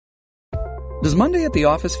Does Monday at the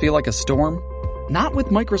office feel like a storm? Not with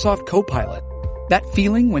Microsoft Copilot. That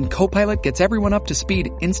feeling when Copilot gets everyone up to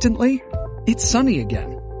speed instantly? It's sunny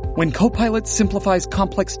again. When Copilot simplifies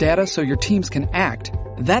complex data so your teams can act,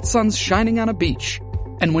 that sun's shining on a beach.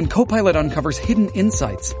 And when Copilot uncovers hidden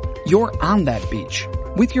insights, you're on that beach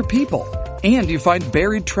with your people, and you find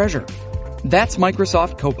buried treasure. That's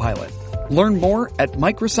Microsoft Copilot. Learn more at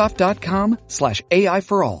Microsoft.com/AI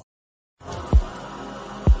for all.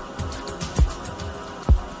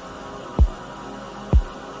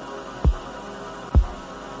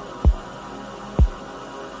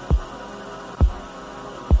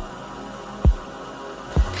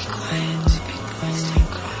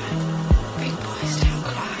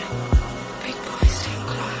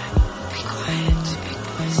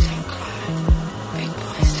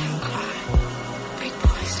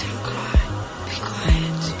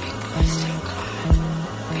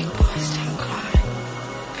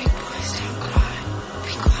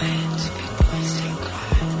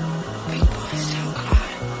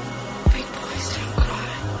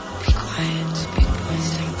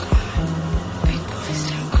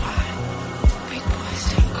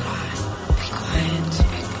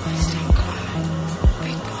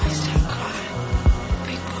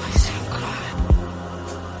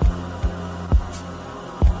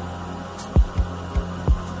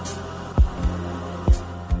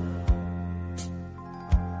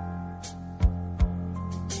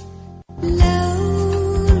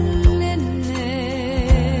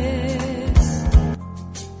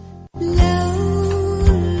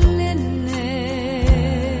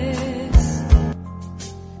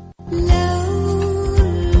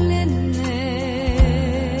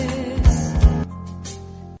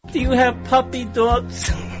 Do you have puppy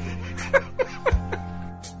dogs?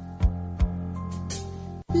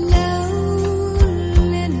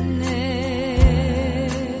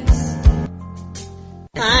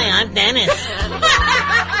 Hi, I'm Dennis.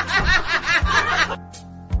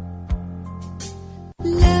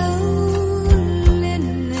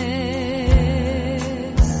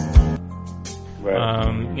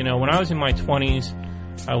 When I was in my 20s,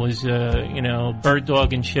 I was, bird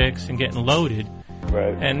dogging chicks and getting loaded.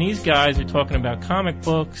 Right. And these guys are talking about comic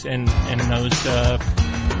books and those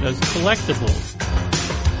collectibles.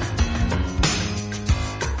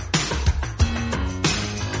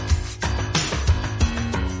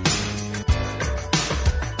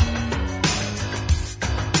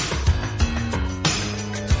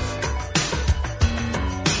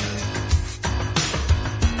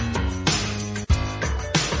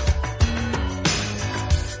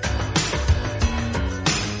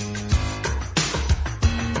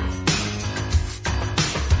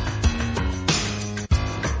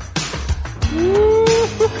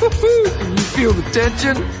 Can you feel the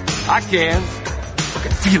tension? I can. I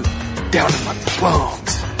can feel it down in my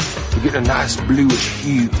plums. We're getting a nice bluish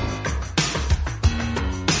hue.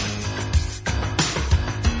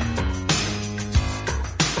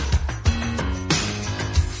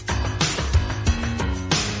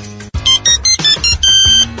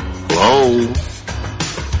 Hello?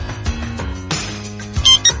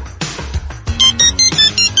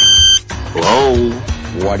 Hello?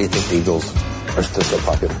 Why do you think the Eagles are still so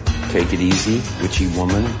popular? Take It Easy, Witchy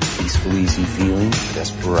Woman, Peaceful Easy Feeling,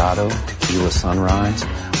 Desperado, Tequila Sunrise,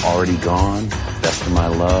 Already Gone, Best of My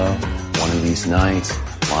Love, One of These Nights,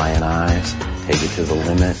 Lion Eyes, Take It to the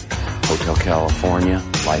Limit, Hotel California,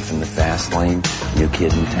 Life in the Fast Lane, New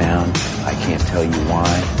Kid in Town, I Can't Tell You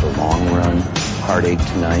Why, The Long Run, Heartache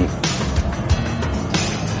Tonight.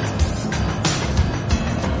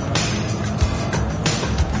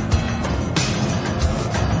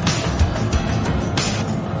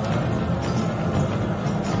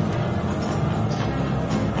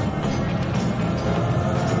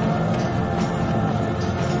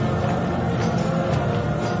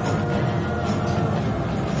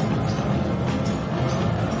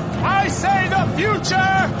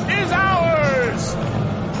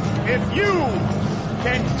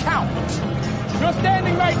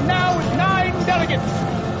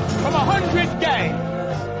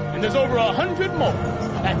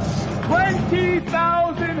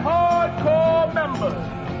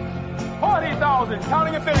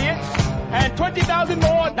 Counting affiliates, and 20,000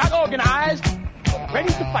 more not organized, but ready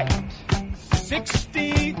to fight.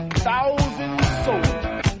 60,000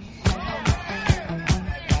 soldiers.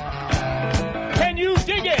 Can you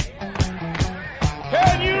dig it?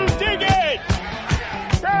 Can you dig it?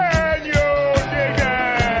 Can you dig it?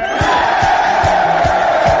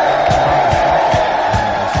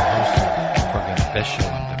 Program Best Show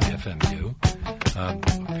on WFMU.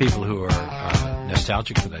 People who are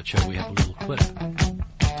nostalgic for that show, we have a little clip.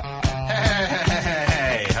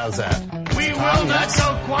 How's that? We will not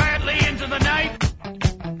go quietly into the night.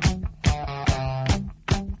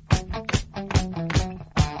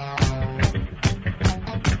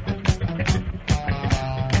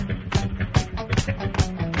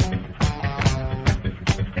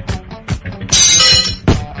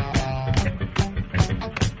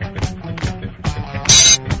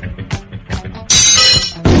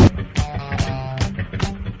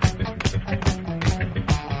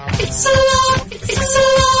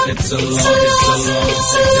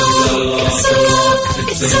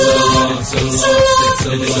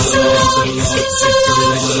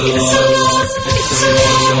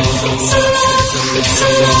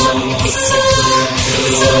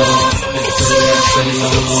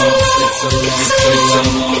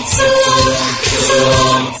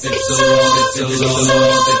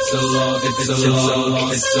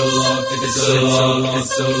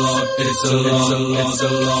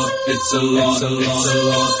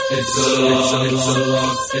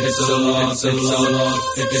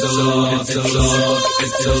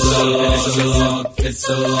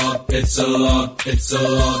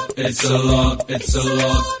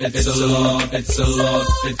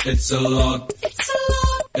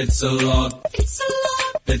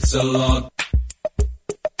 It's a lot.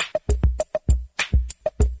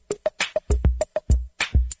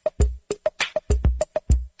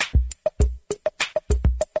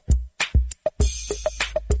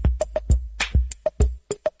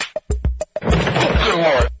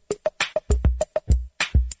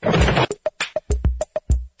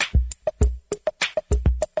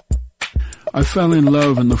 I fell in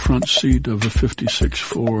love in the front seat of a 56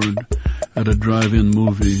 Ford at a drive-in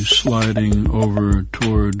movie, sliding over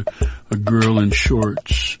toward a girl in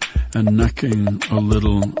shorts and necking a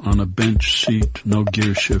little on a bench seat, no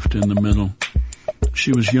gear shift in the middle.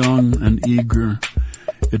 She was young and eager.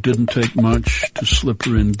 It didn't take much to slip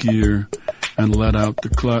her in gear and let out the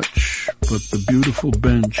clutch, but the beautiful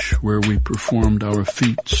bench where we performed our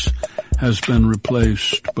feats has been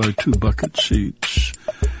replaced by 2 bucket seats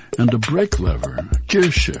and a brake lever,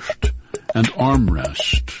 gear shift, and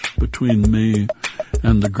armrest between me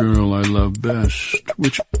and the girl I love best,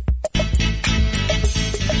 which...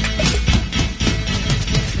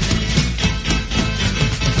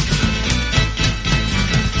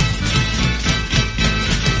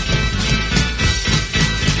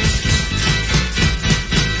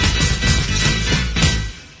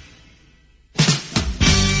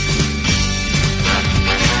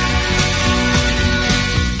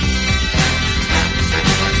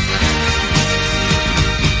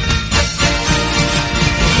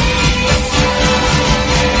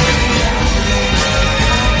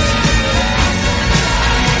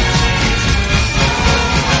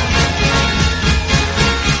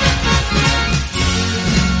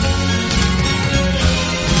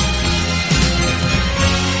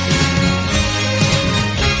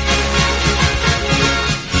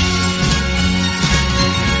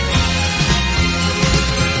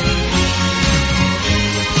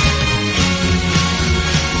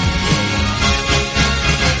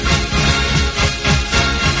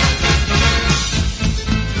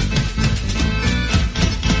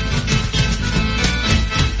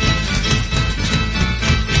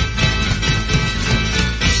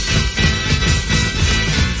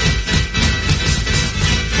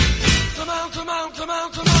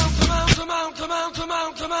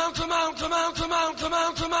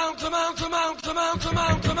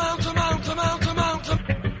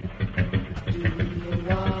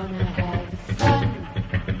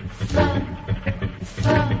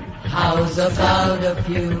 How's about a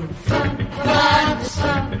few laughs,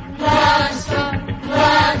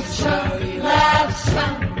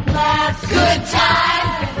 good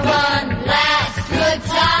time, fun, last, good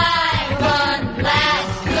time, fun,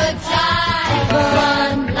 last, good time, fun,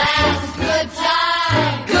 last, good time,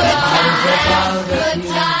 good time, good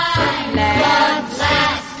time, fun, last,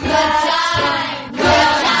 good time,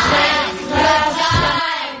 good time, good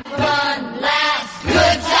time, fun, last,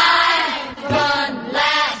 good time, fun,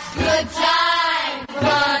 last, good time,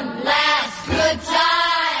 fun, last, good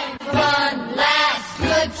time, fun, last,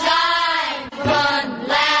 good time, fun,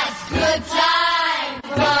 last, good time.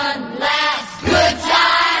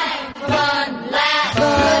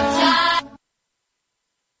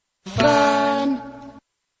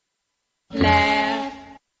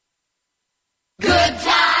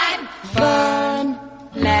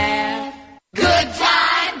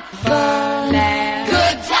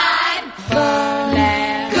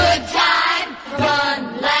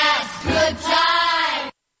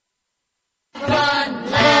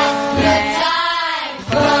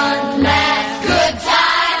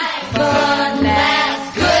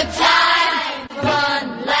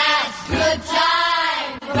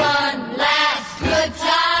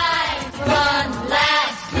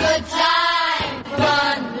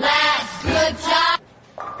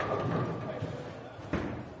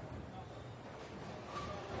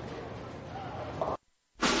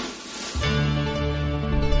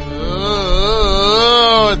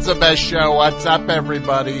 the best show. What's up,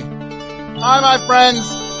 everybody? Hi, my friends.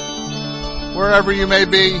 Wherever you may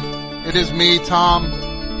be, it is me,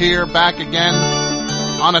 Tom, here, back again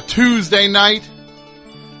on a Tuesday night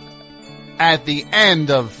at the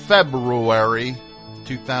end of February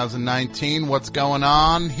 2019. What's going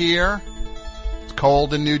on here? It's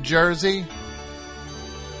cold in New Jersey.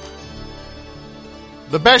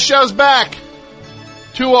 The best show's back.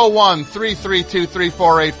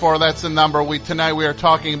 201-332-3484. That's the number. Tonight we are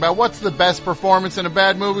talking about what's the best performance in a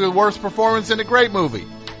bad movie, the worst performance in a great movie,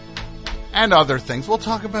 and other things. We'll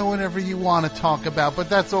talk about whatever you want to talk about, but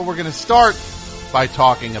that's what we're going to start by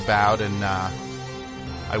talking about. And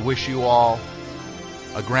I wish you all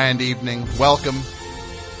a grand evening. Welcome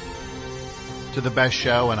to the best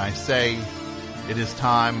show, and I say it is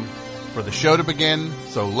time for the show to begin,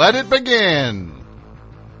 so let it begin.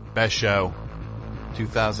 Best show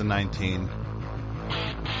 2019.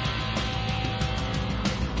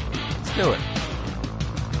 Let's do it.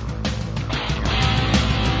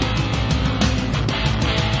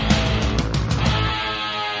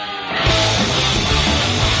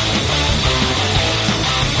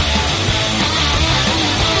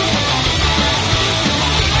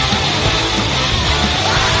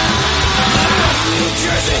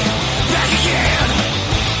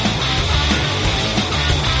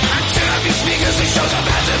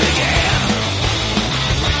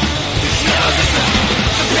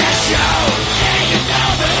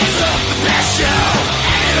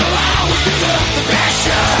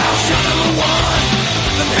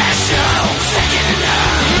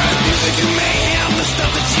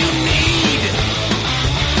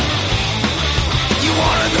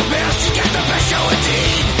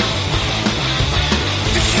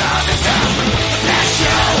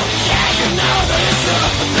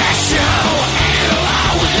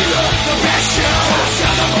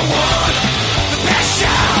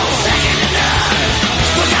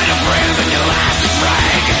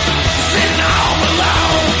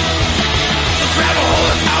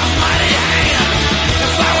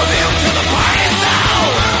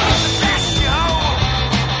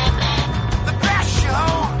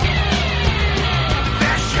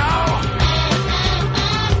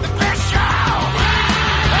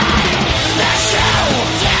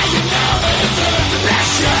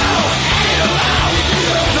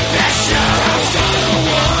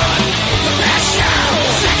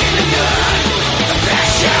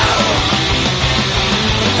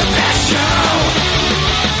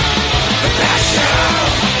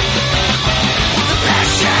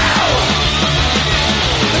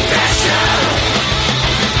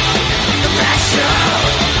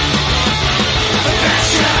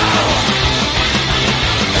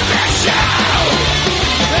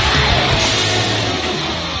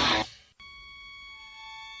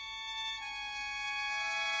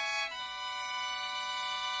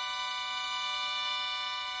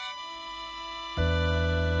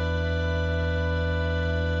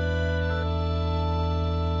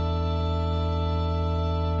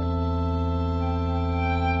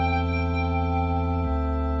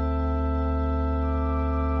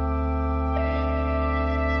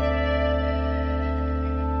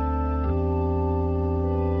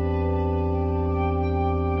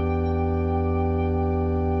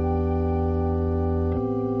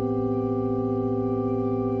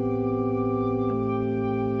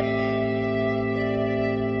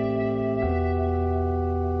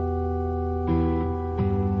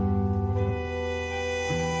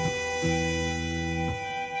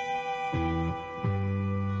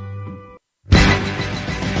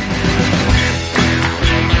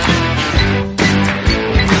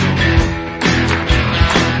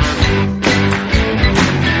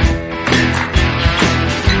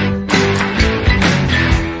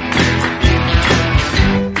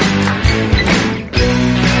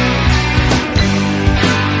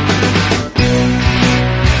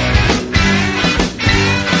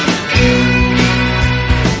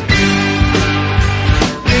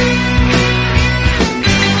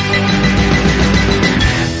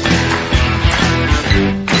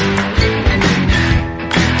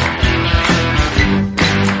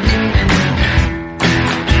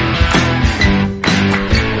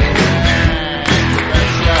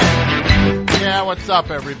 up,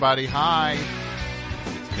 everybody? Hi.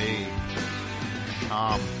 It's me,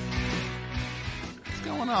 Tom. What's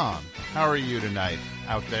going on? How are you tonight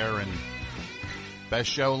out there in Best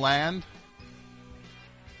Show Land?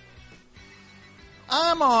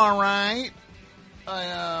 I'm all right.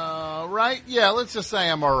 Right? Yeah, let's just say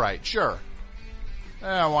I'm all right. Sure.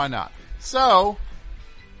 Yeah, why not? So,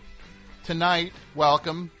 tonight,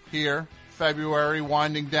 welcome here, February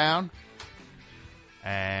winding down.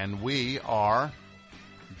 And we are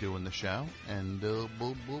doing the show. And boop,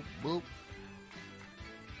 boop, boop.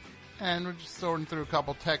 And we're just sorting through a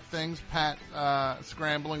couple tech things. Pat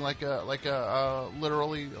scrambling like a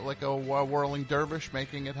literally like a whirling dervish,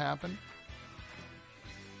 making it happen.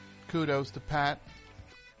 Kudos to Pat.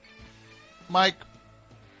 Mike,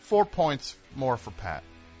 4 points more for Pat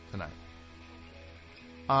tonight.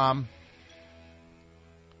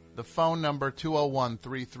 The phone number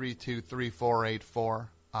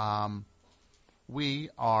 201-332-3484. We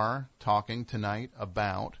are talking tonight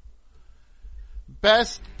about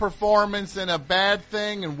best performance in a bad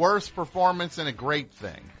thing and worst performance in a great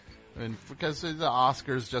thing. And because the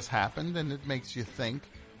Oscars just happened, and it makes you think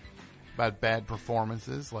about bad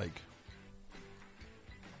performances, like,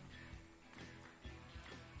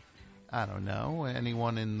 I don't know,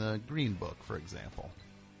 anyone in the Green Book, for example.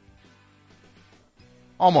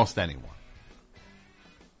 Almost anyone.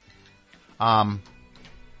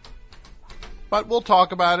 But we'll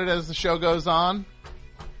talk about it as the show goes on.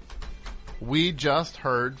 We just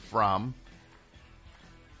heard from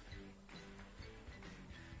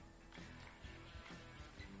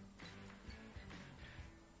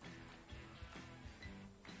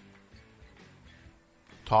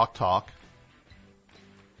Talk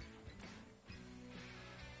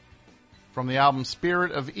from the album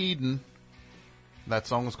Spirit of Eden. That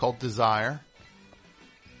song was called Desire.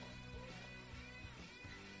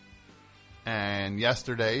 And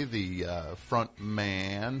yesterday, the front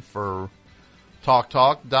man for Talk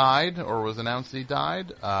died, or was announced he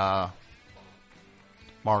died. Mark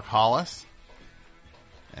Hollis.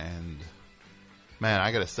 And, man,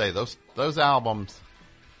 I gotta say, those albums,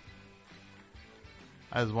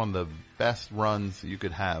 that is one of the best runs you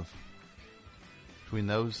could have. Between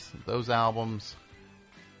those albums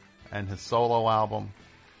and his solo album.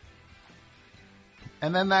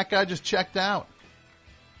 And then that guy just checked out.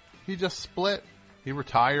 He just split. He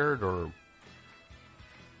retired, or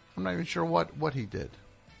I'm not even sure what he did.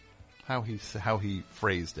 How he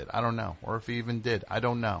phrased it. I don't know. Or if he even did. I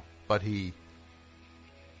don't know. But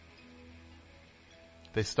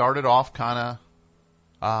they started off kind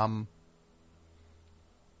of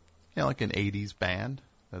like an 80s band.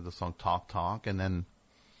 They had the song Talk, and then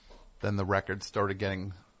the record started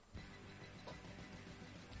getting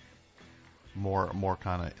more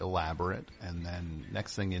kind of elaborate, and then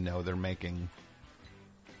next thing you know, they're making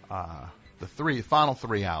the final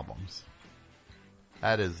three albums.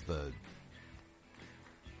 That is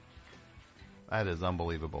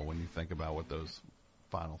unbelievable when you think about what those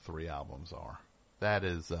final three albums are. That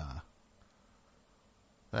is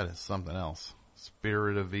something else.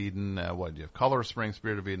 Spirit of Eden, what do you have? Color of Spring,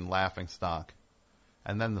 Spirit of Eden, Laughing Stock,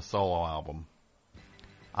 and then the solo album.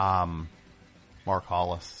 Mark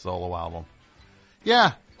Hollis solo album.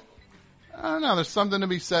 Yeah, I don't know. There's something to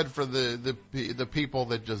be said for the people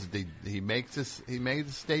that just he made a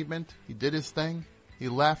statement, he did his thing, he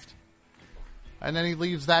left, and then he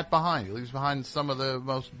leaves that behind. He leaves behind some of the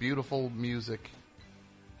most beautiful music,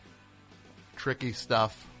 tricky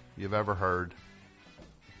stuff you've ever heard.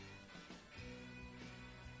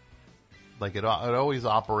 Like it always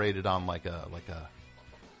operated on like a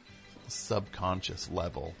subconscious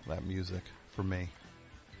level, that music for me.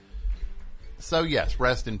 So yes,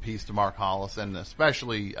 rest in peace to Mark Hollis, and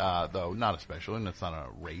especially though not especially, and it's not a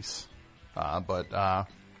race, but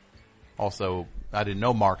also I didn't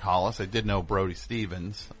know Mark Hollis. I did know Brody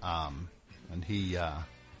Stevens, and he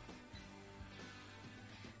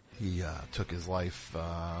took his life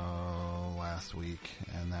last week,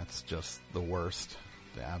 and that's just the worst.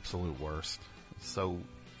 The absolute worst. It's so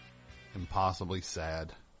impossibly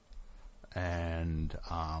sad. And,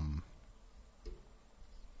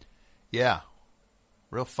 yeah.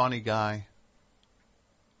 Real funny guy.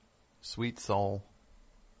 Sweet soul.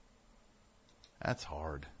 That's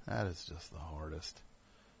hard. That is just the hardest.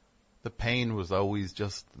 The pain was always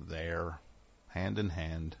just there, hand in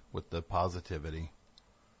hand with the positivity.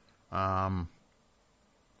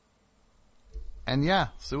 And yeah,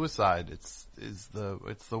 suicide, it's the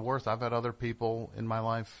worst. I've had other people in my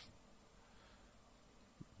life,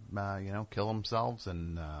 kill themselves,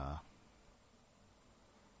 and,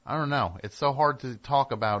 I don't know. It's so hard to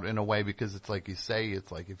talk about in a way, because it's like it's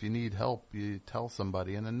like if you need help, you tell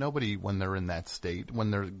somebody, and then nobody, when they're in that state, when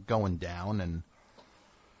they're going down, and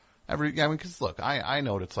because look, I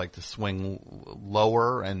know what it's like to swing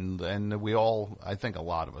lower, and we all, I think a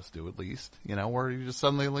lot of us do at least, where you just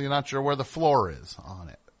suddenly, you're not sure where the floor is on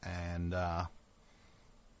it. And,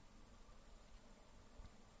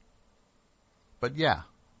 but yeah,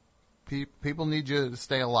 people need you to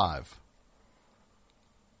stay alive.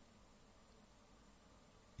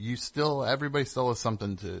 everybody still has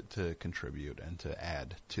something to contribute and to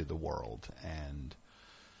add to the world, and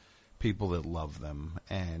people that love them.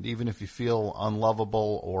 And even if you feel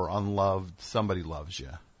unlovable or unloved, somebody loves you.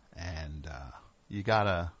 And you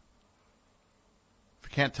gotta, if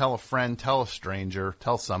you can't tell a friend, tell a stranger,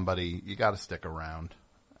 tell somebody, you gotta stick around.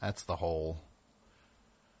 That's the whole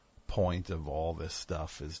point of all this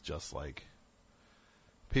stuff, is just like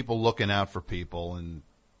people looking out for people and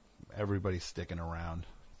everybody sticking around.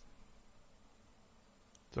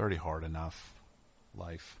 It's already hard enough,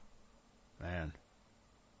 life. Man.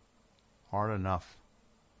 Hard enough.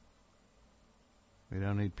 We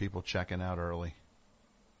don't need people checking out early.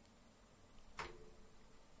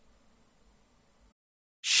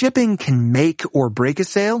 Shipping can make or break a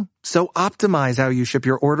sale, so optimize how you ship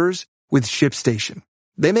your orders with ShipStation.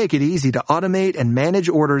 They make it easy to automate and manage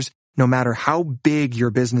orders no matter how big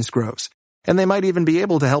your business grows. And they might even be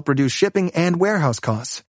able to help reduce shipping and warehouse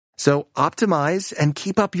costs. So optimize and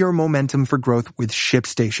keep up your momentum for growth with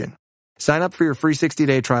ShipStation. Sign up for your free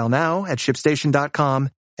 60-day trial now at ShipStation.com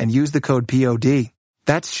and use the code POD.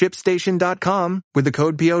 That's ShipStation.com with the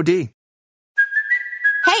code POD.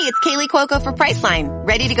 Hey, it's Kaylee Cuoco for Priceline.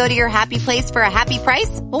 Ready to go to your happy place for a happy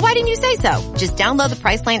price? Well, why didn't you say so? Just download the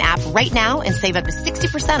Priceline app right now and save up to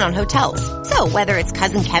 60% on hotels. So whether it's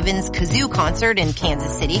Cousin Kevin's Kazoo Concert in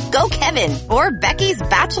Kansas City, go Kevin, or Becky's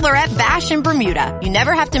Bachelorette Bash in Bermuda, you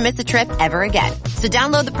never have to miss a trip ever again. So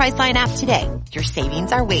download the Priceline app today. Your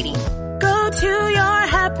savings are waiting. Go to your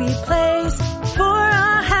happy place for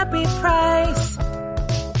a happy price.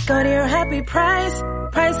 Go to your happy price,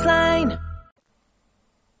 Priceline.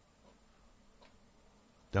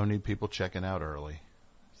 Don't need people checking out early.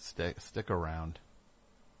 Stick around.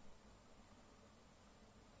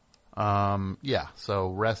 Yeah,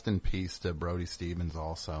 so rest in peace to Brody Stevens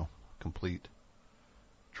also. Complete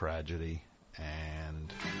tragedy.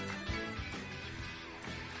 And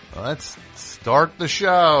let's start the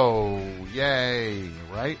show. Yay,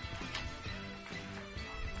 right?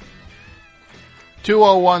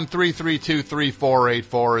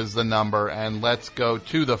 201-332-3484 is the number, and let's go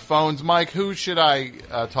to the phones. Mike, who should I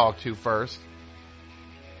talk to first?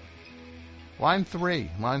 Line 3.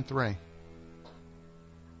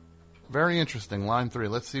 Very interesting, line 3.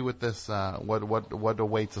 Let's see what this what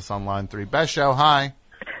awaits us on line 3. Best show, hi.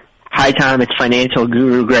 Hi, Tom. It's financial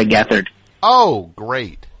guru Greg Gethard. Oh,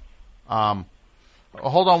 great.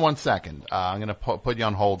 Hold on one second. I'm going to put you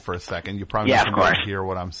on hold for a second. You probably not hear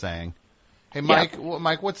what I'm saying. Hey, Mike,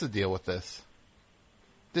 Mike, what's the deal with this?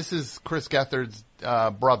 This is Chris Gethard's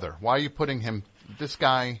brother. Why are you putting him? This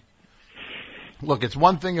guy. Look, it's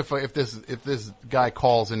one thing if this guy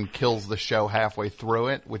calls and kills the show halfway through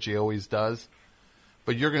it, which he always does.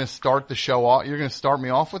 But you're going to start the show off. You're going to start me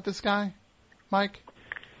off with this guy, Mike.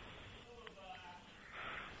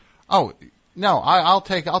 Oh no, I'll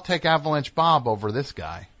take Avalanche Bob over this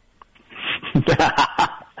guy.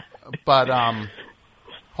 But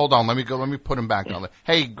hold on, let me put him back on.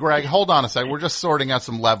 Hey, Greg, hold on a second. We're just sorting out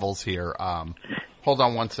some levels here. Hold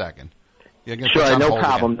on one second. You're gonna sure, put you on no hold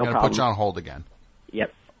problem. again. No I'm problem. Put you on hold again.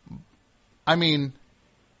 Yep. I mean,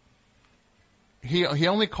 he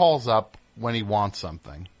only calls up when he wants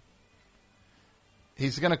something.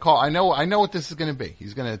 He's going to call. I know what this is going to be.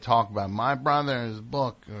 He's going to talk about my brother and his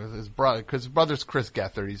book, or his brother, because his brother's Chris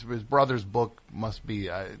Gethard. His brother's book must be,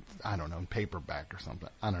 I don't know, in paperback or something.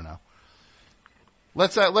 I don't know.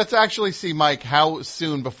 Let's actually see, Mike, how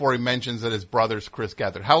soon before he mentions that his brother's Chris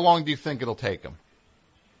Gethard. How long do you think it'll take him?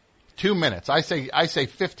 2 minutes. I say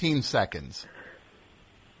 15 seconds.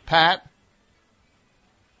 Pat?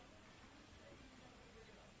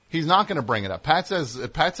 He's not going to bring it up. Pat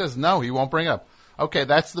says no, he won't bring it up. Okay,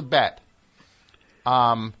 that's the bet.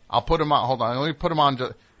 I'll put him on. Hold on, let me put him on.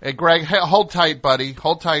 Hey, Greg, hold tight, buddy.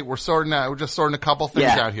 Hold tight. We're just sorting a couple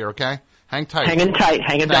things out here. Okay, hang tight. Hanging tight.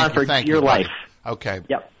 Hanging down for your life. Okay.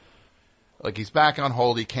 Yep. Like he's back on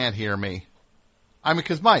hold. He can't hear me. I mean,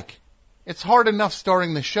 because Mike, it's hard enough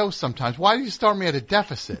starting the show sometimes. Why do you start me at a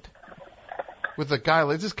deficit with a guy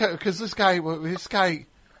like this? Because this guy,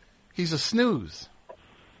 he's a snooze.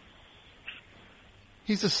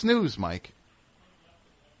 He's a snooze, Mike.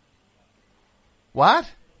 What?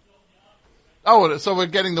 Oh, so we're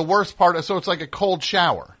getting the worst part. So it's like a cold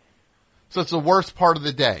shower. So it's the worst part of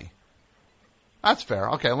the day. That's fair.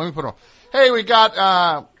 Okay, let me put it on. Hey, we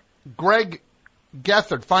got Greg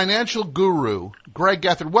Gethard, financial guru. Greg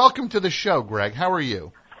Gethard, welcome to the show, Greg. How are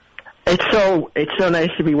you? It's so nice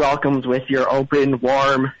to be welcomed with your open,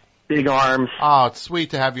 warm, big arms. Oh, it's sweet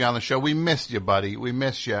to have you on the show. We missed you, buddy. We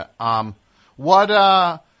missed you.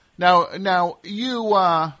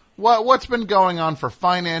 What's been going on for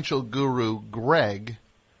financial guru Greg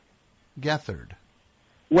Gethard?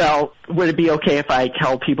 Well, would it be okay if I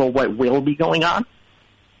tell people what will be going on?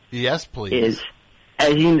 Yes, please.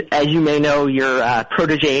 As you may know, your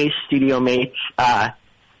protégés, studio mates,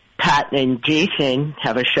 Pat and Jason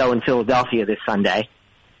have a show in Philadelphia this Sunday.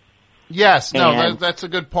 Yes, no, that's a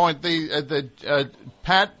good point. The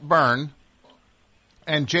Pat Byrne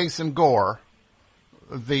and Jason Gore,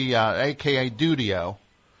 the AKA Dudio,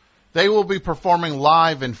 they will be performing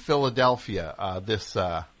live in Philadelphia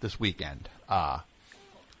this weekend.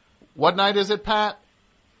 What night is it, Pat?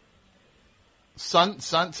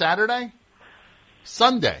 Saturday?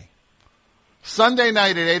 Sunday. Sunday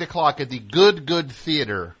night at 8 o'clock at the Good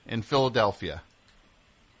Theater in Philadelphia.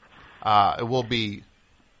 It will be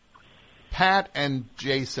Pat and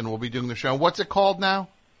Jason will be doing the show. What's it called now?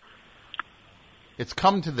 It's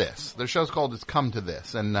Come to This. The show's called It's Come to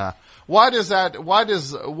This. And why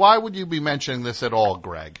would you be mentioning this at all,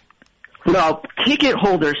 Greg? Well, ticket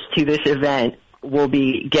holders to this event will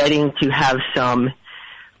be getting to have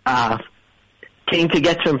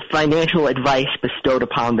get some financial advice bestowed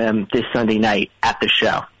upon them this Sunday night at the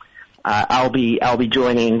show. I'll be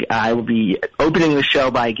joining. I will be opening the show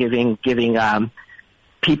by giving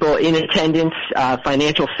people in attendance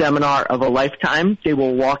financial seminar of a lifetime. They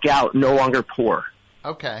will walk out no longer poor.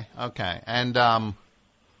 Okay. And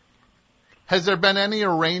has there been any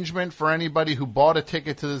arrangement for anybody who bought a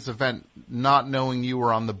ticket to this event not knowing you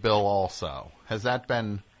were on the bill also? Has that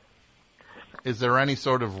been? Is there any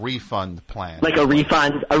sort of refund plan? Like a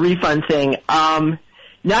refund thing.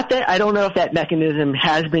 Not that I don't know if that mechanism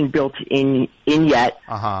has been built in yet,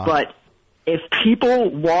 but if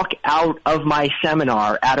people walk out of my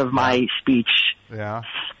seminar, out of my speech,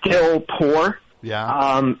 still poor,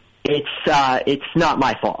 it's not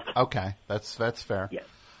my fault. Okay, that's fair. Yeah.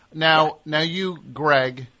 Now you,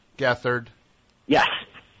 Greg Gethard. Yes.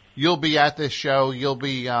 You'll be at this show. You'll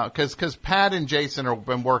be because Pat and Jason have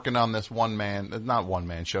been working on this not one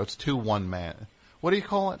man show. It's two one man. What do you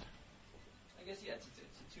call it? I guess it's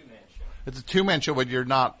a 2-man show. It's a 2-man show, but you're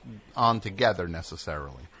not on together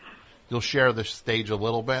necessarily. You'll share the stage a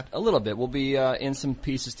little bit. A little bit. We'll be in some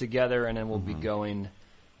pieces together, and then we'll be going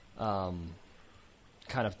kind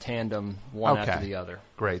of tandem, one after the other.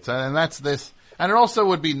 Great. And that's this. And it also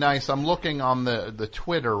would be nice. I'm looking on the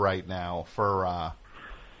Twitter right now for.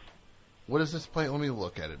 What is this play? Let me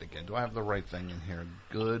look at it again. Do I have the right thing in here?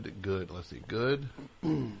 Good. Let's see. Good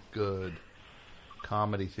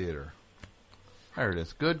Comedy Theater. There it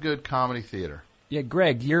is. Good Comedy Theater. Yeah,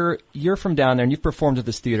 Greg, you're from down there, and you've performed at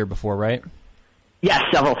this theater before, right? Yes,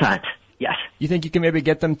 several times. Yes. You think you can maybe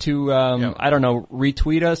get them to, I don't know,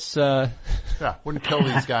 retweet us? Yeah, wouldn't kill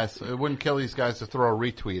these guys. It wouldn't kill these guys to throw a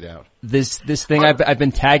retweet out. This thing I've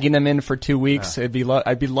been tagging them in for 2 weeks. Yeah.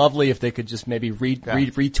 It'd be lovely if they could just maybe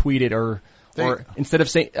retweet it or instead of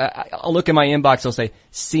saying I'll look in my inbox, I'll say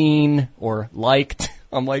seen or liked.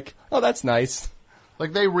 I'm like, oh, that's nice.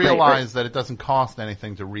 Like they realize that it doesn't cost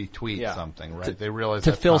anything to retweet something, right? They realize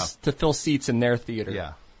to fill seats in their theater.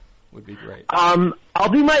 Yeah. Would be great. I'll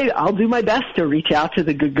do my best to reach out to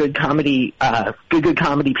the good comedy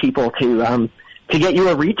people to get you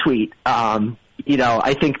a retweet.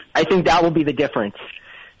 I think that will be the difference.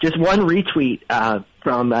 Just one retweet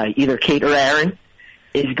from either Kate or Aaron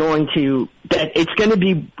is going to it's going to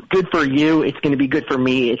be good for you. It's going to be good for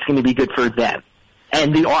me. It's going to be good for them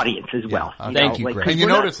and the audience as well. Thank you, Greg. And you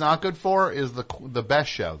know what it's not good for is the best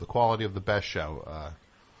show, the quality of the best show.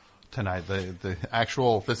 Tonight,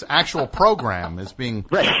 this actual program is being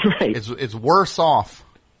it's worse off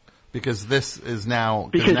because this is now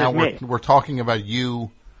we're talking about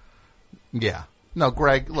you. Yeah, no,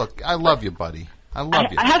 Greg, look, I love you, buddy. I love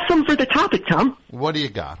you. I have some for the topic, Tom. What do you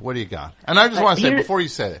got? And I just want to say before you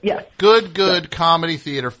say it, good Comedy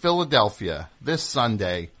Theater, Philadelphia, this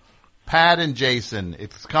Sunday. Pat and Jason,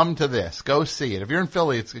 it's Come to This. Go see it. If you're in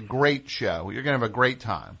Philly, it's a great show. You're going to have a great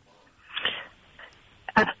time.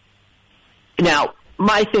 Now,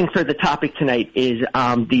 my thing for the topic tonight is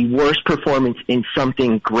the worst performance in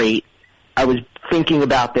something great. I was thinking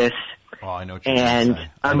about this, I know what you're going to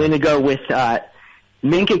say. I'm going to go with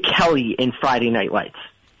Minka Kelly in Friday Night Lights.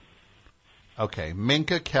 Okay,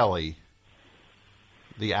 Minka Kelly,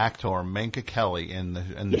 the actor Minka Kelly in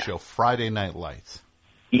the show Friday Night Lights.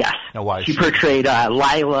 Yes. Now, why she portrayed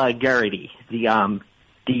Lila Garrity, she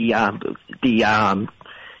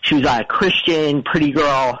was a Christian pretty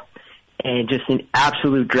girl. And just an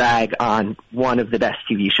absolute drag on one of the best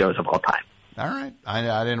TV shows of all time. All right.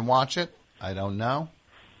 I didn't watch it. I don't know.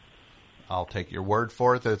 I'll take your word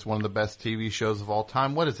for it that it's one of the best TV shows of all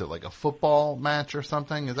time. What is it, like a football match or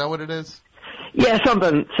something? Is that what it is? Yeah,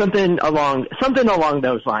 something along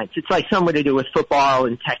those lines. It's like something to do with football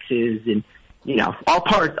and Texas and, all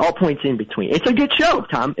points in between. It's a good show,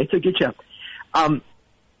 Tom. It's a good show.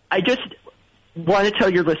 I just want to tell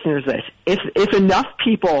your listeners this. If enough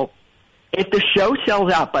people, if the show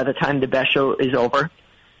sells out by the time the best show is over,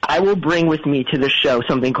 I will bring with me to the show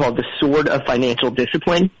something called the Sword of Financial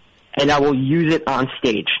Discipline, and I will use it on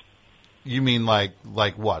stage. You mean like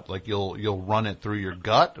what? Like you'll run it through your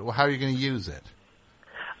gut? How are you going to use it?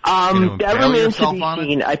 That remains to be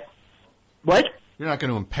seen. What? You're not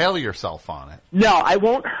going to impale yourself on it. No, I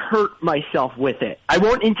won't hurt myself with it. I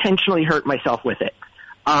won't intentionally hurt myself with it.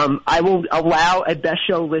 I will allow a best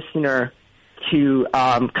show listener to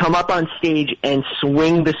come up on stage and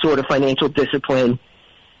swing the Sword of Financial Discipline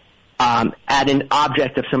at an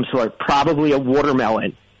object of some sort, probably a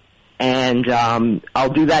watermelon. And I'll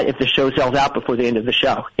do that if the show sells out before the end of the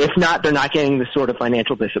show. If not, they're not getting the Sword of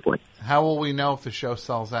Financial Discipline. How will we know if the show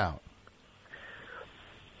sells out?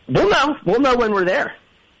 We'll know. We'll know when we're there.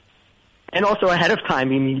 And also ahead of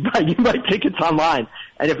time, you buy tickets online.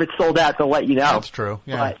 And if it's sold out, they'll let you know. That's true,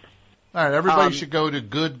 yeah. But, all right, everybody should go to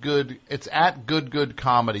Good. It's at Good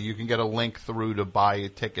Comedy. You can get a link through to buy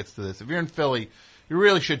tickets to this. If you're in Philly, you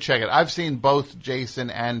really should check it. I've seen both Jason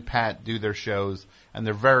and Pat do their shows, and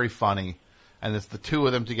they're very funny. And it's the two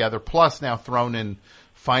of them together, plus now thrown in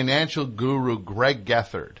financial guru Greg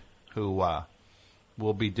Gethard, who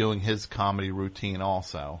will be doing his comedy routine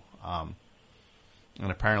also. And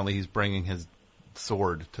apparently he's bringing his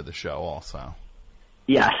sword to the show also.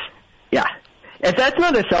 Yes, yeah. If that's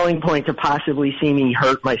not a selling point to possibly see me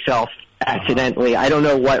hurt myself accidentally, I don't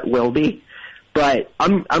know what will be. But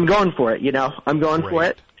I'm going for it, I'm going for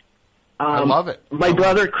it. I love it. My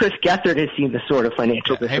brother Chris Gethard has seen the Sword of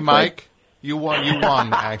Financial Discipline. Hey, Mike, you won,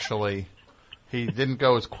 actually. He didn't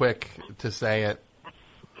go as quick to say it.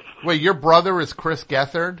 Wait, your brother is Chris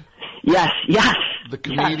Gethard? Yes. The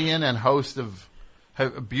comedian and host of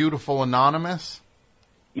Beautiful Anonymous?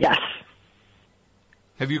 Yes.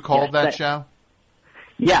 Have you called that show?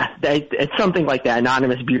 Yeah, it's something like that.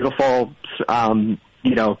 Anonymous, Beautiful,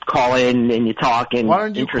 call in and you talk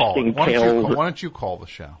and interesting tales. Why don't you call the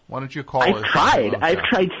show? Why don't you call I've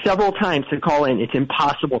tried several times to call in. It's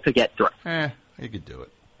impossible to get through. You could do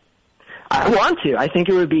it. I want to. I think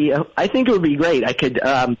it would be great. I could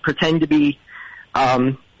pretend to be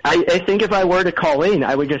I think if I were to call in,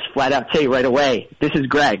 I would just flat out say right away, this is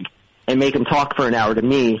Greg, and make him talk for an hour to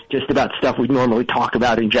me just about stuff we normally talk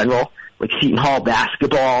about in general, like Seton Hall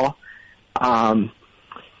basketball, our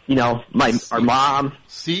mom.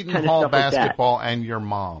 Seton Hall basketball and your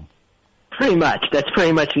mom. Pretty much. That's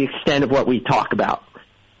pretty much the extent of what we talk about.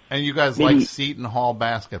 And you guys like Seton Hall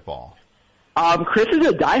basketball? Chris is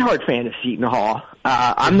a diehard fan of Seton Hall.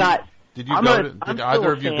 I'm not. Did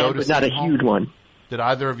either of you go to Seton Hall? Not a huge one. Did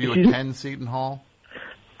either of you attend Seton Hall?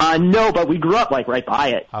 No, but we grew up right by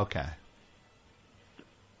it. Okay.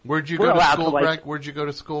 Where'd you go to school, Greg? Where'd you go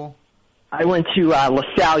to school? I went to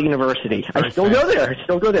LaSalle University. I still go there.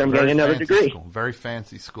 I'm getting another degree. Very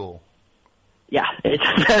fancy school. Yeah,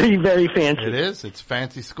 it's very, very fancy. It is. It's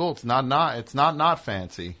fancy school. It's not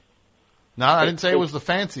fancy. No, I didn't say it was the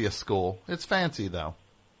fanciest school. It's fancy though.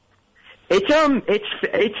 It's fancy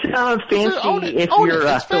if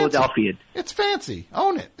you're Philadelphian. It's fancy.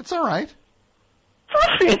 Own it. It's all right. It's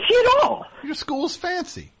not fancy at all. Your school's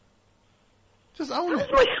fancy. Just own it.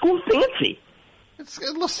 My school's fancy. It's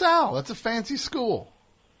LaSalle. That's a fancy school.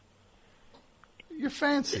 You're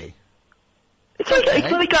fancy. It's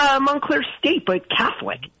like Montclair State, but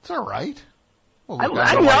Catholic. It's all right. Well, I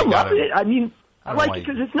love it. I mean, I like it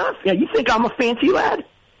because it's not. Yeah, you think I'm a fancy lad?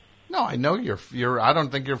 No, I know you're. I don't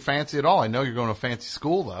think you're fancy at all. I know you're going to a fancy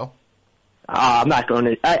school though. I'm not going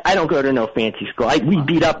to. I don't go to no fancy school. We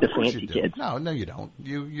beat up the fancy kids. No, you don't.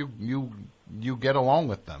 You get along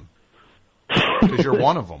with them because you're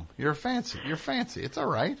one of them. You're fancy. It's all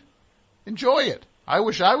right. Enjoy it. I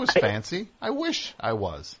wish I was fancy. I wish I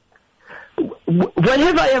was. What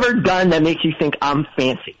have I ever done that makes you think I'm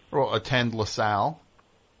fancy? Well, attend LaSalle.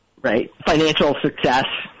 Right. Financial success.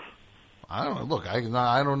 I don't know. Look, I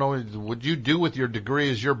don't know what you do with your degree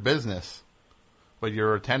is your business, but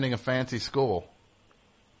you're attending a fancy school.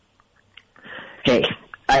 Hey,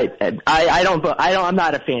 I'm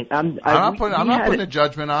not a fan. I'm not putting a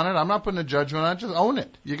judgment on it. I'm not putting a judgment on it. Just own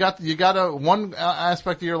it. You got one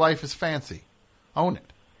aspect of your life is fancy. Own it.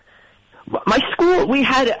 My school, we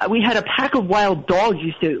had a pack of wild dogs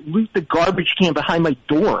used to loot the garbage can behind my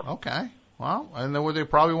dorm. Okay. Well, and then they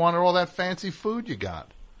probably wanted all that fancy food you got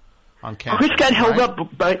on campus. Chris got held up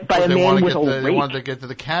by a man with a rake. They wanted to get to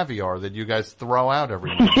the caviar that you guys throw out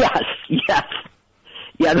every night. Yes.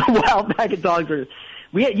 Yeah, the wild bag of dogs were.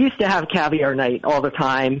 We used to have caviar night all the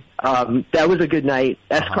time. That was a good night.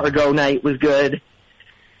 Escargot night was good.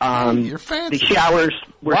 You're fancy. The showers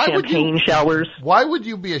were champagne showers. Why would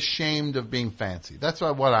you be ashamed of being fancy? That's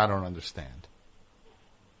what I don't understand.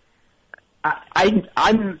 I'm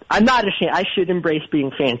not ashamed. I should embrace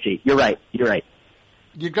being fancy. You're right.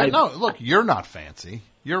 Look, you're not fancy.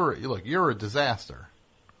 You're a disaster.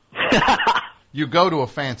 You go to a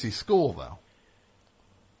fancy school, though.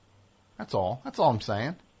 That's all I'm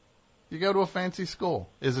saying. You go to a fancy school.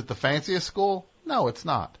 Is it the fanciest school? No, it's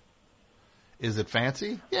not. Is it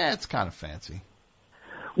fancy? Yeah, it's kind of fancy.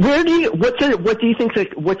 What do you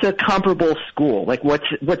think? What's a comparable school? Like what's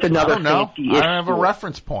another? I don't know. fancy? I don't have a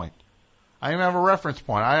reference point.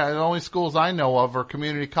 The only schools I know of are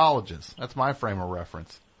community colleges. That's my frame of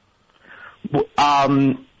reference. What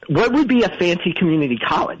would be a fancy community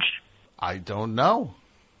college? I don't know.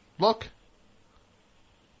 Look,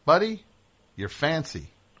 buddy, you're fancy.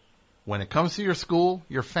 When it comes to your school,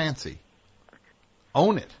 you're fancy.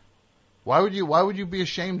 Own it. Why would you be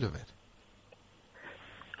ashamed of it?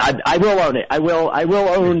 I will own it. I will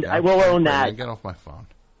own that. Get off my phone.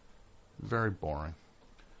 Very boring.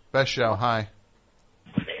 Best show. Hi.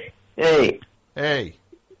 Hey.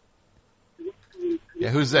 Yeah,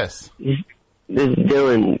 who's this? This is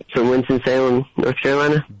Dylan from Winston-Salem, North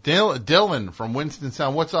Carolina. Dylan from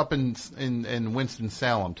Winston-Salem. What's up in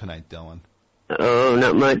Winston-Salem tonight, Dylan? Oh,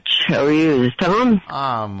 not much. How are you? Is this Tom?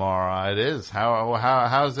 I'm all right. It is.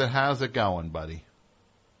 How's it going, buddy?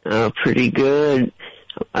 Oh, pretty good.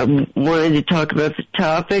 I wanted to talk about the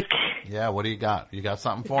topic. Yeah, what do you got? You got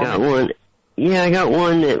something for me? One. Yeah, I got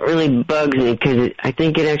one that really bugs me because I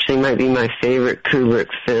think it actually might be my favorite Kubrick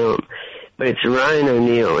film. But it's Ryan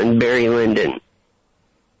O'Neal and Barry Lyndon.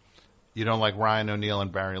 You don't like Ryan O'Neal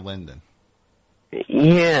and Barry Lyndon?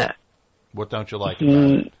 Yeah. What don't you like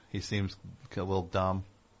about it? He seems a little dumb,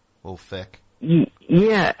 a little thick.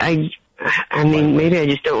 Yeah, I mean, maybe I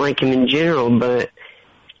just don't like him in general, but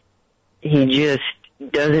he just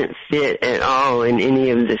doesn't fit at all in any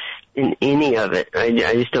of it. I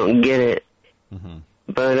just don't get it. Mm-hmm.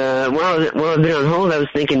 But while I've been on hold, I was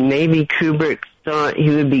thinking maybe Kubrick thought he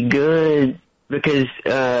would be good because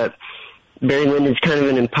Barry Lyndon's kind of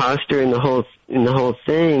an imposter in the whole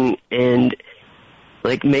thing, and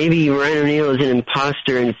like maybe Ryan O'Neal is an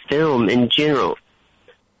imposter in film in general.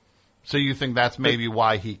 So you think that's maybe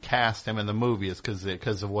why he cast him in the movie is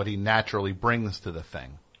because of what he naturally brings to the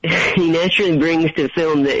thing? He naturally brings to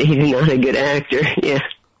film that he's not a good actor. Yeah.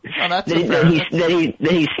 Oh, that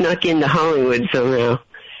he snuck into Hollywood somehow.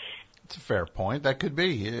 It's a fair point. That could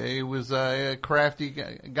be. He was a crafty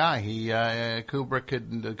guy. Kubrick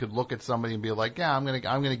could look at somebody and be like, "Yeah, I'm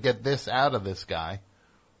gonna get this out of this guy."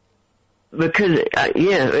 Because I've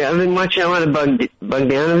been watching a lot of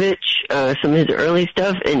Bogdanovich, some of his early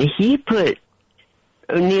stuff, and he put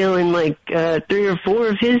O'Neal in like 3 or 4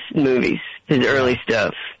 of his movies, his early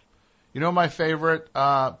stuff. You know what my favorite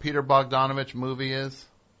Peter Bogdanovich movie is?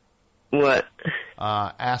 What?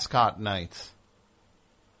 Ascot Nights.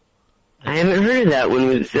 I haven't heard of that one.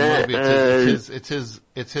 Was that?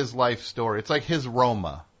 It's his life story. It's like his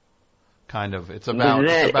Roma, kind of. It's about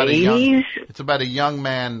 80s? It's about a young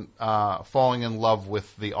man falling in love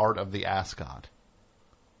with the art of the ascot.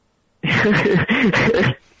 Wait,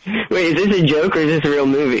 is this a joke or is this a real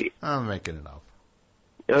movie? I'm making it up.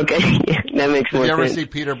 Okay, that makes more sense. Did you ever see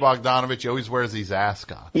Peter Bogdanovich? He always wears these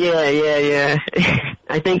ascots. Yeah.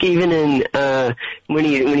 I think even in when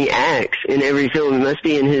he acts in every film, it must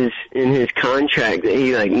be in his contract that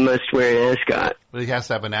he like must wear an ascot. But he has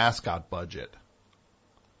to have an ascot budget.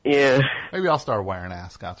 Yeah. Maybe I'll start wearing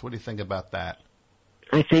ascots. What do you think about that?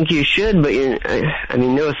 I think you should, but I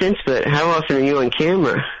mean, no offense, but how often are you on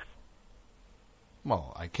camera?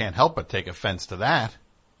 Well, I can't help but take offense to that.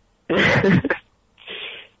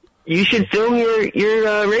 You should film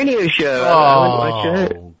your radio show. Oh, I would watch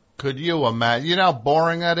that. Could you imagine? You know how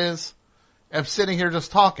boring that is? I'm sitting here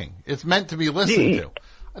just talking. It's meant to be listened to.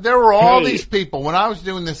 There were all these people, when I was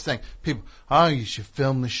doing this thing, people, you should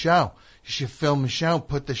film the show. You should film the show,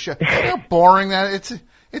 put the show. You know how boring that is?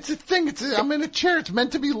 It's a thing. I'm in a chair. It's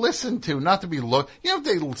meant to be listened to, not to be looked. You know,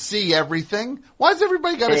 they see everything. Why does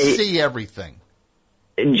everybody got to see everything?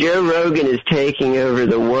 Joe Rogan is taking over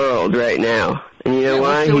the world right now. And you know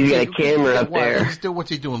why? He's got a camera up there. What's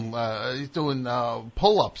he doing? He's doing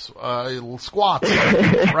pull-ups, squats,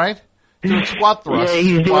 right? Doing squat thrusts. Yeah,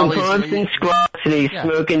 he's doing pull-ups and squats, and he's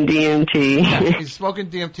smoking DMT. Yeah, he's smoking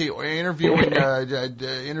DMT,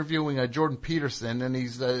 interviewing Jordan Peterson, and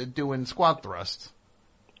he's doing squat thrusts.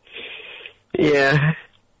 Yeah.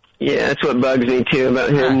 Yeah, that's what bugs me too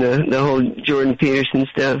about him, the whole Jordan Peterson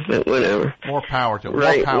stuff, but whatever. More power to him.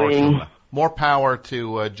 Right More power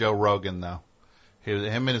to Joe Rogan, though.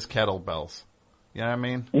 Him and his kettlebells. You know what I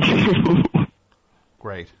mean?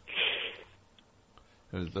 Great.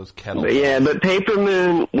 Those kettlebells. But Paper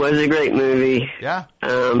Moon was a great movie. Yeah.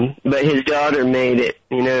 But his daughter made it.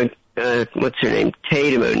 You know, what's her name?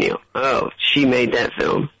 Tatum O'Neal. Oh, she made that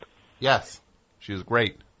film. Yes. She was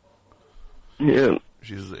great. Yeah.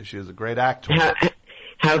 She was a great actor.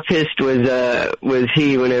 How pissed was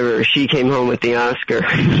he whenever she came home with the Oscar?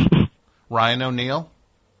 Ryan O'Neal?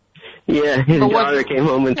 Yeah, his daughter came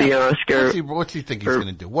home with the Oscar. What's he think he's going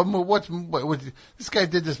to do? This guy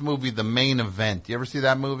did this movie, The Main Event. You ever see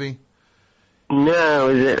that movie? No,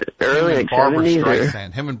 is it early, like Barbara 70s?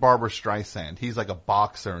 Streisand. Him and Barbara Streisand. He's like a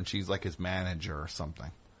boxer and she's like his manager or something.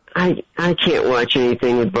 I can't watch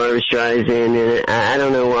anything with Barbara Streisand in it. I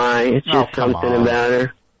don't know why. It's just something about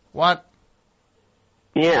her. What?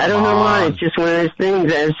 Yeah, I don't know why. It's just one of those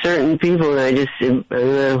things. I have certain people and I don't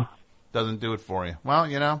know. Doesn't do it for you. Well,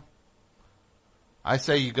 you know, I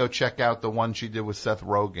say you go check out the one she did with Seth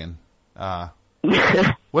Rogen.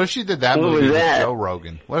 What if she did that movie with Joe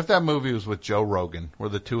Rogan? What if that movie was with Joe Rogan, where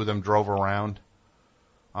the two of them drove around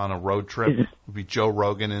on a road trip? It would be Joe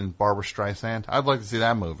Rogan and Barbara Streisand. I'd like to see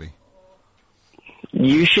that movie.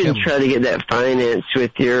 You should try to get that financed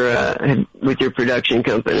with your production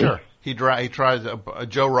company. Sure. He tries.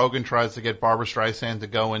 Joe Rogan tries to get Barbara Streisand to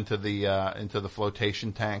go into the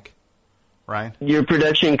flotation tank. Right? Your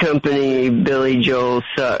production company, Billy Joel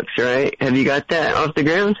Sucks, right? Have you got that off the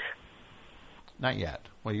ground? Not yet.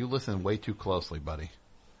 Well, you listen way too closely, buddy.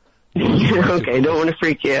 Okay, don't want to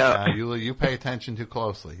freak you out. You pay attention too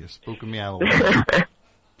closely. You're spooking me out a little bit. I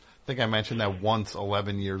think I mentioned that once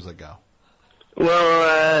 11 years ago.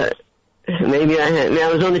 Well, maybe I had.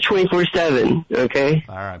 I was on the 24/7. Okay.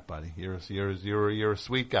 All right, buddy. You're a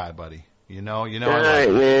sweet guy, buddy. You know. All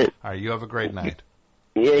right, man. All right. You have a great night.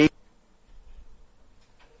 Yeah.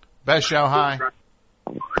 Best show. Hi.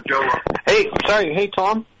 Hey, sorry. Hey,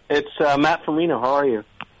 Tom. It's Matt from Reno. How are you?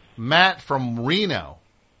 Matt from Reno.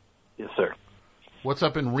 Yes, sir. What's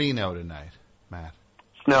up in Reno tonight, Matt?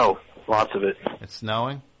 Snow. Lots of it. It's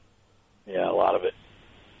snowing? Yeah, a lot of it.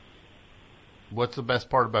 What's the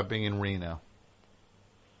best part about being in Reno?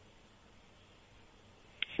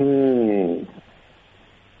 The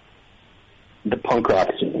punk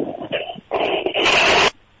rock scene.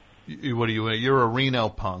 What are you? You're a Reno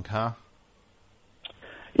punk, huh?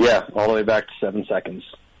 Yeah, all the way back to 7 seconds.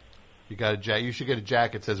 You got a jacket. You should get a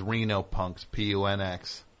jacket that says Reno Punks,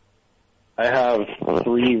 Punx. I have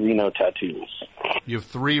 3 Reno tattoos. You have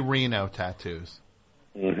 3 Reno tattoos.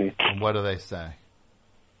 Mm-hmm. And what do they say?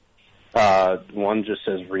 One just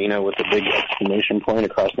says Reno with a big exclamation point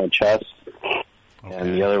across my chest. Okay.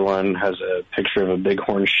 And the other one has a picture of a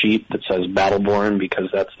bighorn sheep that says Battleborn because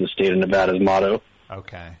that's the state of Nevada's motto.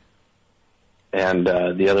 Okay. And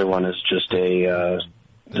the other one is just the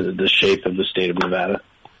shape of the state of Nevada.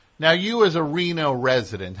 Now, you as a Reno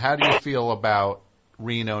resident, how do you feel about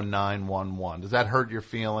Reno 911? Does that hurt your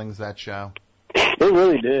feelings, that show? It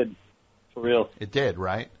really did. For real. It did,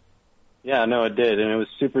 right? Yeah, no, it did. And it was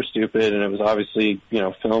super stupid, and it was obviously,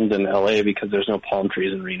 filmed in L.A. because there's no palm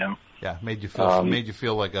trees in Reno. Yeah, made you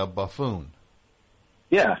feel like a buffoon.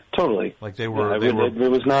 Yeah, totally. Like they were. It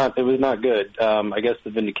was not good. I guess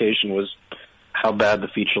the vindication was how bad the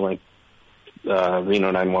feature-length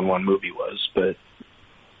Reno 911 movie was, but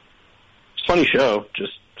it's a funny show.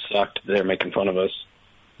 Just sucked. They're making fun of us.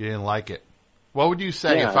 You didn't like it. What would you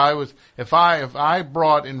say Yeah. if I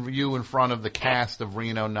brought you in front of the cast of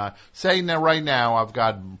Reno 9? Say now, right now, I've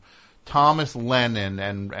got Thomas Lennon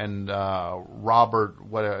and Robert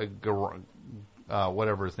whatever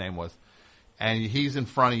his name was, and he's in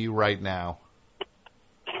front of you right now,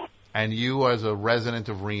 and you as a resident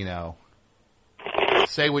of Reno,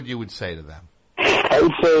 say what you would say to them. I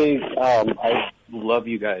would say I love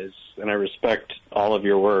you guys, and I respect all of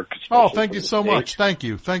your work. Oh, thank you so much. Thank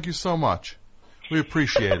you so much. We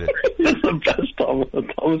appreciate it. It's the best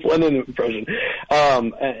Thomas Lennon impression.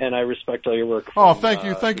 And I respect all your work. Oh, thank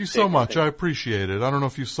you so much. I appreciate it. I don't know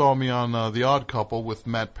if you saw me on The Odd Couple with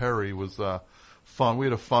Matt Perry. It was fun. We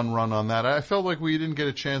had a fun run on that. I felt like we didn't get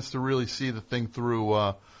a chance to really see the thing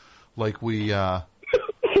through like we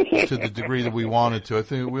to the degree that we wanted to. I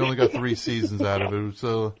think we only got 3 seasons out of it,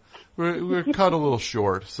 so we're cut a little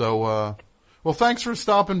short. So, well, thanks for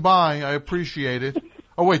stopping by. I appreciate it.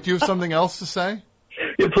 Oh, wait, do you have something else to say?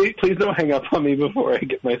 Yeah, please don't hang up on me before I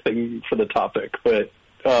get my thing for the topic. But,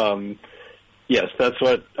 Yes, that's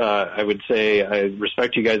what I would say. I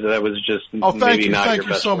respect you guys. That was just thank maybe you, not thank your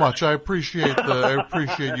you best so work. much. I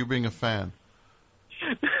appreciate you being a fan.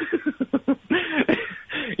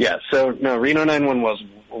 Yeah, so no, Reno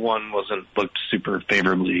 911 wasn't looked super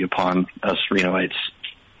favorably upon us Renoites.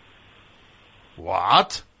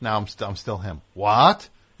 What? Now I'm still him. What?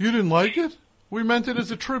 You didn't like it? We meant it as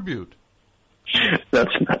a tribute.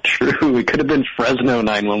 That's not true. It could have been Fresno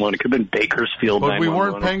 911. It could have been Bakersfield 911. But we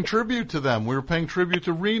weren't paying tribute to them. We were paying tribute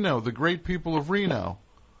to Reno, the great people of Reno.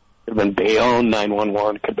 It could have been Bayonne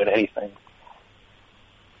 911. It could have been anything.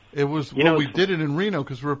 It was, we did it in Reno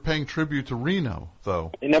because we were paying tribute to Reno,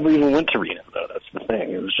 though. It never even went to Reno, though. That's the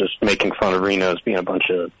thing. It was just making fun of Reno as being a bunch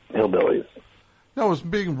of hillbillies. No, it was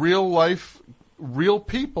being real life, real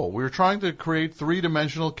people. We were trying to create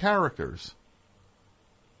three-dimensional characters.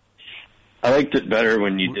 I liked it better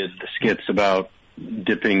when you did the skits about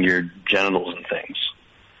dipping your genitals in things.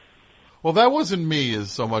 Well, that wasn't me as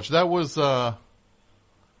so much. That was Ken.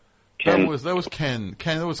 That was Ken.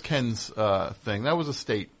 That was Ken's thing. That was a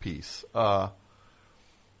state piece.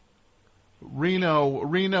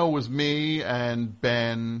 Reno was me and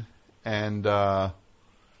Ben and the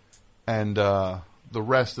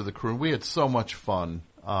rest of the crew. We had so much fun.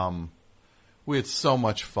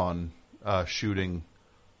 Shooting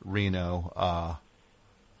Reno,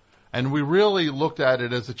 and we really looked at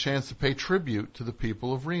it as a chance to pay tribute to the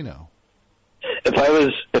people of Reno. If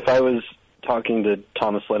I was talking to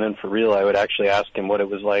Thomas Lennon for real, I would actually ask him what it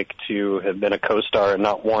was like to have been a co-star in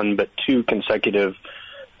not one but two consecutive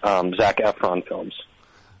Zac Efron films.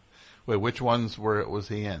 Wait, which ones was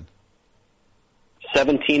he in?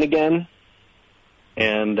 17 again,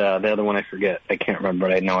 and the other one I forget. I can't remember,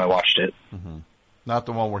 but I know I watched it. Mm-hmm. Not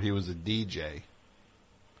the one where he was a DJ.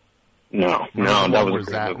 No, that was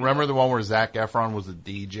a great movie. Remember the one where Zac Efron was a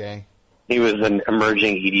DJ? He was an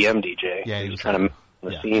emerging EDM DJ. Yeah, he was trying to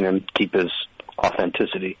the scene and keep his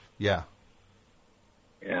authenticity. Yeah.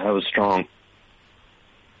 Yeah, that was strong.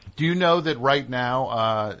 Do you know that right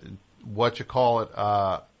now,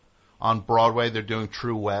 on Broadway they're doing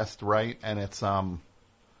True West, right? And it's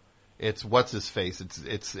what's his face?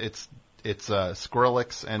 It's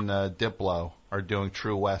Skrillex and Diplo are doing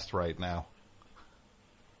True West right now.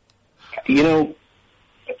 You know,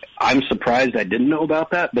 I'm surprised I didn't know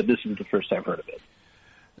about that, but this is the first I've heard of it.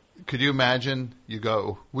 Could you imagine?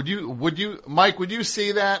 Would you, Mike, would you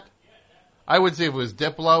see that? I would see if it was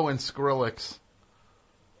Diplo and Skrillex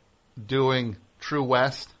doing True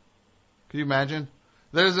West. Could you imagine?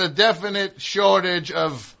 There's a definite shortage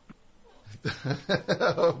of...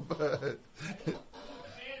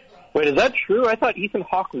 Wait, is that true? I thought Ethan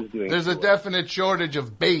Hawke was doing it. There's a definite shortage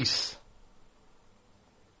of bass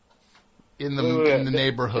in the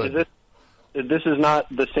neighborhood. This is not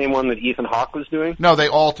the same one that Ethan Hawke was doing? No, they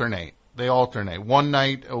alternate. One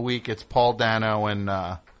night a week it's Paul Dano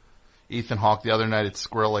and Ethan Hawke. The other night it's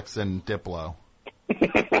Skrillex and Diplo.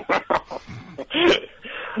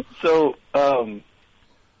 So,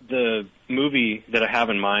 the movie that I have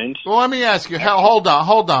in mind... Well, let me ask you. Hold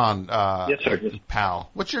on. Yes, sir. Pal.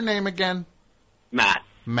 What's your name again? Matt.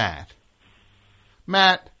 Matt,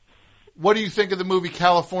 what do you think of the movie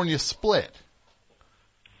California Split?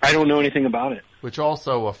 I don't know anything about it. Which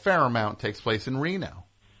also a fair amount takes place in Reno.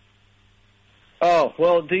 Oh,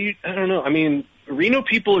 well, I don't know. I mean, Reno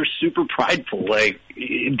people are super prideful. Like,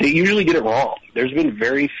 they usually get it wrong. There's been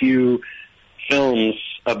very few films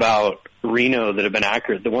about Reno that have been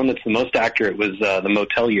accurate. The one that's the most accurate was The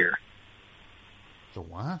Motelier. The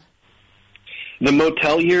what? The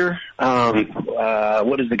Motelier.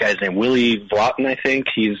 What is the guy's name? Willie Vlotton, I think.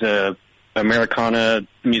 He's a Americana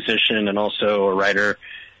musician and also a writer,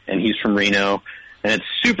 and he's from Reno. And it's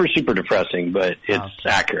super, super depressing, but it's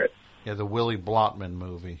accurate. Yeah, the Willie Blotman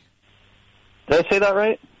movie. Did I say that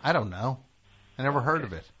right? I don't know. I never heard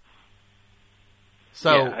of it.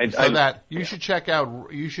 So, you should check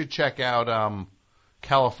out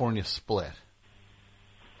California Split.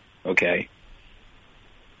 Okay.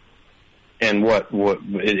 And what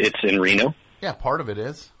it's in Reno? Yeah, part of it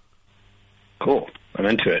is. Cool. I'm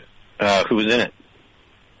into it. Who was in it?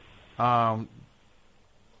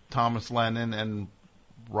 Thomas Lennon and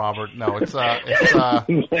Robert. No, it's George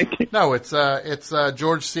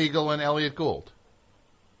Segal and Elliot Gould.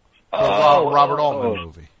 Robert Altman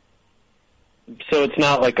movie. So it's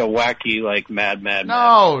not like a wacky, like Mad.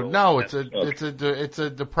 No, it's a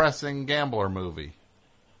depressing gambler movie.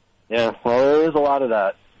 Yeah, well, there is a lot of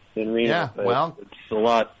that in Reno. Yeah, well, it's a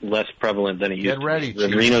lot less prevalent than it used to be. Get ready,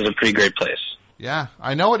 Chief. Reno's a pretty great place. Yeah,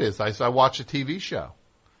 I know it is. I watch a TV show,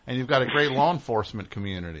 and you've got a great law enforcement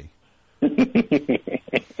community.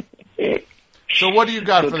 So what do you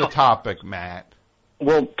got for the topic, Matt?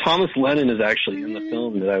 Well, Thomas Lennon is actually in the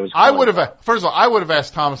film that I was. First of all, I would have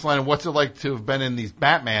asked Thomas Lennon, what's it like to have been in these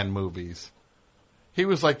Batman movies? He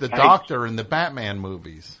was like the doctor in the Batman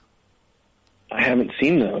movies. I haven't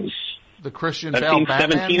seen those. The Christian I've Bale seen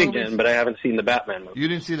Batman 17 movies? again, but I haven't seen the Batman movie. You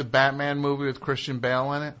didn't see the Batman movie with Christian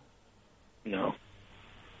Bale in it? No.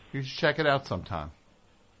 You should check it out sometime.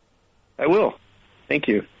 I will. Thank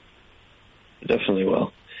you. I definitely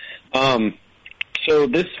will. So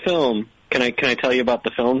this film, can I tell you about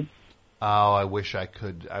the film? Oh, I wish I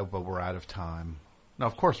could, but we're out of time. No,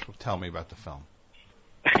 of course, tell me about the film.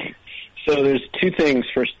 So there's two things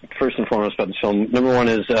first and foremost about this film. Number one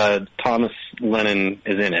is Thomas Lennon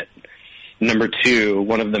is in it. Number two,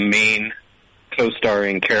 one of the main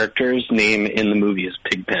co-starring characters' name in the movie is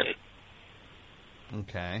Pigpen.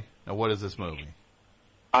 Okay. Now, what is this movie?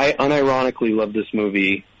 I unironically love this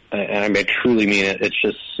movie, and I truly mean it.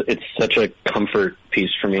 It's such a comfort piece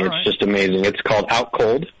for me. All it's right. just amazing. It's called Out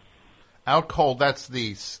Cold. Out Cold. That's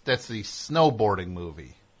the snowboarding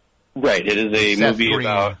movie. Right. It is a movie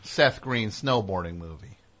about Seth Green snowboarding movie.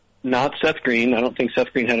 Not Seth Green. I don't think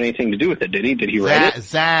Seth Green had anything to do with it, did he? Did he write it?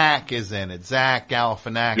 Zach is in it. Zach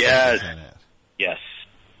Galifianakis is in it. Yes.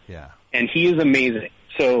 Yeah. And he is amazing.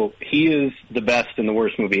 So he is the best in the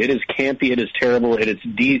worst movie. It is campy. It is terrible.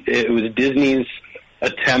 It was Disney's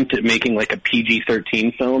attempt at making like a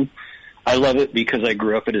PG-13 film. I love it because I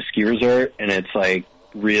grew up at a ski resort, and it's like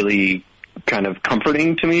really kind of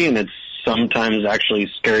comforting to me, and it's sometimes actually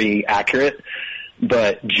scary accurate.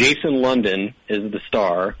 But Jason London is the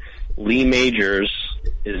star. Lee Majors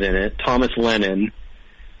is in it. Thomas Lennon,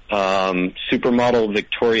 supermodel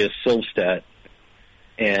Victoria Silvstedt,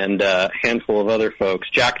 and a handful of other folks.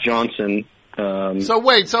 Jack Johnson.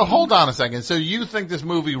 So hold on a second. So you think this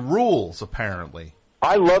movie rules, apparently.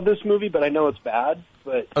 I love this movie, but I know it's bad.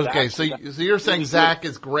 But okay, so you're saying Zach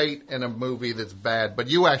is great in a movie that's bad, but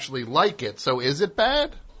you actually like it. So is it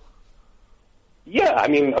bad? Yeah, I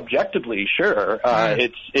mean, objectively, sure.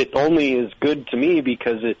 It only is good to me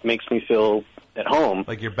because it makes me feel at home.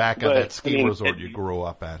 Like you're back at that ski resort you grew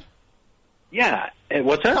up at. Yeah.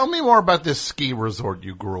 What's that? Tell me more about this ski resort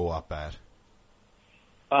you grew up at.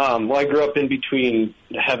 Well, I grew up in between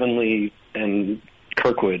Heavenly and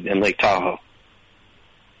Kirkwood and Lake Tahoe.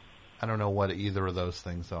 I don't know what either of those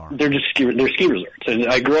things are. They're ski resorts. And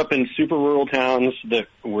I grew up in super rural towns that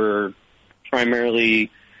were primarily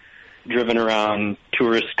driven around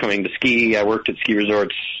tourists coming to ski. I worked at ski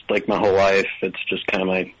resorts like my whole life. It's just kind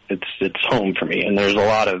of it's home for me. And there's a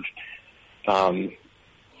lot of,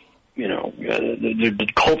 the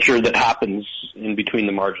culture that happens in between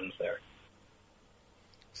the margins there.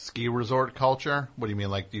 Ski resort culture? What do you mean?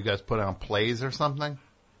 Like, do you guys put on plays or something?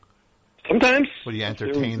 Sometimes. What do you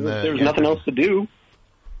entertain There's nothing else to do.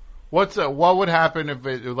 What would happen if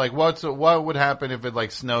it what would happen if it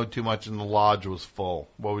like snowed too much and the lodge was full?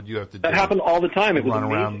 What would you have to do? That happened all the time. It was run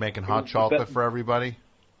around amazing. making hot chocolate for everybody?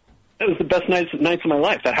 It was the best nights of my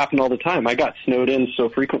life. That happened all the time. I got snowed in so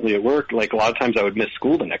frequently at work. Like a lot of times I would miss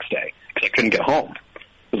school the next day because I couldn't get home.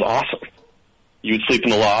 It was awesome. You'd sleep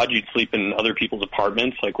in the lodge. You'd sleep in other people's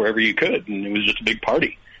apartments, like wherever you could, and it was just a big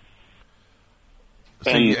party.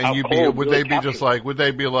 So would they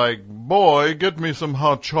be like, boy, get me some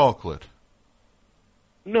hot chocolate?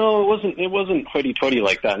 No, it wasn't hoity-toity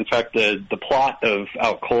like that. In fact, the plot of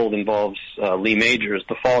Out Cold involves Lee Majors,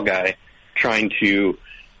 the fall guy, trying to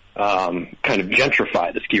kind of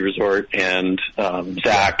gentrify the ski resort, and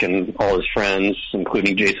Zach and all his friends,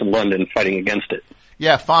 including Jason London, fighting against it.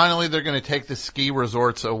 Yeah, finally they're going to take the ski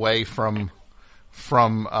resorts away from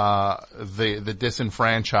the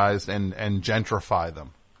disenfranchised and gentrify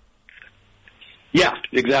them. Yeah,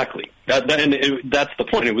 exactly. That's the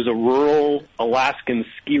point. It was a rural Alaskan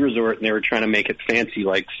ski resort, and they were trying to make it fancy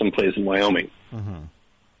like someplace in Wyoming. Mm-hmm.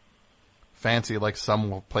 Fancy like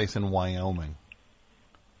some place in Wyoming.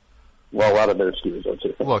 Well, a lot of their ski resorts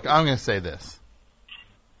are. Look, I'm going to say this.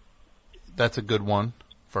 That's a good one,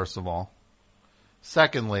 first of all.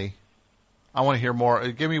 Secondly, I want to hear more.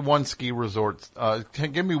 Give me one ski resort.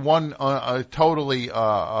 Give me one totally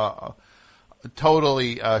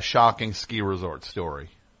shocking ski resort story.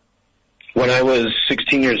 When I was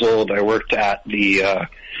 16 years old, I worked at the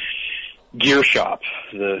gear shop,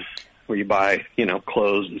 where you buy,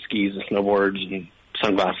 clothes and skis and snowboards and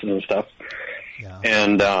sunglasses and stuff. Yeah.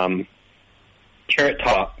 And Carrot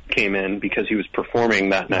Top came in because he was performing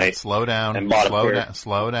that night. Slow down. And bought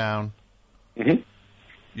Slow down. Mm-hmm.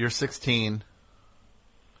 You're 16.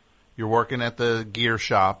 You're working at the gear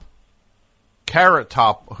shop. Carrot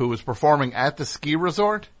Top, who was performing at the ski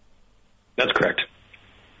resort? That's correct.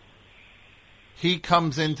 He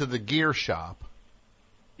comes into the gear shop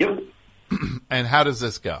And how does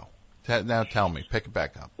this go? Now tell me. Pick it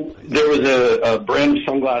back up. There was a brand of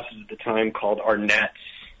sunglasses at the time called Arnett's.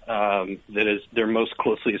 They're most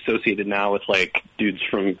closely associated now with like dudes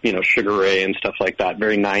from, Sugar Ray and stuff like that.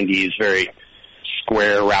 Very 90s, very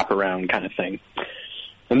square wraparound kind of thing.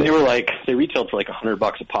 And they retailed for like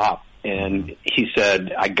 $100 a pop. And he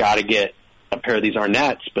said, I gotta get a pair of these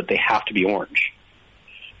Arnett's, but they have to be orange.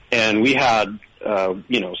 And we had,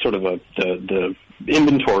 sort of the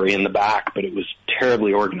inventory in the back, but it was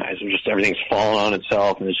terribly organized. It was just everything's fallen on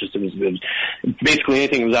itself, and it was basically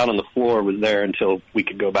anything that was out on the floor was there until we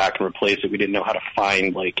could go back and replace it. We didn't know how to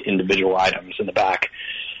find like individual items in the back.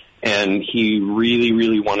 And he really,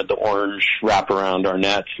 really wanted the orange wraparound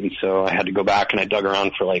Arnett's, and so I had to go back and I dug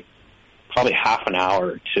around for like probably half an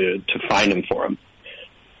hour to find him for him.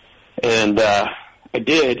 And I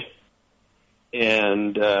did,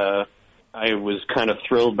 and I was kind of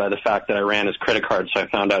thrilled by the fact that I ran his credit card, so I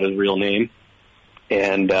found out his real name.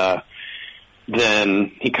 And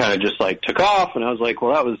then he kind of just like took off, and I was like,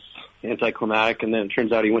 well, that was anticlimactic. And then it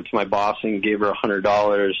turns out he went to my boss and gave her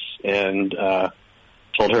 $100 and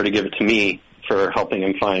told her to give it to me for helping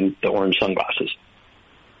him find the orange sunglasses.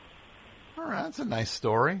 All right, that's a nice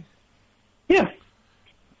story. Yeah.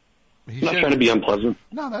 I'm not trying to be unpleasant.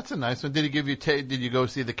 No, that's a nice one. Did he give you? Did you go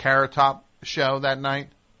see the Carrot Top show that night?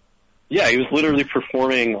 Yeah, he was literally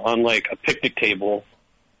performing on like a picnic table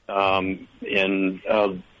in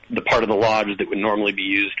the part of the lodge that would normally be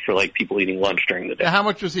used for like people eating lunch during the day. Now, how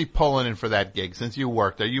much was he pulling in for that gig? Since you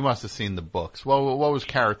worked there, you must have seen the books. What was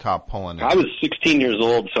Carrot Top pulling in? I was 16 years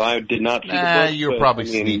old, so I did not see the books. You were probably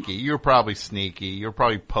sneaky. You were probably sneaky. You were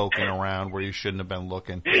probably poking around where you shouldn't have been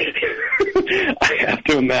looking. I have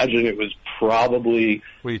to imagine it was probably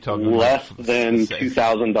what are you talking less about? than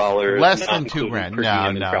 $2,000. Less than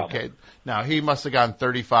 $2,000. No. Okay. No, he must have gotten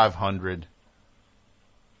 $3,500.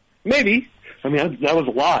 Maybe. I mean, that was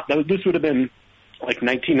a lot. This would have been like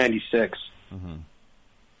 1996. Mm-hmm.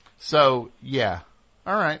 So, yeah.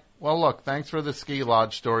 All right. Well, look, thanks for the ski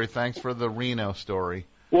lodge story. Thanks for the Reno story.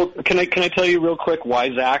 Well, can I tell you real quick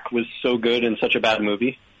why Zach was so good in such a bad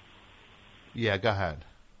movie? Yeah, go ahead.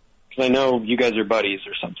 Because I know you guys are buddies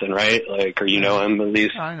or something, right? Like, or you know him at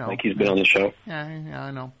least? I know. Like he's been on the show? Yeah,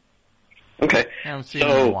 I know. Okay. I haven't seen him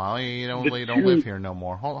in a while. You don't live here no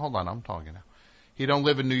more. Hold on, I'm talking now. He don't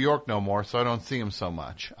live in New York no more, so I don't see him so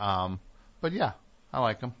much. But yeah, I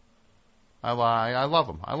like him. I love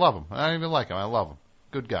him. I don't even like him. I love him.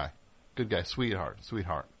 Good guy. Sweetheart.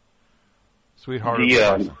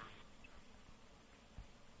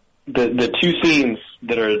 The two scenes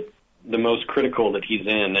that are the most critical that he's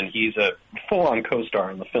in, and he's a full-on co-star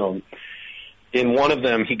in the film. In one of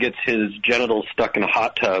them, he gets his genitals stuck in a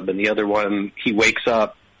hot tub, and the other one, he wakes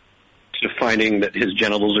up to finding that his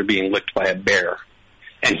genitals are being licked by a bear,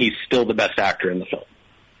 and he's still the best actor in the film.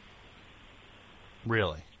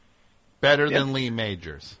 Really? Better than Lee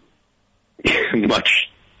Majors? Much.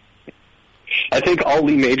 I think all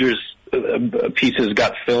Lee Majors pieces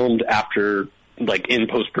got filmed after, like, in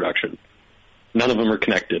post-production. None of them are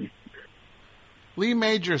connected. Lee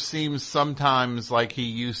Majors seems sometimes like he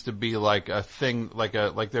used to be like a thing, like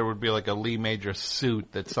there would be like a Lee Majors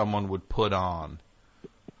suit that someone would put on.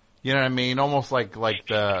 You know what I mean? Almost like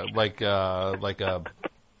a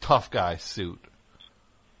tough guy suit.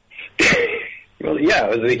 Well, yeah,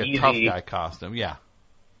 it was a tough guy costume. Yeah,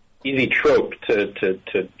 easy trope to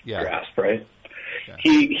grasp, right? Yeah.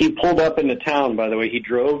 He pulled up into town. By the way, he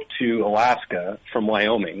drove to Alaska from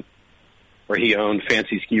Wyoming, where he owned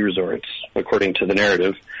fancy ski resorts, according to the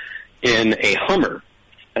narrative, in a Hummer.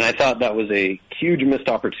 And I thought that was a huge missed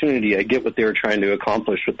opportunity. I get what they were trying to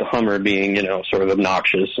accomplish with the Hummer being, sort of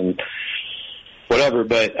obnoxious and whatever,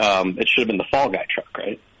 but it should have been the Fall Guy truck,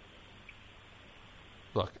 right?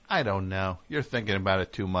 Look, I don't know. You're thinking about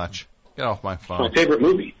it too much. Get off my phone. It's my favorite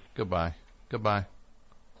movie. Goodbye.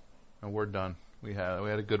 And we're done. We had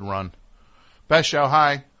a good run. Best show,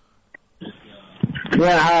 hi.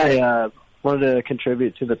 Yeah, hi. Wanted to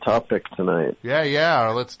contribute to the topic tonight. Yeah.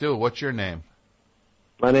 Let's do it. What's your name?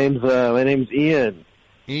 My name's Ian.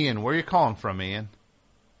 Ian, where are you calling from, Ian?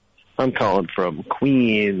 I'm calling from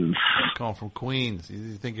Queens. Calling from Queens.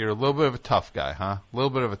 You think you're a little bit of a tough guy, huh? A little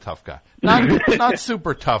bit of a tough guy. Not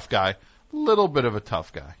super tough guy. A little bit of a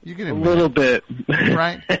tough guy. You can admit. A little bit.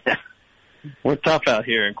 Right? We're tough out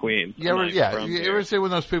here in Queens. You ever say when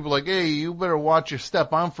those people like, hey, you better watch your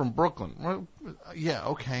step, I'm from Brooklyn. Well, yeah,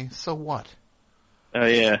 okay, so what? Oh,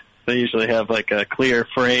 yeah. They usually have like a clear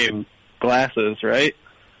frame glasses, right?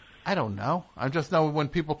 I don't know. I just know when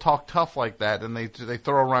people talk tough like that and they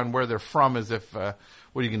throw around where they're from as if, what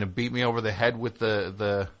are you going to beat me over the head with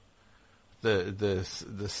the the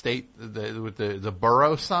state with the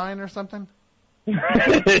borough sign or something?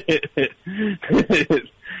 The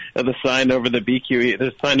sign over the BQE.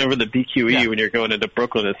 The sign over the BQE when you're going into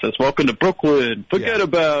Brooklyn. It says, "Welcome to Brooklyn. Forget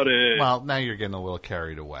about it." Well, now you're getting a little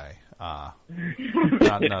carried away.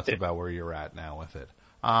 Not nuts about where you're at now with it.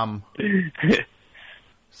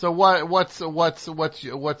 So what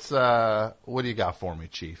do you got for me,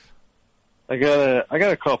 Chief? I got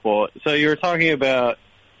a couple. So you were talking about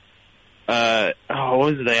what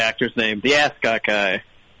was the actor's name? The ascot guy.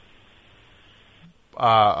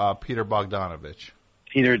 Peter Bogdanovich.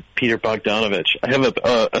 Peter Bogdanovich. I have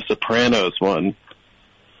a Sopranos one.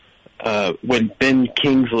 When Ben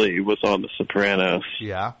Kingsley was on The Sopranos.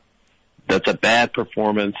 Yeah. That's a bad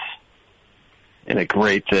performance and a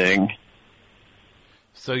great thing.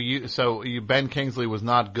 So Ben Kingsley was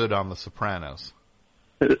not good on The Sopranos.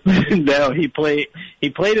 No, he played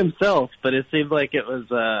himself, but it seemed like it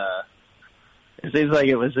was a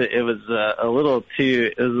little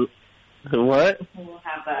too. What?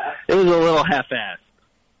 It was a little half-assed.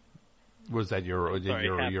 Was that your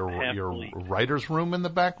writer's room in the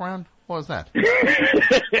background? What was that?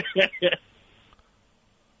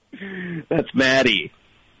 That's Maddie.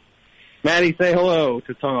 Maddie, say hello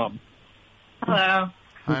to Tom. Hello.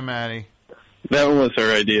 Hi, Maddie. That one was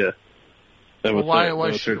her idea. Why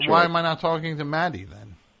am I not talking to Maddie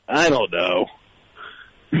then? I don't know.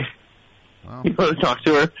 Well, you want to talk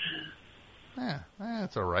to her? Yeah,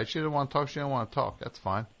 that's all right. She didn't want to talk. She didn't want to talk. That's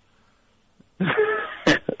fine. All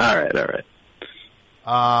right.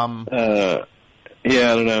 Yeah,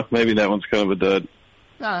 I don't know. Maybe that one's kind of a dud.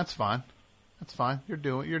 No, that's fine. That's fine. You're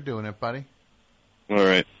doing it, buddy. All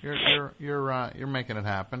right. You're making it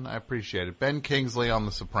happen. I appreciate it. Ben Kingsley on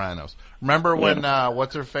The Sopranos. Remember when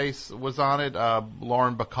what's her face was on it?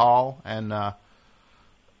 Lauren Bacall and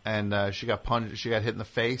she got punched. She got hit in the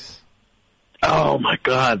face. Oh my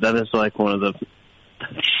God, that is like one of the.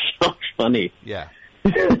 That's so funny. Yeah,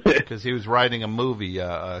 because he was writing a movie.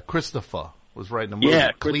 Christopher was writing a movie.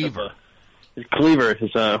 Yeah, Cleaver. Cleaver,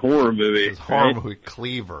 his horror movie. His horror movie,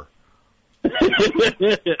 Cleaver. I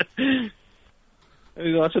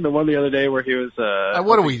was watching the one the other day where he was.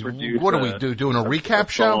 What do we do? Doing a recap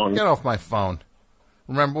show? Get off my phone.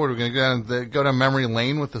 Remember, what, we're going to go down memory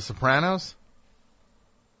lane with The Sopranos?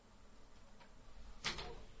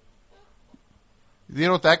 You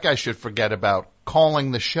know what that guy should forget about?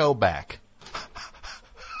 Calling the show back.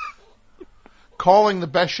 Calling the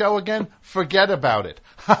best show again? Forget about it.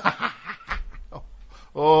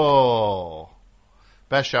 Oh.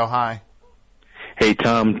 Best show, hi. Hey,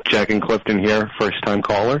 Tom, Jack and Clifton here, first-time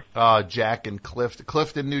caller. Jack and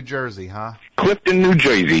Clifton, New Jersey, huh? Clifton, New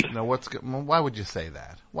Jersey. No, why would you say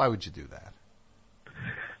that? Why would you do that?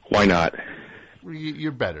 Why not?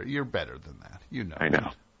 You're better. You're better than that. You know. I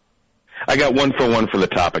know. I got one for the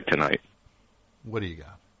topic tonight. What do you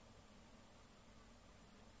got?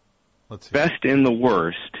 Let's see. Best in the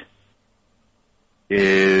worst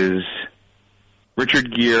is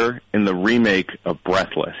Richard Gere in the remake of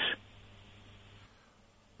Breathless.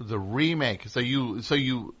 The remake. So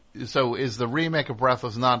is the remake of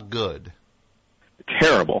Breathless not good?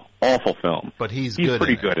 Terrible, awful film. But he's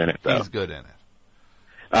pretty good in it. Though. He's good in it.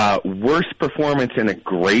 Worst performance in a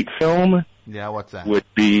great film. Yeah, what's that? Would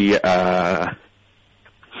be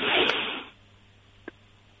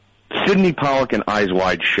Sidney Pollack in Eyes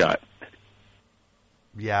Wide Shut.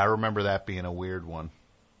 Yeah, I remember that being a weird one.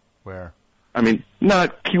 Where? I mean,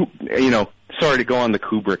 not cute. Sorry to go on the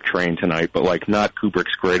Kubrick train tonight, but not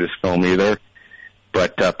Kubrick's greatest film either.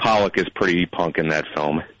 But Pollack is pretty punk in that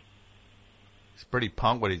film. He's pretty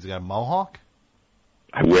punk. What? He's got a mohawk?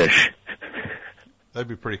 I wish. That'd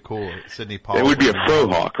be pretty cool. Sidney Pollack. It would be a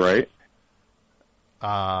frohawk, right?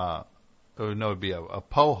 No, it'd be a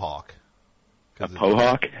pohawk. A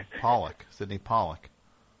pohawk? Pollack. Sidney Pollack.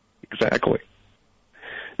 Exactly.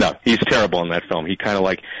 No, he's terrible in that film. He kind of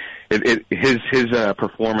his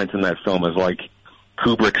performance in that film is like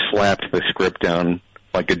Kubrick slapped the script down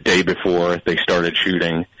a day before they started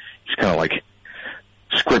shooting. He's kind of like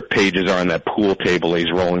script pages are on that pool table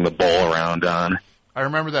he's rolling the ball around on. I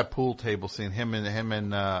remember that pool table scene. Him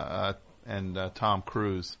and Tom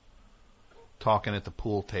Cruise talking at the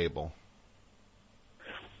pool table.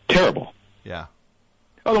 Terrible. Yeah.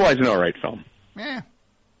 Otherwise, an all right film. Yeah.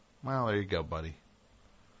 Well, there you go, buddy.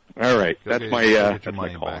 All right. That's my get your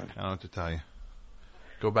money back. I don't know what to tell you.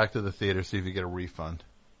 Go back to the theater, see if you get a refund.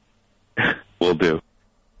 Will do.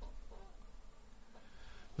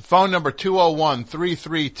 The phone number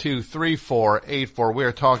 201-332-3484. We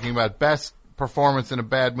are talking about best performance in a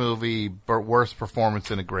bad movie, but worst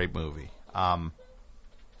performance in a great movie.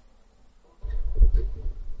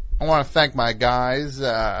 I want to thank my guys,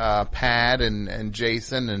 Pat and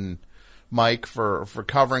Jason and Mike for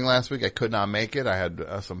covering last week. I could not make it. I had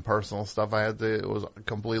some personal stuff it was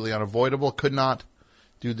completely unavoidable. Could not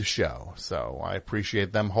do the show. So I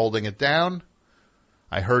appreciate them holding it down.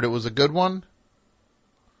 I heard it was a good one.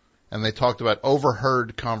 And they talked about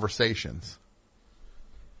overheard conversations.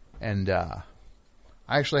 And, I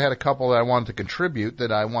actually had a couple that I wanted to contribute that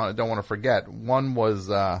don't want to forget. One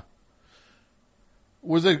was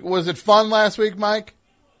it fun last week, Mike?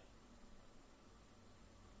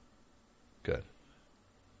 Good.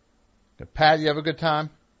 Pat, you have a good time?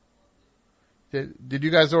 Did you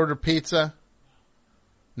guys order pizza?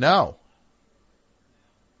 No.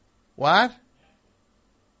 What?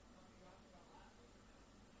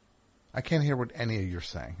 I can't hear what any of you're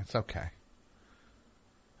saying. It's okay.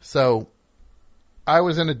 So, I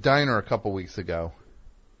was in a diner a couple weeks ago,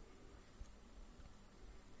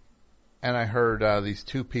 and I heard these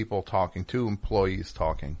two employees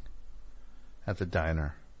talking at the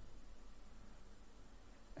diner.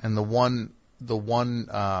 And the one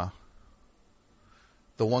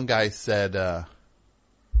guy said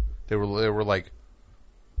they were like,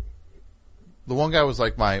 the one guy was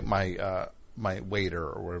like my waiter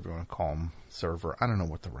or whatever you want to call him, server. I don't know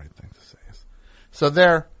what the right thing to say is. So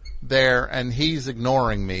they're there, and he's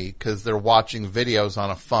ignoring me because they're watching videos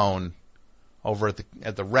on a phone over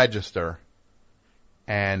at the register.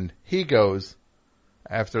 And he goes,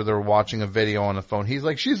 after they're watching a video on the phone, he's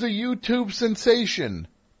like, "She's a YouTube sensation."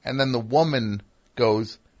 And then the woman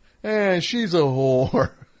goes, "She's a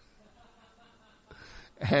whore."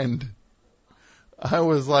 And I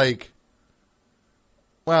was like,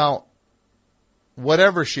 well,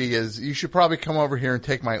 whatever she is, you should probably come over here and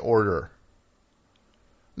take my order.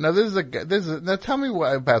 Now now tell me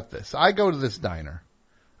about this. I go to this diner.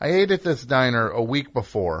 I ate at this diner a week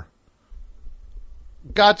before.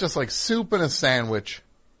 Got just like soup and a sandwich.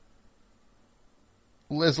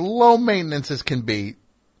 As low maintenance as can be.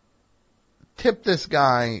 Tipped this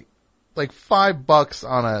guy like $5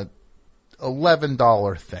 on a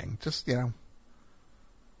 $11 thing. Just, And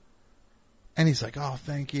he's like, "Oh,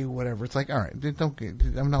 thank you, whatever." It's like, all right,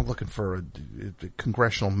 I'm not looking for a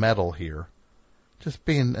congressional medal here. Just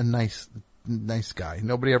being a nice guy.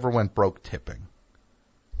 Nobody ever went broke tipping.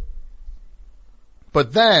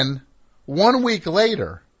 But then, 1 week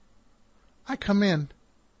later, I come in.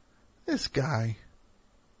 This guy's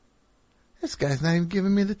not even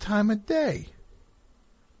giving me the time of day.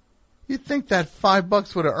 You'd think that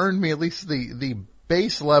 $5 would have earned me at least the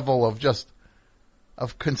base level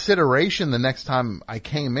of consideration the next time I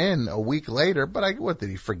came in a week later. But what,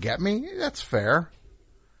 did he forget me? That's fair.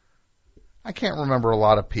 I can't remember a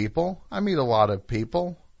lot of people. I meet a lot of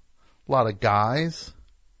people. A lot of guys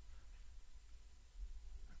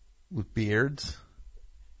with beards.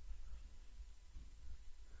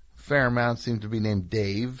 Fair amount seem to be named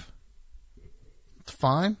Dave. It's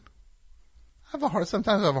fine.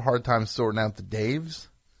 Sometimes I have a hard time sorting out the Daves.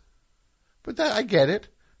 But I get it.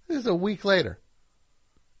 This is a week later.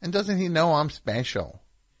 And doesn't he know I'm special?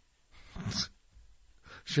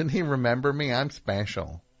 Shouldn't he remember me? I'm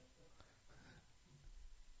special.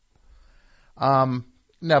 No,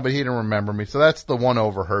 but he didn't remember me. So that's the one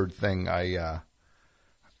overheard thing I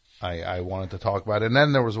wanted to talk about. And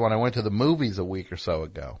then there was one, I went to the movies a week or so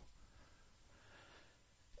ago.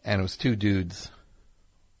 And it was two dudes.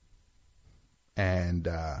 And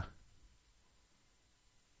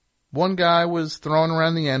one guy was throwing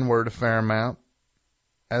around the N-word a fair amount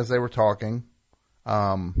as they were talking.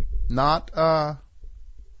 Not a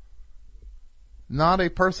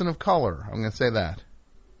person of color, I'm going to say that.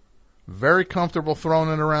 Very comfortable throwing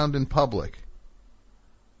it around in public.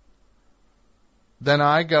 Then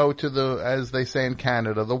I go to as they say in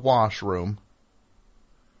Canada, the washroom.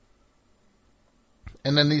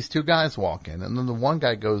 And then these two guys walk in. And then the one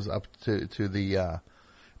guy goes up to the,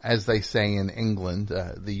 as they say in England,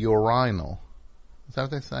 the urinal. Is that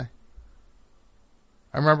what they say?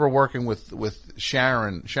 I remember working with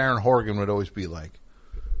Sharon. Sharon Horgan would always be like,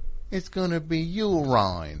 "It's going to be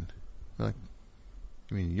urine." Like,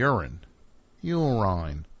 I mean, urine.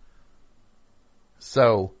 Urine.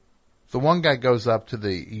 So, the one guy goes up to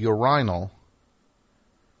the urinal,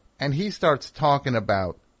 and he starts talking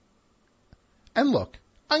about, and look,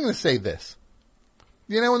 I'm going to say this.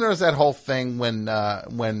 You know when there was that whole thing when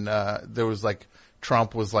there was like,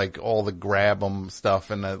 Trump was like all the grab 'em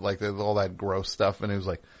stuff and like all that gross stuff, and it was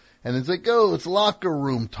like, and it's like, "Oh, it's locker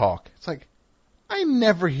room talk." It's like, I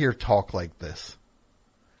never hear talk like this.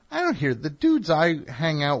 I don't hear the dudes I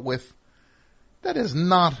hang out with. That is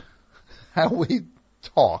not how we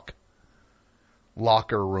talk.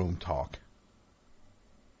 Locker room talk.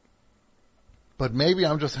 But maybe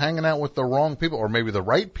I'm just hanging out with the wrong people, or maybe the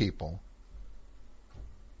right people.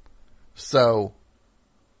 So,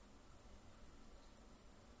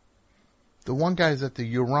 the one guy's at the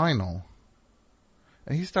urinal,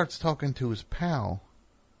 and he starts talking to his pal,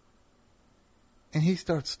 and he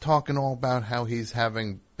starts talking all about how he's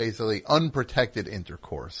having basically unprotected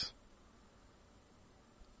intercourse.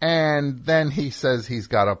 And then he says he's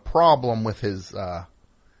got a problem with his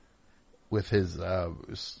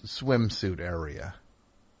swimsuit area.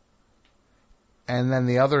 And then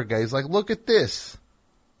the other guy's like, look at this.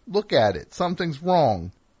 Look at it. Something's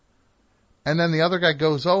wrong. And then the other guy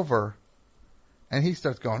goes over and he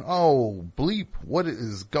starts going, oh, bleep, what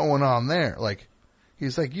is going on there? Like,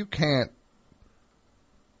 he's like, you can't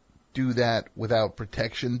do that without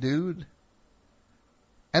protection, dude.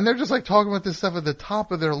 And they're just like talking about this stuff at the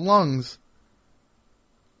top of their lungs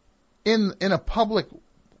in a public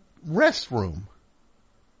restroom.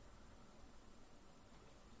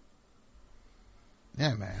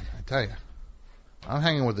 Yeah, man, I tell you. I'm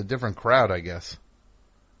hanging with a different crowd, I guess.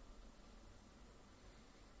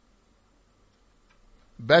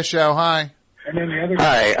 Best show, hi.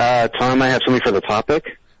 Hi, Tom, I have something for the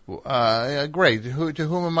topic. Great. To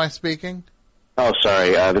whom am I speaking? Oh,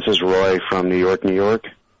 sorry, this is Roy from New York, New York.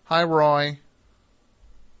 Hi, Roy.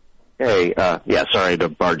 Hey, yeah, sorry to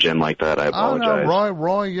barge in like that. I apologize. Oh, no,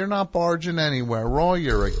 Roy, you're not barging anywhere. Roy,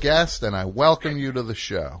 you're a guest, and I welcome you to the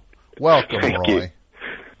show. Welcome, Thank Roy. you.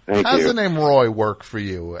 Thank How's you. the name Roy work for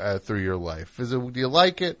you through your life? Do you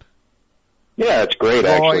like it? Yeah, it's great, Roy?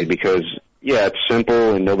 actually, because, yeah, it's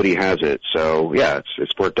simple and nobody has it. So, yeah,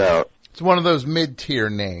 it's worked out. It's one of those mid-tier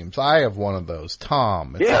names. I have one of those,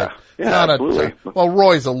 Tom. It's Yeah, like, yeah, not absolutely. well,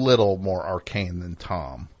 Roy's a little more arcane than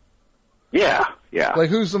Tom. Yeah, yeah. Like,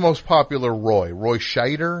 who's the most popular Roy? Roy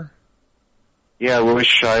Scheider? Yeah, Roy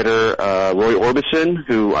Scheider, Roy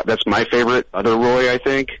Orbison, that's my favorite other Roy, I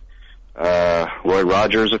think. Roy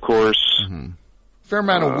Rogers, of course. Mm-hmm. Fair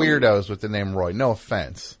amount of weirdos with the name Roy. No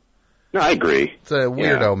offense. No, I agree. It's a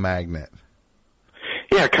weirdo magnet.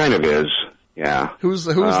 Yeah, it kind of is. Yeah. Who's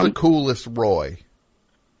the coolest Roy?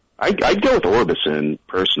 I'd go with Orbison,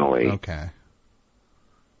 personally. Okay.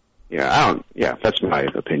 Yeah, that's my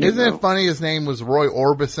opinion. Isn't it funny his name was Roy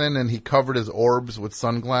Orbison and he covered his orbs with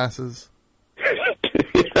sunglasses?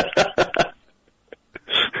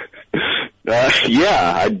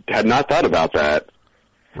 Yeah, I had not thought about that.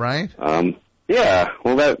 Right? Yeah,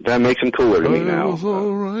 well that makes him cooler to me now. It was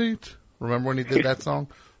all right. Remember when he did that song?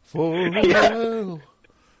 For a while,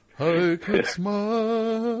 I could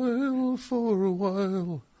smile for a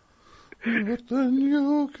while, but then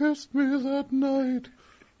you kissed me that night.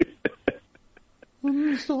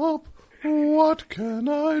 And stop, what can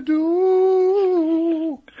I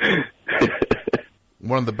do?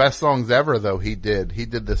 One of the best songs ever, though, he did. He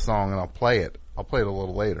did this song, and I'll play it. I'll play it a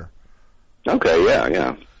little later. Okay,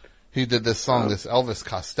 yeah. He did this song, this Elvis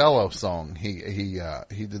Costello song. He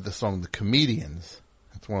did the song "The Comedians."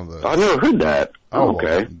 It's one of the. I never heard that. Oh,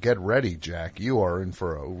 okay. Well, get ready, Jack. You are in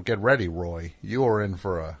for a. Get ready, Roy. You are in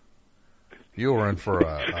for a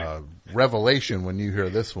revelation when you hear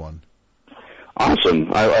this one.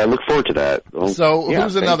 Awesome. I look forward to that. Well, so, yeah,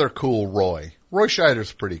 who's another cool Roy? Roy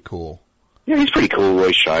Scheider's pretty cool. Yeah, he's pretty cool,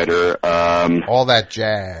 Roy Scheider. All That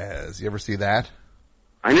Jazz. You ever see that?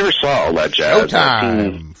 I never saw All That Jazz.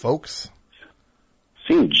 Showtime, folks.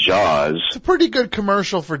 Seen Jaws. It's a pretty good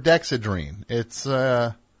commercial for Dexedrine. It's,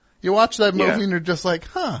 you watch that movie and you're just like,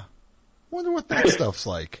 wonder what that stuff's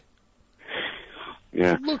like.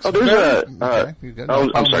 Yeah. Looks there's okay, you go.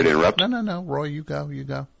 I'm sorry to interrupt. No. Roy, you go.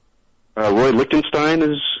 Roy Lichtenstein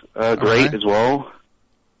is great as well.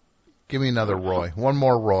 Give me another Roy. One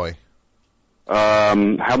more Roy.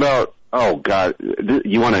 How about, oh God,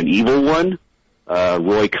 you want an evil one?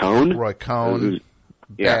 Roy Cohn? Roy Cohn.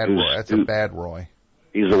 Bad Roy. That's a bad Roy.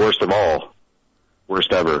 He's the worst of all.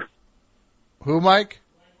 Worst ever. Who, Mike?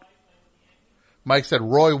 Mike said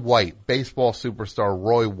Roy White, baseball superstar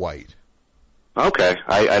Roy White. Okay.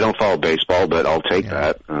 I don't follow baseball, but I'll take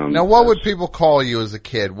that. Now, what would people call you as a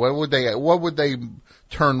kid? What would they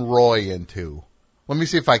turn Roy into? Let me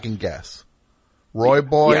see if I can guess. Roy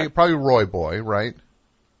Boy? Yeah. Probably Roy Boy, right?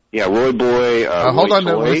 Yeah, Roy Boy, hold Roy on,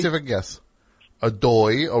 Toy. let me see if I can guess. A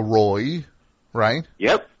Doy, a Roy, right?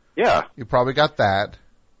 Yep, yeah. You probably got that.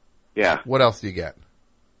 Yeah. What else do you get?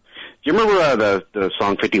 Do you remember the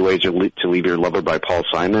song 50 Ways to Leave Your Lover by Paul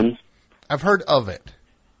Simon? I've heard of it.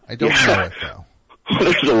 I don't know it, though.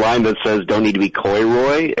 There's a line that says, don't need to be coy,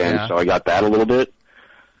 Roy, and so I got that a little bit.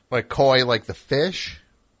 Like coy, like the fish?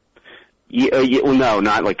 Yeah, well, no,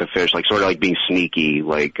 not like the fish, like sort of like being sneaky,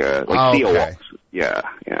 like Theo Walsh. Yeah.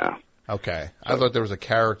 Okay. I thought there was a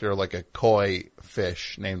character like a koi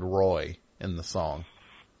fish named Roy in the song.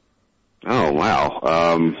 Oh,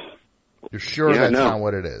 wow. You're sure that's not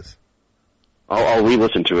what it is? I'll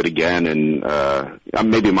re-listen to it again, and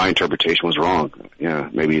maybe my interpretation was wrong. Yeah,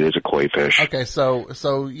 maybe it is a koi fish. Okay, so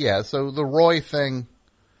the Roy thing,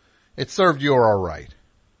 it served you all right.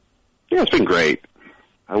 Yeah, it's been great.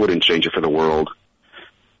 I wouldn't change it for the world.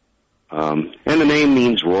 And the name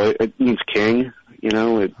means Roy. It means king.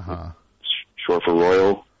 It's short for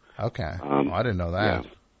royal. Okay, I didn't know that.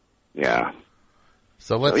 Yeah.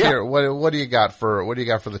 So let's hear what do you got for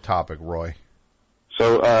the topic, Roy?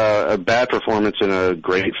 So a bad performance in a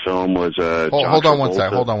great film was Hold on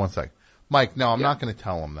one sec. Mike, no, I'm not going to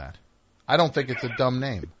tell him that. I don't think it's a dumb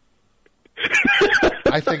name.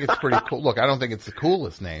 I think it's pretty cool. Look, I don't think it's the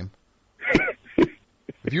coolest name.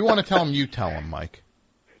 If you want to tell him, you tell him, Mike.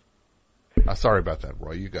 Sorry about that,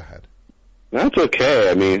 Roy. You go ahead. That's okay.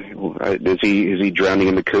 I mean, is he drowning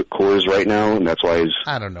in the Coors right now, and that's why he's...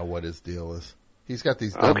 I don't know what his deal is. He's got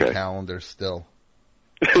these dumb calendars still.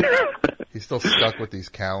 He's still stuck with these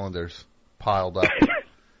calendars piled up.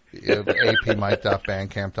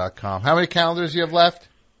 apmike.bandcamp.com. How many calendars do you have left?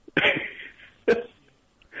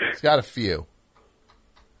 He's got a few.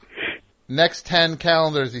 Next 10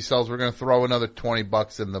 calendars he sells, we're going to throw another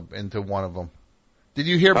 $20 into one of them. Did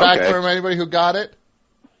you hear back from anybody who got it?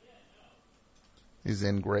 These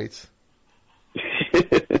ingrates.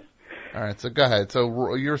 All right, so go ahead.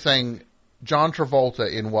 So you're saying John Travolta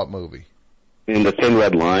in what movie? In The Thin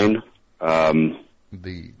Red Line.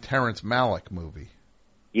 The Terrence Malick movie.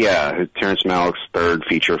 Yeah, Terrence Malick's third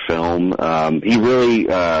feature film. He really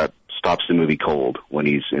stops the movie cold when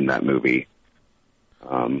he's in that movie.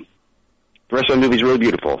 The rest of the movie's really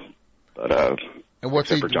beautiful, but and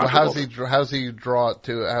what's he? How's he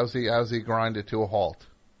grind it to a halt?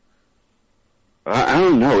 I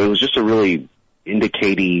don't know. It was just a really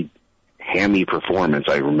indicating, hammy performance.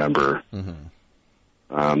 I remember.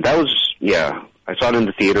 Mm-hmm. That was I saw it in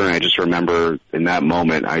the theater, and I just remember in that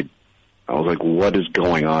moment, I was like, "What is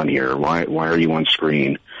going on here? Why are you on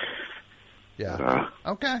screen?" Yeah.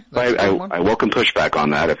 Okay. I welcome pushback on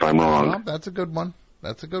that if I'm wrong. Well, that's a good one.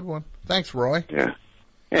 Thanks, Roy. Yeah.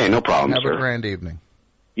 Hey, no problem, Have sir. a grand evening.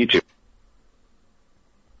 You too.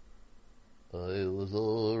 I was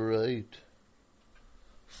all right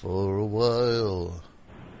for a while.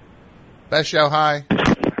 Best show, hi.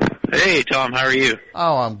 Hey, Tom, how are you?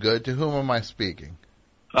 Oh, I'm good. To whom am I speaking?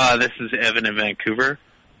 This is Evan in Vancouver.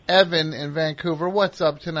 Evan in Vancouver. What's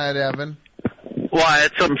up tonight, Evan? Well, I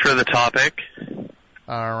had something for the topic.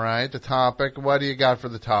 All right, the topic. What do you got for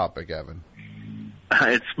the topic, Evan?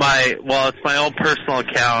 It's my own personal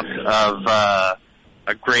account of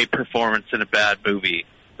a great performance in a bad movie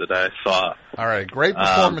that I saw. All right, great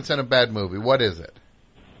performance in a bad movie. What is it?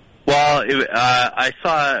 Well, I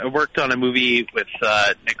worked on a movie with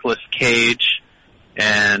Nicolas Cage,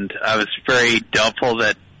 and I was very doubtful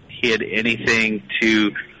that he had anything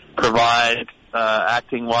to provide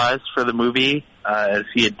acting-wise for the movie, as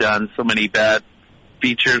he had done so many bad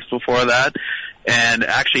features before that. And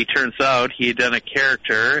actually, turns out he had done a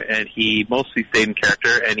character, and he mostly stayed in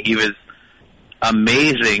character, and he was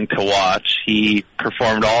amazing to watch. He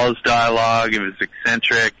performed all his dialogue. It was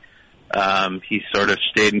eccentric. He sort of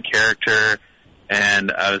stayed in character,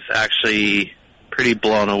 and I was actually pretty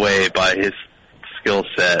blown away by his skill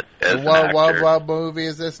set as an actor. What movie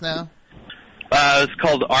is this now? It's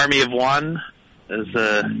called Army of One. It's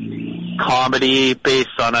a comedy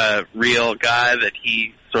based on a real guy that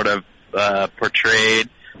he sort of portrayed.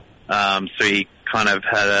 So he kind of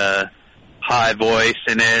had a high voice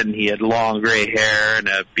in it, and he had long gray hair and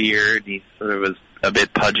a beard. He sort of was a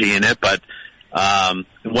bit pudgy in it, but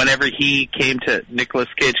whenever Nicolas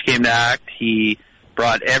Cage came to act, he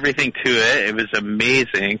brought everything to it. It was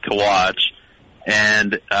amazing to watch,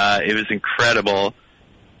 and it was incredible.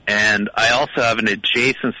 And I also have an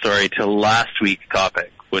adjacent story to last week's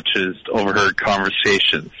topic, which is overheard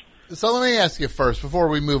conversations. So let me ask you first, before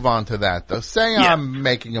we move on to that, though. Say I'm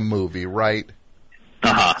making a movie, right?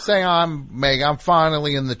 Uh-huh. Say I'm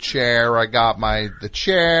finally in the chair. I got the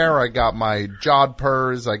chair. I got my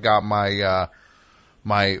jodhpurs. I got my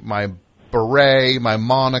my beret, my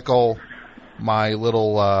monocle, my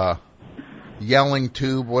little yelling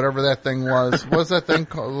tube, whatever that thing was. What's that thing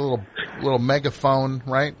called? A little megaphone,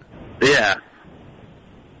 right? Yeah.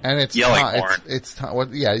 And it's yelling horn. It's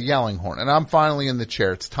yelling horn. And I'm finally in the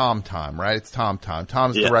chair. It's Tom time, right? It's Tom time.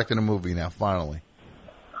 Tom's directing a movie now, finally.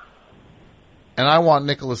 And I want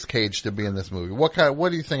Nicolas Cage to be in this movie. What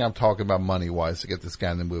do you think I'm talking about money wise to get this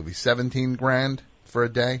guy in the movie? $17,000 for a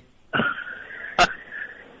day?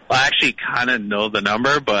 I actually kind of know the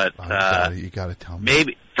number, but you got to tell me.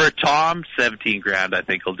 Maybe for Tom, $17,000. I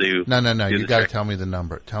think will do. No. You got to tell me the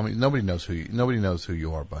number. Tell me. Nobody knows who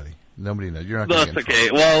you are, buddy. Nobody knows. You're not. That's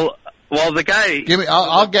okay. Well, the guy. Give me.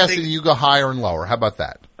 I'll guess it. You go higher and lower. How about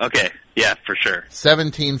that? Okay. Yeah, for sure.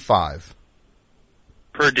 17.5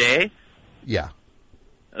 per day. Yeah.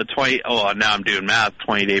 20. Oh, now I'm doing math.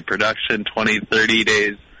 20-day production. 30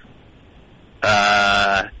 days.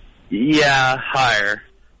 Yeah, higher.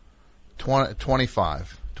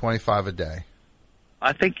 25 a day.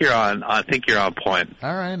 I think you're on point.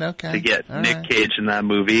 All right, okay. To get All Nick right. Cage in that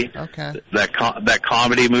movie. Okay. That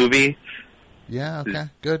comedy movie. Yeah, okay.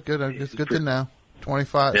 Good. It's good to know.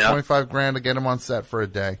 25 grand to get him on set for a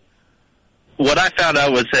day. What I found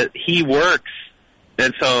out was that he works,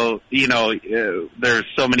 and so, there's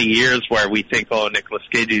so many years where we think, oh, Nicolas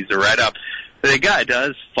Cage is a write-up. The guy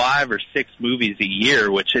does 5 or 6 movies a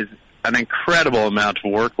year, which is an incredible amount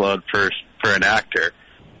of workload for an actor.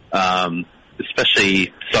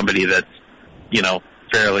 Especially somebody that's,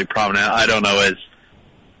 fairly prominent. I don't know his,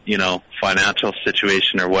 financial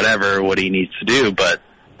situation or whatever, what he needs to do, but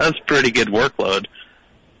that's pretty good workload.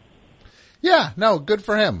 Yeah, no, good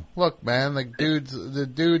for him. Look, man, the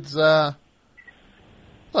dude's,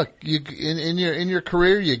 look, you, in your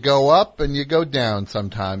career, you go up and you go down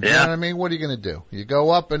sometimes. You know what I mean? What are you going to do? You go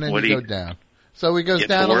up and then you go down. So he goes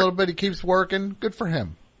down a little bit, he keeps working. Good for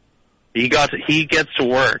him. He gets to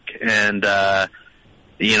work, and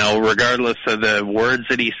regardless of the words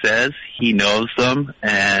that he says, he knows them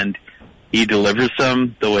and he delivers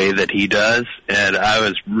them the way that he does. And I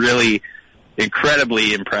was really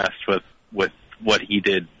incredibly impressed with what he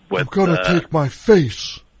did. I'm gonna take my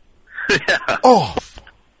face off.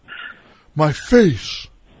 My face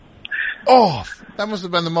off. That must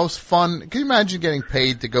have been the most fun. Can you imagine getting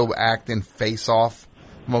paid to go act in Face Off?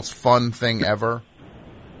 Most fun thing ever.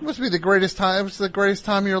 It must be the greatest time. It was the greatest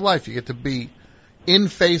time of your life. You get to be in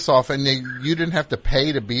Face Off, and you didn't have to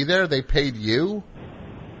pay to be there. They paid you.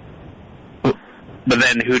 But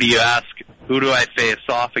then, who do you ask? Who do I face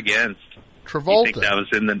off against? Travolta. Do you think that was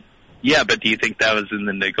but do you think that was in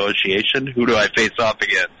the negotiation? Who do I face off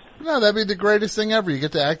against? No, that'd be the greatest thing ever. You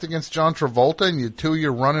get to act against John Travolta, and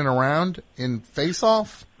you're running around in Face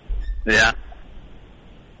Off. Yeah,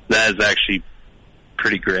 that is actually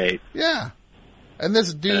pretty great. Yeah. And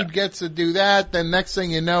this dude gets to do that. Then next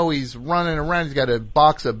thing you know, he's running around. He's got a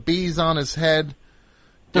box of bees on his head,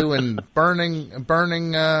 doing burning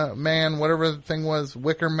man, whatever the thing was,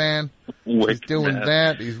 Wicker Man. He's doing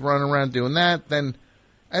that. He's running around doing that. And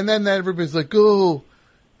then everybody's like, oh,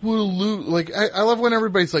 what a loser. Like, I love when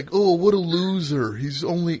everybody's like, oh, what a loser.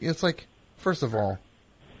 It's like, first of all,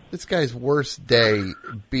 this guy's worst day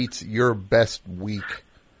beats your best week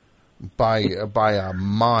by a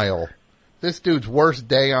mile. This dude's worst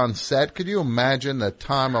day on set. Could you imagine the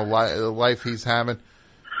time of life he's having?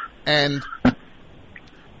 And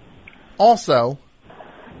also,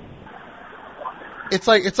 it's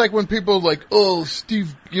like when people are like, oh,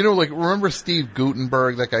 Steve, remember Steve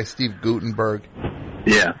Guttenberg, that guy Steve Guttenberg?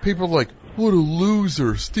 Yeah. People are like, what a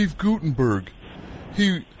loser, Steve Guttenberg.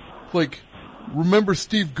 Remember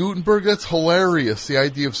Steve Guttenberg? That's hilarious, the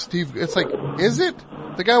idea of Steve. It's like, is it?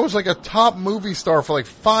 The guy was like a top movie star for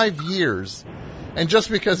 5 years. And just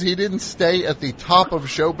because he didn't stay at the top of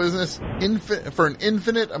show business for an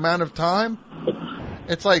infinite amount of time,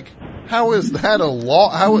 it's like, how is that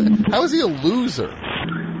how is he a loser?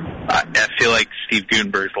 I feel like Steve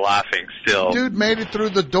Guttenberg's laughing still. Dude made it through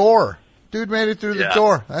the door. The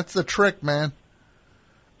door. That's the trick, man.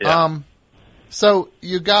 Yeah. So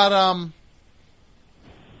you got,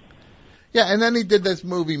 yeah, and then he did this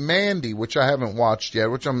movie, Mandy, which I haven't watched yet,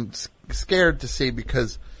 which I'm scared to see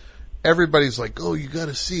because everybody's like, oh, you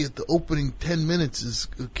gotta see it. The opening 10 minutes is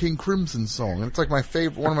a King Crimson song. And it's like one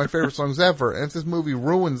of my favorite songs ever. And if this movie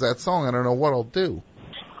ruins that song, I don't know what I'll do.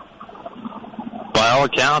 By all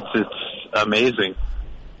accounts, it's amazing.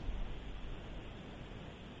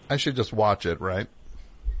 I should just watch it, right?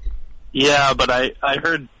 Yeah, but I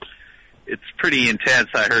heard it's pretty intense.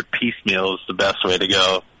 I heard piecemeal is the best way to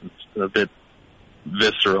go. It's a bit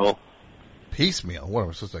visceral. Piecemeal? What, am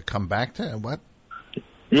I supposed to come back to? What?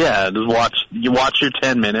 Yeah, you watch your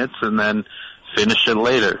 10 minutes and then finish it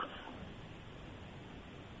later.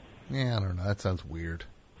 Yeah, I don't know. That sounds weird.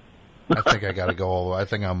 I think I gotta go all, I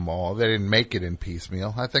think they didn't make it in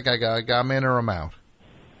piecemeal. I think I'm in or I'm out.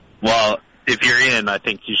 Well, if you're in, I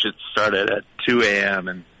think you should start it at 2 a.m.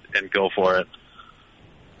 and go for it.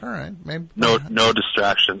 All right, maybe. No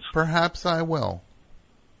distractions. Perhaps I will.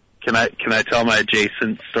 Can I tell my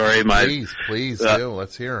adjacent story? Please do.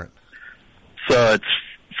 Let's hear it. So it's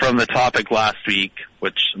from the topic last week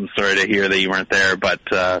which I'm sorry to hear that you weren't there, but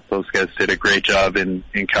those guys did a great job in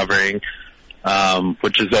covering,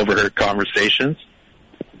 which is overheard conversations.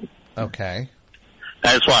 Okay.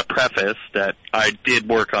 I just want to preface that I did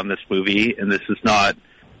work on this movie, and this is not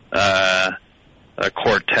a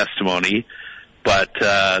court testimony, but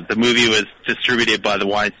the movie was distributed by the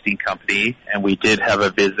Weinstein Company, and we did have a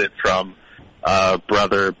visit from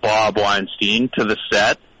brother Bob Weinstein to the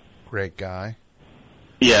set. Great guy.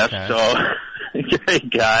 Yes, Okay. so great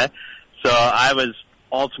guy. So I was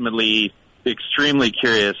ultimately extremely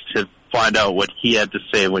curious to find out what he had to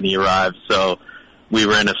say when he arrived. So we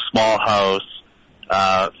were in a small house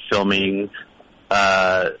filming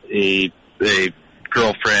a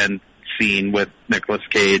girlfriend scene with Nicolas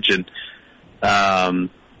Cage, and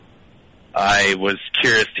I was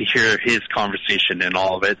curious to hear his conversation in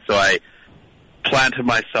all of it. So I planted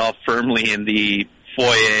myself firmly in the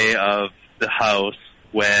foyer of the house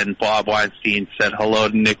when Bob Weinstein said hello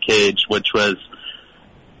to Nick Cage, which was,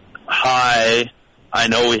 "Hi, I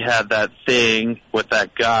know we had that thing with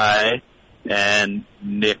that guy," and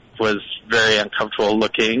Nick was very uncomfortable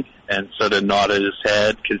looking and sort of nodded his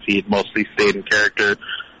head because he had mostly stayed in character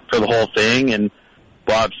for the whole thing. And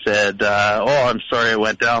Bob said, "Oh, I'm sorry it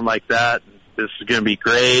went down like that. This is going to be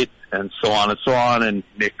great," and so on and so on. And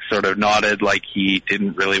Nick sort of nodded like he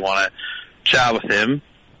didn't really want to chat with him.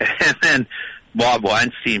 And then Bob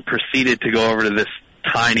Weinstein proceeded to go over to this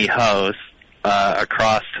tiny house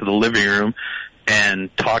across to the living room and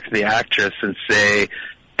talk to the actress and say,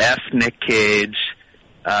 "F Nick Cage,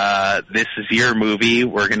 this is your movie.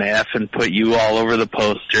 We're going to F and put you all over the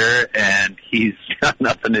poster, and he's got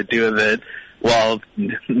nothing to do with it." While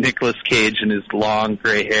Nicolas Cage in his long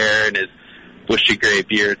gray hair and his bushy gray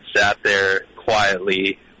beard sat there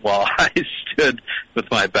quietly while I stood with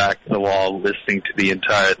my back to the wall listening to the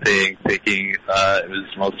entire thing, thinking it was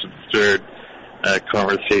the most absurd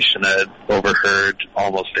conversation I'd overheard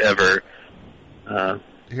almost ever.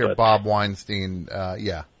 Here, Bob Weinstein,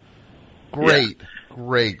 yeah. Great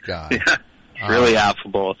guy. Yeah, really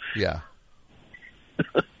affable. Yeah.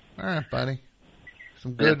 All right, buddy.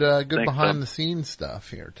 Some good Thanks, behind the scenes stuff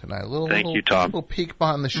here tonight. Thank you, Tom. Little peek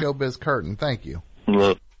behind the showbiz curtain. Thank you.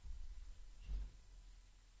 Look.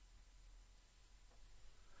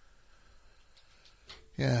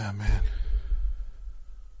 Yeah, man.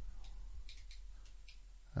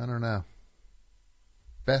 I don't know.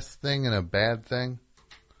 Best thing and a bad thing?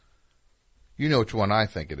 You know which one I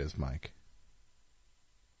think it is, Mike.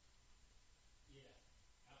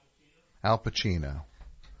 Al Pacino.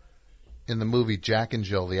 In the movie Jack and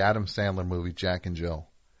Jill, the Adam Sandler movie Jack and Jill.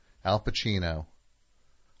 Al Pacino.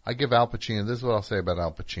 I give Al Pacino, this is what I'll say about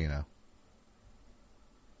Al Pacino.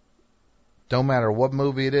 Don't matter what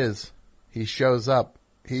movie it is, he shows up.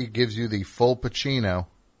 He gives you the full Pacino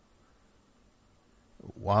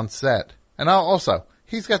on set. And also,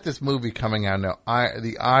 he's got this movie coming out now,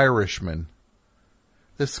 The Irishman.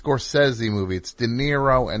 This Scorsese movie. It's De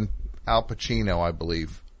Niro and Al Pacino, I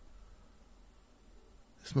believe.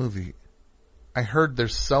 This movie, I heard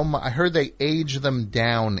there's so much. I heard they age them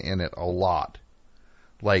down in it a lot.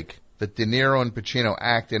 Like, the De Niro and Pacino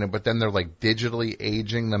act in it, but then they're like digitally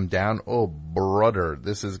aging them down. Oh, brother,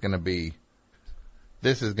 this is going to be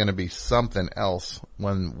something else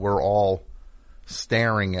when we're all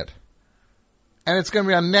staring at. And it's going to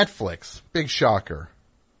be on Netflix. Big shocker.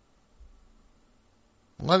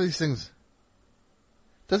 A lot of these things.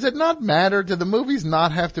 Does it not matter? Do the movies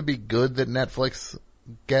not have to be good that Netflix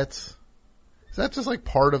gets? Is that just like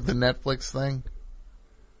part of the Netflix thing?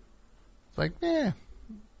 It's like,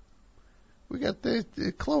 we got the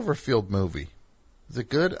Cloverfield movie. Is it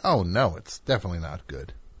good? Oh, no, it's definitely not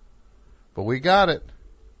good. But we got it.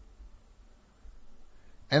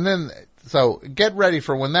 And then, so get ready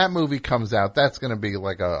for when that movie comes out. That's going to be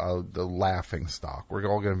like a laughing stock. We're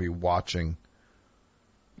all going to be watching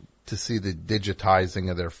to see the digitizing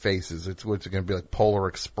of their faces. It's going to be like Polar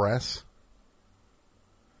Express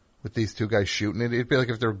with these two guys shooting it. It'd be like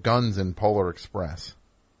if they're guns in Polar Express.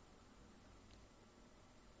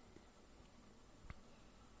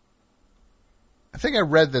 I think I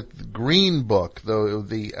read that the Green Book, though,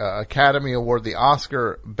 the Academy Award, the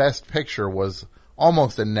Oscar Best Picture, was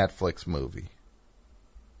almost a Netflix movie.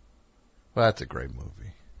 Well, that's a great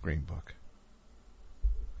movie, Green Book.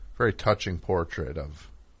 Very touching portrait of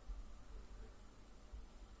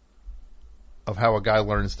how a guy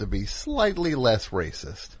learns to be slightly less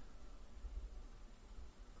racist.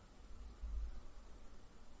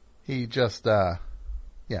 He just,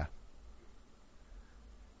 yeah.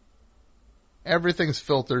 Everything's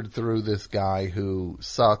filtered through this guy who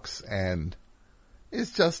sucks and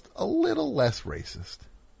is just a little less racist.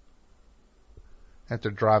 after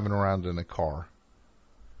driving around in a car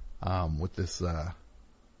with this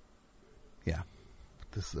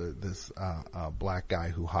black guy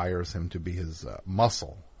who hires him to be his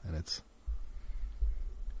muscle, and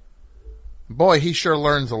boy, he sure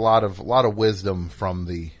learns a lot of wisdom from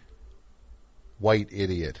the white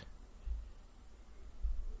idiot.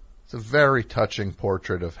 It's a very touching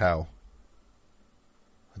portrait of how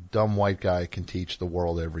a dumb white guy can teach the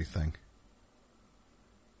world everything.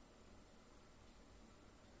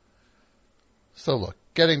 So look,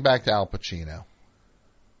 getting back to Al Pacino.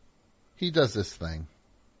 He does this thing.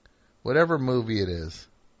 Whatever movie it is,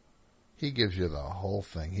 he gives you the whole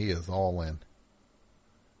thing. He is all in.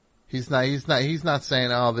 He's not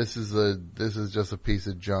saying, "Oh, this is just a piece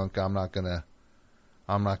of junk. I'm not gonna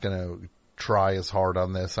try as hard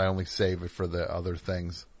on this. I only save it for the other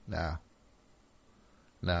things." No.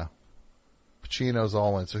 Pacino's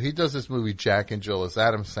all in. So he does this movie, Jack and Jill, this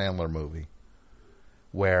Adam Sandler movie,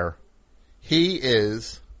 where he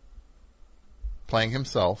is playing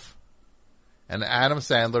himself, and Adam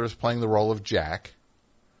Sandler is playing the role of Jack,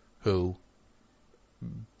 who,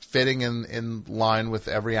 fitting in line with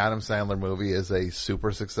every Adam Sandler movie, is a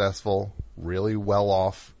super successful, really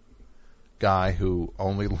well-off guy who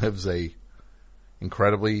only lives a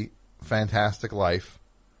incredibly fantastic life.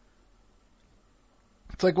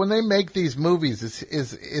 It's like when they make these movies,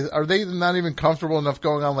 are they not even comfortable enough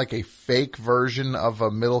going on like a fake version of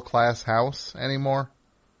a middle-class house anymore?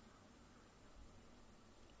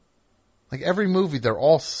 Like every movie, they're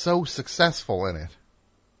all so successful in it.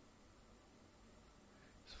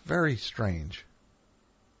 It's very strange.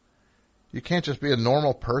 You can't just be a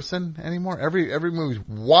normal person anymore. Every movie's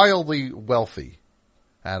wildly wealthy,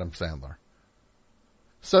 Adam Sandler.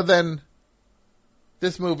 So then,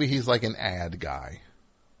 this movie, he's like an ad guy.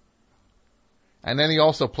 And then he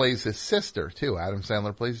also plays his sister, too. Adam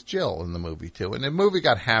Sandler plays Jill in the movie, too. And the movie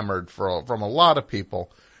got hammered from a lot of people,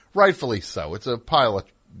 rightfully so. It's a pile of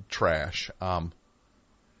trash.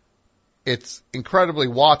 It's incredibly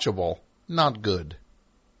watchable, not good.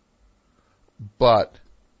 But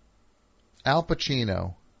Al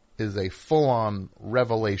Pacino is a full-on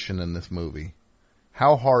revelation in this movie.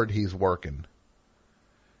 How hard he's working.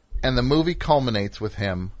 And the movie culminates with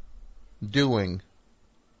him doing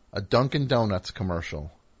a Dunkin' Donuts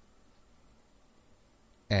commercial.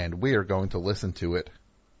 And we are going to listen to it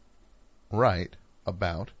right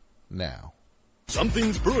about now.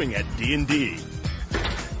 Something's brewing at D&D.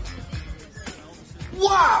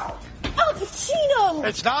 Wow! Al Pacino!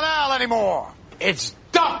 It's not Al anymore. It's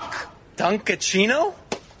Dunk. Dunkachino?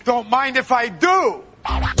 Don't mind if I do.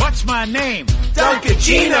 What's my name?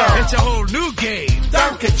 Dunkachino. It's a whole new game.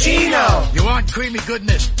 Dunkachino. You want creamy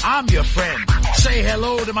goodness? I'm your friend. Say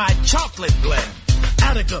hello to my chocolate blend.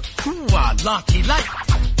 Attica, lucky light.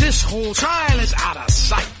 This whole trial is out of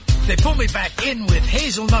sight. They pull me back in with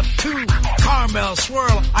hazelnut too. Caramel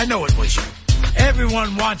swirl, I know it was you.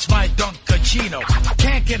 Everyone wants my Dunkachino.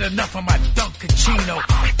 Can't get enough of my Dunkachino.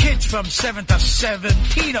 Kids from 7 to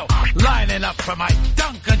 17 lining up for my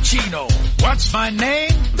Dunkachino. What's my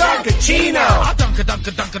name? Dunkachino.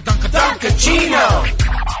 Dunkachino.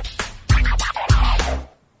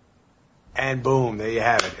 And boom, there you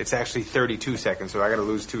have it. It's actually 32 seconds, so I got to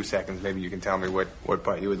lose 2 seconds. Maybe you can tell me what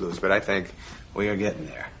part you would lose, but I think we are getting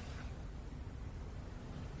there.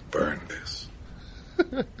 Burn this.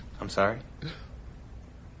 I'm sorry?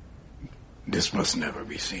 This must never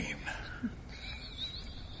be seen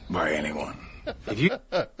by anyone. If you...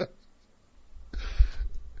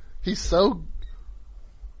 He's so...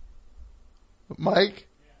 Mike,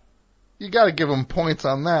 you got to give him points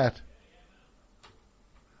on that.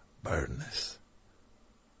 Burn this.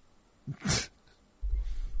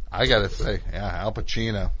 I got to say, yeah, Al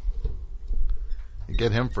Pacino. You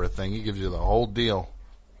get him for a thing, he gives you the whole deal.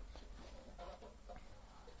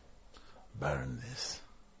 Burn this.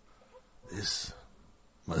 This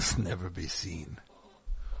must never be seen.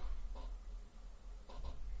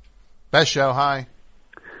 Best show, hi.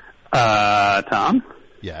 Tom?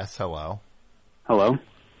 Yes, hello. Hello.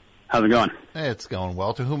 How's it going? Hey, it's going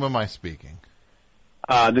well. To whom am I speaking?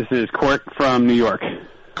 This is Court from New York.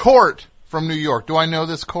 Court from New York. Do I know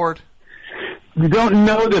this Court? You don't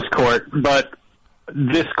know this Court, but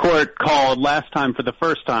this Court called last time for the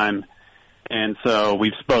first time, and so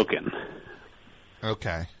we've spoken.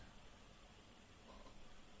 Okay.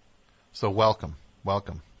 So welcome.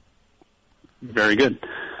 Very good.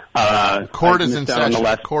 Court is in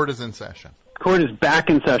session. Court is in session. Court is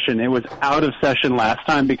back in session. It was out of session last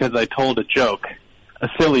time because I told a joke, a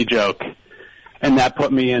silly joke, and that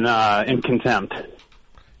put me in contempt.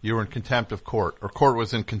 You were in contempt of court, or court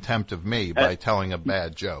was in contempt of me by telling a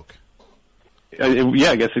bad joke.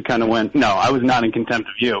 I guess it kind of went. No, I was not in contempt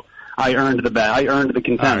of you. I earned the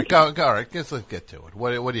contempt. All right, let's get to it.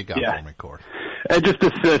 What do you got for me, Cord? Just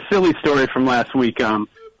a silly story from last week. I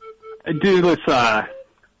do this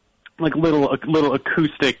like little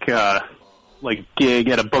acoustic like gig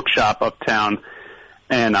at a bookshop uptown,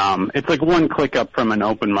 and it's like one click up from an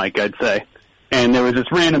open mic, I'd say. And there was this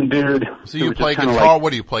random dude. So you play guitar?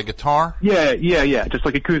 What do you play, guitar? Yeah, just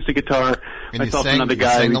like acoustic guitar. And myself, you sing? Another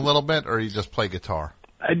guy. You sing a little bit, or you just play guitar?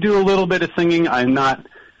 I do a little bit of singing. I'm not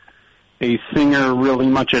a singer really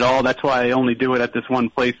much at all. That's why I only do it at this one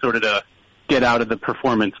place, sort of to get out of the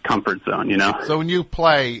performance comfort zone, you know? So when you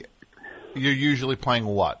play, you're usually playing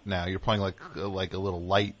what now? You're playing like a little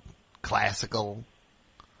light classical?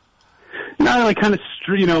 No, like kind of,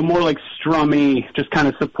 more like strummy, just kind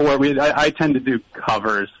of support. I tend to do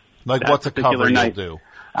covers. Like what's a cover you'll do?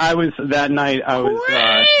 That night I was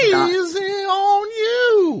Crazy on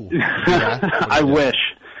you! Yeah, I wish.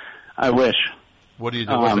 What do you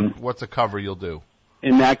do? What's a cover you'll do?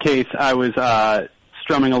 In that case, I was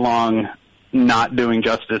strumming along, not doing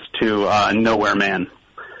justice to Nowhere Man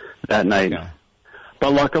that night. Okay.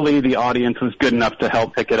 But luckily, the audience was good enough to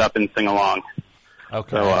help pick it up and sing along.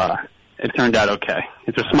 Okay. So it turned out okay.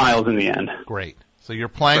 It was smiles in the end. Great. So you're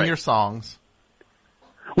playing your songs.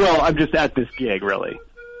 Well, I'm just at this gig, really.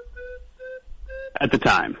 At the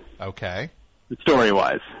time. Okay.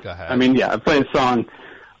 Story-wise. Go ahead. I mean, yeah, I played a song,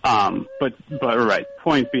 but right.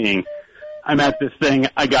 Point being, I'm at this thing,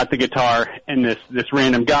 I got the guitar, and this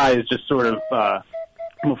random guy is just sort of,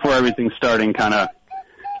 before everything's starting, kind of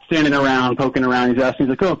standing around, poking around. He's asking,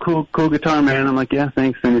 he's like, "Oh, cool guitar, man." I'm like, "Yeah,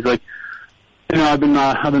 thanks." And he's like, I've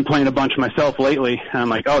been playing a bunch myself lately. And I'm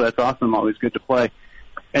like, "Oh, that's awesome. Always good to play."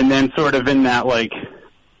 And then sort of in that like,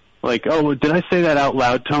 "Oh, did I say that out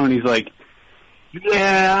loud?" tone, he's like,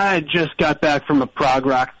 "Yeah, I just got back from a prog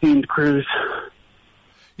rock themed cruise."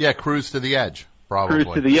 Yeah, Cruise to the Edge, probably.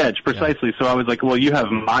 Cruise to the Edge, precisely. Yeah. So I was like, "Well, you have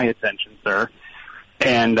my attention, sir."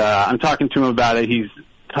 And I'm talking to him about it. He's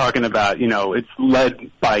talking about, it's led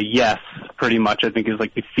by Yes, pretty much, I think is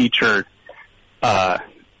like the featured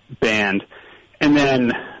band. And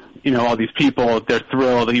then, all these people, they're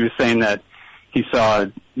thrilled. He was saying that he saw,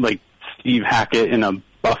 like, Steve Hackett in a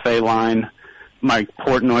buffet line. Mike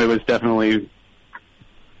Portnoy was definitely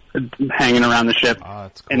hanging around the ship. Oh,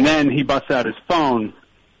 that's cool. And then he busts out his phone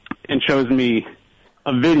and shows me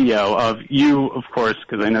a video of you, of course,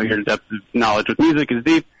 because I know your depth of knowledge with music is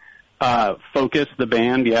deep. Focus, the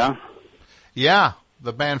band, yeah? Yeah,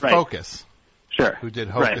 the band right. Focus. Sure. Who did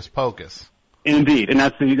Hocus Pocus. Indeed, and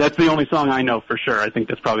that's the only song I know for sure. I think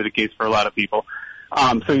that's probably the case for a lot of people.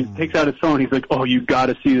 So he takes out his phone. He's like, "Oh, you got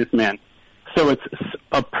to see this, man." So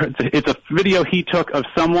it's a video he took of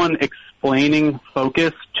someone explaining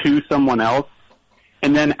Focus to someone else,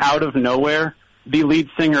 and then out of nowhere, the lead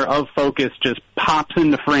singer of Focus just pops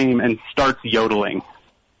into frame and starts yodeling.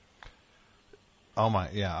 Oh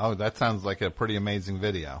my, yeah. Oh, that sounds like a pretty amazing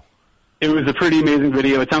video. It was a pretty amazing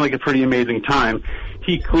video. It sounded like a pretty amazing time.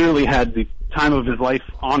 He clearly had the time of his life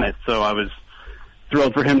on it, so I was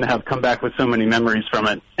thrilled for him to have come back with so many memories from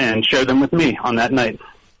it and share them with me on that night.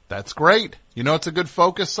 That's great. It's a good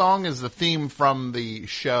Focus song is the theme from the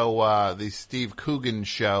show, the Steve Coogan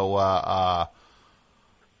show,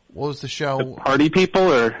 what was the show? The Party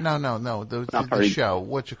People, or? No. The show.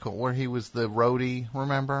 What you call, where he was the roadie,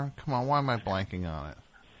 remember? Come on, why am I blanking on it?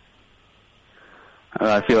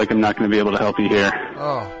 I feel like I'm not going to be able to help you here.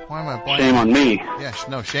 Oh, why am I blanking? Shame on me. Yeah,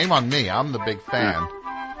 no, shame on me. I'm the big fan.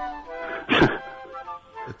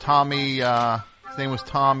 The Tommy, his name was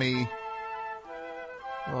Tommy.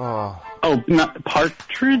 Oh, not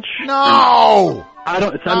Partridge? No! I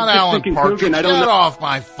don't. Not Alan Partridge. Coogan. I don't Get know. off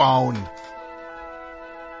my phone.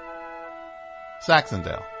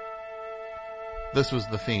 Saxondale. This was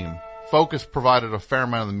the theme. Focus provided a fair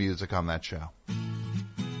amount of the music on that show.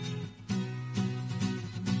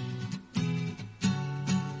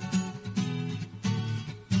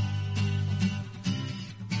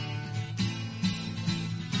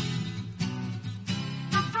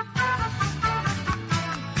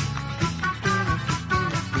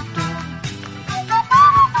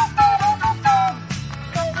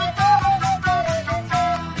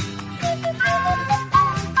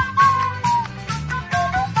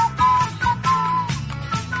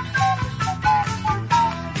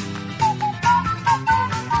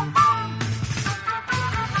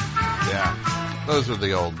 Those were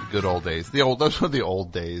the good old days. Those were the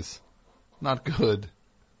old days. Not good,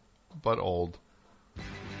 but old.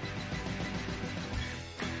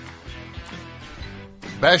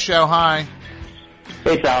 Best show, hi.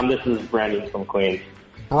 Hey, Tom, this is Brandon from Queens.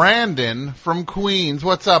 Brandon from Queens.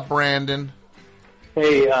 What's up, Brandon?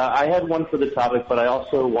 Hey, I had one for the topic, but I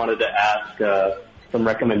also wanted to ask some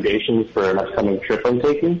recommendations for an upcoming trip I'm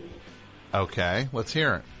taking. Okay, let's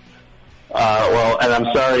hear it. Well, and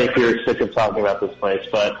I'm sorry if you're sick of talking about this place,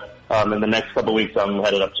 but in the next couple of weeks I'm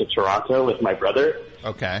headed up to Toronto with my brother.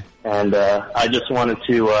 Okay. And I just wanted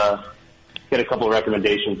to get a couple of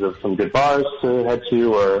recommendations of some good bars to head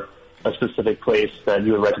to or a specific place that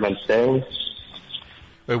you would recommend staying.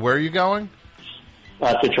 Wait, where are you going?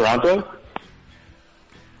 To Toronto.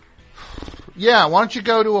 Yeah, why don't you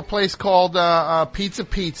go to a place called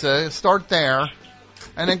Pizza, start there,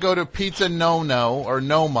 and then go to Pizza No or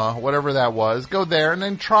Noma, whatever that was. Go there, and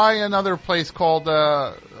then try another place called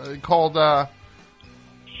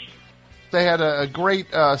they had a great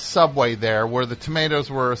Subway there where the tomatoes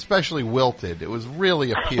were especially wilted. It was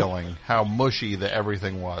really appealing how mushy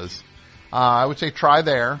everything was. I would say try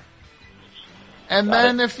there. And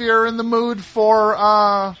then if you're in the mood for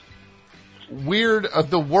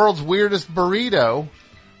the world's weirdest burrito,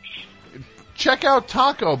 check out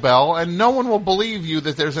Taco Bell, and no one will believe you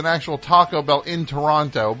that there's an actual Taco Bell in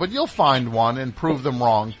Toronto, but you'll find one and prove them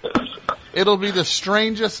wrong. It'll be the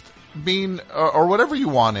strangest bean, or whatever you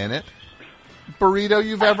want in it, burrito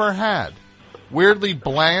you've ever had. Weirdly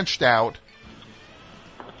blanched out.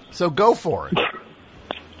 So go for it.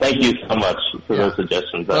 Thank you so much for those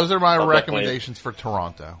suggestions. Those are my recommendations for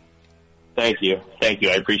Toronto. Thank you. I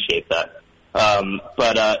appreciate that. One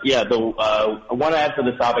I had for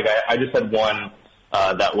the topic, I just had one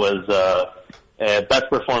that was best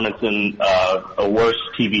performance in a worst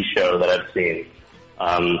TV show that I've seen.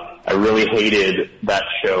 I really hated that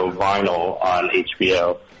show, Vinyl, on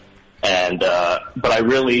HBO. And but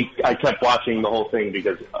I kept watching the whole thing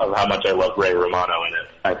because of how much I love Ray Romano in it.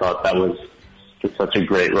 I thought that was just such a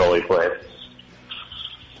great role he played.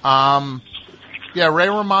 Yeah, Ray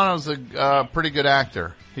Romano's a pretty good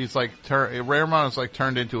actor. He's like Ray Romano's like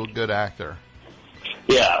turned into a good actor.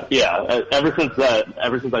 Yeah. Ever since I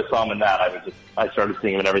saw him in that, I started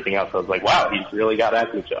seeing him in everything else. I was like, wow, he's really got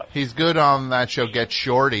acting chops. He's good on that show, Get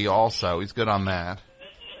Shorty. Also, he's good on that.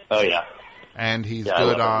 Oh yeah. And he's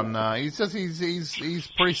good on. He's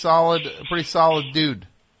pretty solid dude.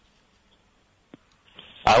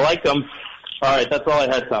 I like him. All right, that's all I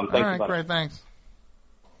had, Tom. Thanks. All right, great, thanks.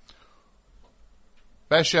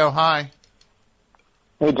 Best show, hi.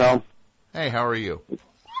 Hey, Tom. Hey, how are you?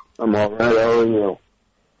 I'm all right. How are you?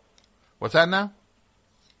 What's that now?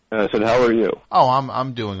 I said, how are you? Oh,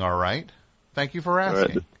 I'm doing all right. Thank you for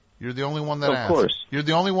asking. Right. You're the only one that asked. Of course. You're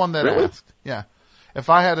the only one that asked. Yeah.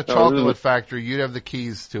 If I had a chocolate factory, you'd have the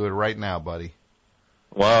keys to it right now, buddy.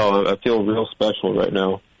 Wow, I feel real special right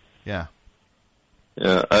now. Yeah.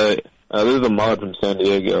 Yeah, this is a mod from San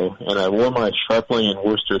Diego, and I wore my Sharpling and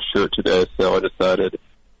Worcester shirt today, so I decided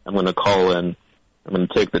I'm going to call in. I'm going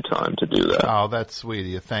to take the time to do that. Oh, that's sweet of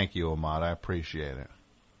you. Thank you, Ahmad. I appreciate it.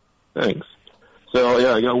 Thanks. So,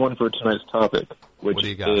 yeah, I got one for tonight's topic, which what do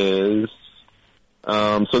you got? is,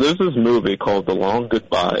 so there's this movie called The Long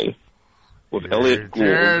Goodbye with Elliot Gould.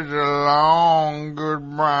 There's a long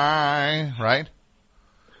goodbye, right?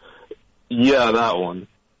 Yeah, that one.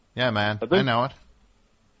 Yeah, man. I know it.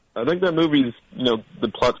 I think that movie's,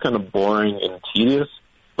 the plot's kind of boring and tedious,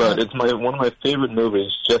 but it's one of my favorite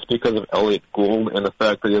movies just because of Elliot Gould and the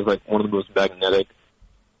fact that he has like one of the most magnetic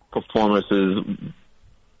performances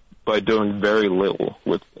by doing very little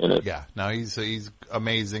in it. Yeah, no, he's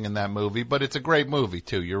amazing in that movie, but it's a great movie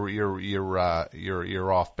too. You're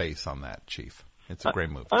off base on that, Chief. It's a great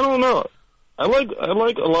movie. I don't know. I like a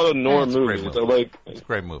lot of noir movies. It's a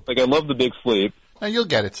great movie. Like I love The Big Sleep. Now you'll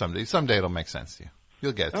get it someday. Someday it'll make sense to you.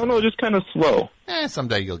 You'll get it. I don't know, just kind of slow.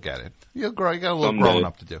 Someday you'll get it. You'll grow. You got a little growing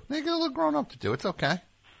up to do. You got a little growing up to do. It's okay.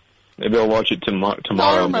 Maybe I'll watch it tomorrow.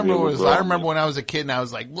 I remember when I was a kid and I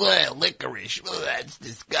was like, licorice. That's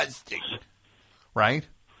disgusting. Right?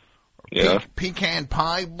 Yeah. Pecan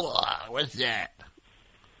pie. Blah. What's that?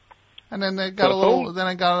 And then I got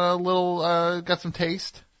a little. Got some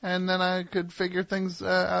taste, and then I could figure things.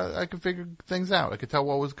 I could figure things out. I could tell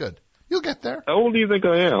what was good. You'll get there. How old do you think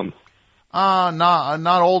I am?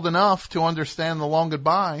 Not old enough to understand The Long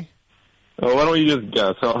Goodbye. Oh, why don't you just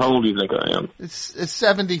guess? How old do you think I am? It's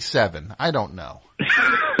 77. I don't know.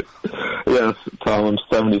 Yes, Tom, I'm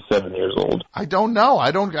 77 years old. I don't know.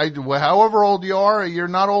 However old you are, you're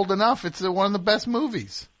not old enough. It's one of the best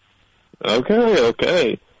movies.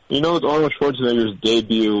 Okay. It's Arnold Schwarzenegger's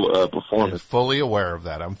debut performance. I'm fully aware of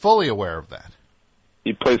that.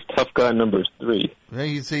 He plays tough guy number 3.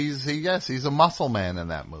 He's a muscle man in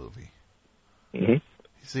that movie. Mm-hmm.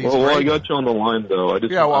 Well, I got you on the line though. Okay.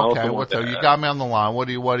 You got me on the line. What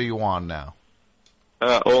do you want now?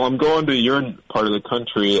 Well, I'm going to your part of the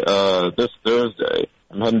country this Thursday.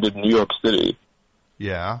 I'm heading to New York City.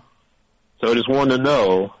 Yeah. So I just wanted to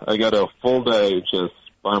know, I got a full day just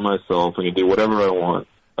by myself. I can do whatever I want.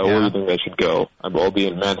 Where do you think I should go? I'll be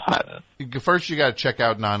in Manhattan. First, you got to check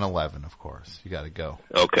out 9/11, of course. You got to go.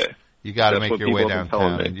 Okay. You got to That's make what your way people have been downtown,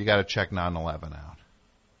 telling me. and you got to check 9/11 out.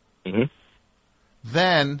 Mm-hmm.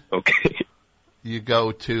 Then, you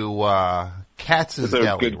go to Katz's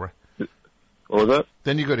Deli. What was that?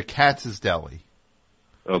 Then you go to Katz's Deli.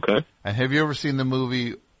 Okay. And have you ever seen the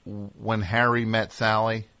movie When Harry Met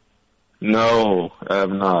Sally? No, I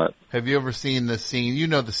have not. Have you ever seen the scene? You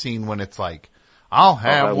know the scene when it's like, I'll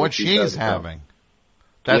have what she's having.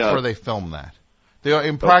 That's where they film that. The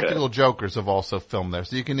Impractical Jokers have also filmed there,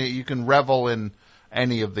 so you can revel in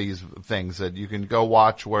any of these things that you can go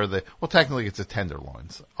watch where technically it's the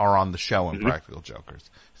Tenderloins are on the show Impractical Jokers.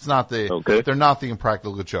 It's not they're not the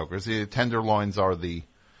Impractical Jokers. The Tenderloins are the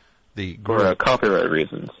for copyright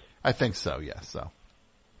reasons. I think so, yes. So,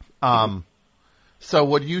 so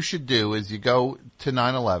what you should do is you go to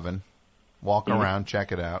 9/11, walk around,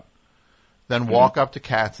 check it out, then walk up to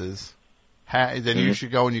Katz's. Then you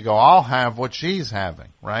should go and you go, I'll have what she's having,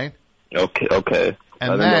 right? Okay.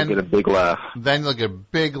 And then they'll get a big laugh. Then they'll get a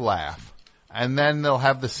big laugh. And then they'll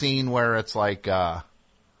have the scene where it's like, they'll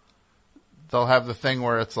have the thing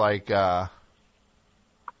where it's like,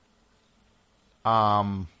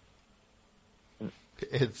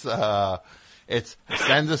 it's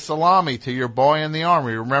send a salami to your boy in the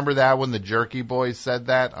army. Remember that when the Jerky Boys said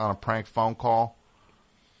that on a prank phone call?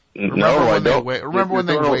 Remember when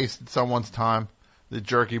they wasted someone's time? The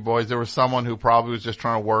Jerky Boys. There was someone who probably was just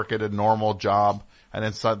trying to work at a normal job, and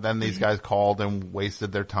then these guys called and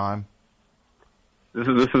wasted their time. This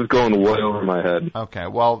is going way over my head. Okay,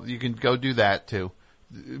 well you can go do that too.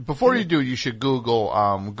 Before you do, you should Google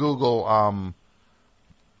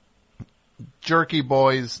Jerky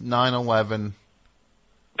Boys 9/11.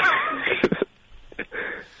 A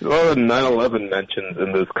lot of 9/11 mentions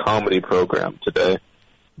in this comedy program today.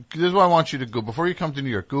 This is what I want you to go before you come to New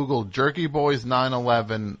York. Google Jerky Boys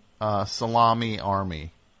 9/11 Salami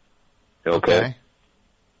Army. Okay.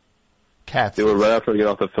 Katz's. Do it right after I get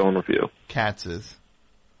off the phone with you. Katz's.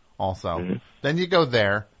 Also. Then you go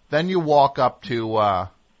there. Then you walk up to what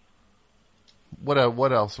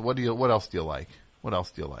else? What else do you like? What else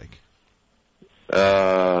do you like?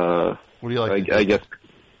 What do you like? I guess.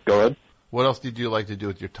 Go ahead. What else did you like to do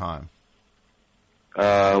with your time?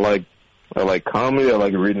 I like comedy. I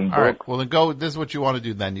like reading books. All right. Well, then go. This is what you want to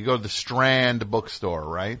do. Then you go to the Strand bookstore,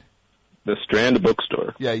 right? The Strand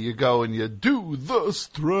bookstore. Yeah, you go and you do the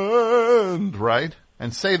Strand, right?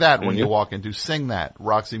 And say that when you walk in. Sing that.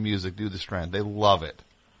 Roxy Music. Do the Strand. They love it.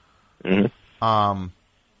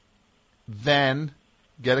 Then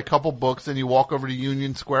get a couple books, and you walk over to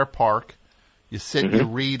Union Square Park. You sit, you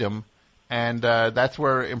read them, and that's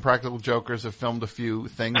where Impractical Jokers have filmed a few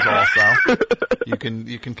things. Also, you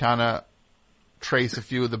can kind of trace a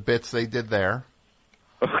few of the bits they did there.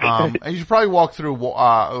 And you should probably walk through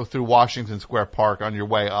Washington Square Park on your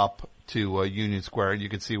way up to Union Square, and you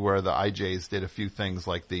can see where the IJs did a few things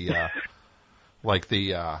like a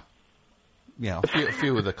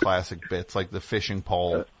few of the classic bits, like the fishing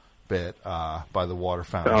pole bit by the water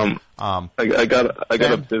fountain. I got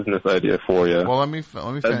a business idea for you. Well, let me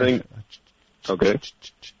finish. Okay.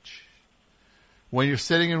 When you're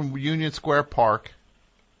sitting in Union Square Park,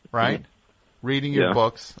 right, reading your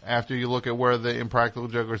books, after you look at where the Impractical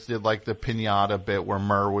Jokers did like the piñata bit where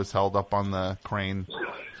Murr was held up on the crane,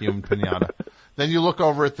 human piñata. Then you look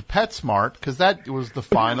over at the PetSmart, because that was the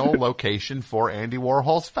final location for Andy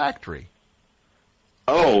Warhol's factory.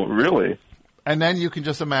 Oh, really? And then you can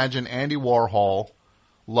just imagine Andy Warhol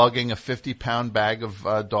lugging a 50-pound bag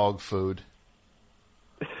of dog food.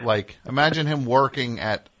 Like, imagine him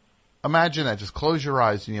imagine that. Just close your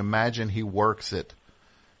eyes and you imagine he works at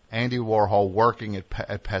Andy Warhol working at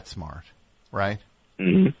PetSmart, right?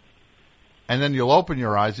 Mm-hmm. And then you'll open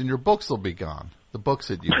your eyes and your books will be gone. The books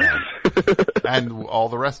that you have. And all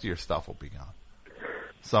the rest of your stuff will be gone.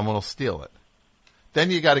 Someone will steal it.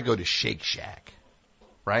 Then you got to go to Shake Shack,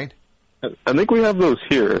 right? I think we have those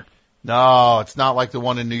here. No, it's not like the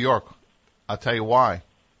one in New York. I'll tell you why.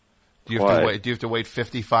 Do you have to wait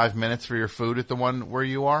 55 minutes for your food at the one where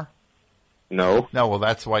you are? No. No, well,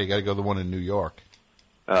 that's why you got to go to the one in New York.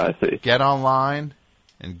 I see. Get online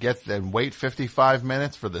and wait 55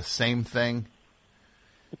 minutes for the same thing.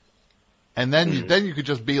 And then you could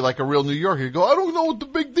just be like a real New Yorker. You go, I don't know what the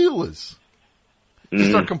big deal is. You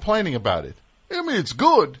start complaining about it. I mean, it's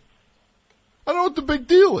good. I don't know what the big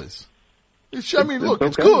deal is. Look,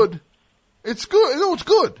 it's good. It's good. No, it's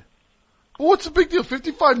good. Well, what's the big deal?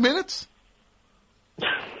 55 minutes?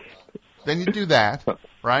 Then you do that,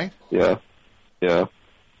 right? Yeah. Yeah.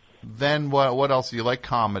 Then what else? You like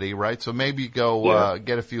comedy, right? So maybe go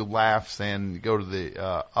get a few laughs and go to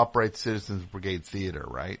the Upright Citizens Brigade Theater,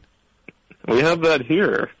 right? We have that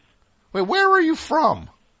here. Wait, where are you from?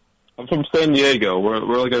 I'm from San Diego. We're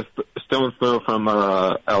like a stone's throw from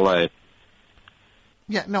L.A.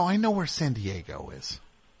 Yeah, no, I know where San Diego is.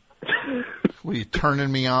 What, are you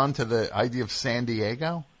turning me on to the idea of San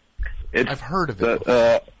Diego? I've heard of it.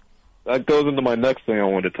 That goes into my next thing I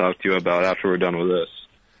wanted to talk to you about after we're done with this.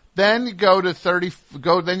 Then you go to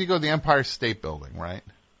Then you go to the Empire State Building, right?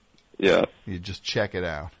 Yeah. You just check it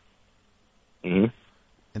out. Mm-hmm.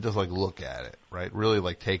 And just look at it, right?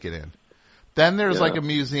 Really take it in. Then there's a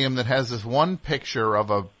museum that has this one picture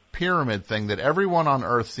of a pyramid thing that everyone on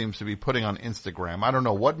Earth seems to be putting on Instagram. I don't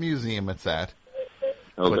know what museum it's at.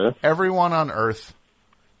 Okay. But everyone on Earth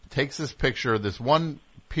takes this picture of this one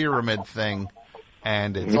pyramid thing,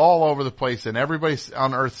 and it's all over the place, and everybody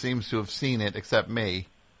on Earth seems to have seen it except me.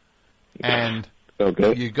 And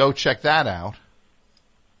you go check that out.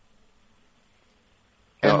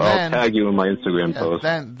 And I'll tag you in my Instagram post.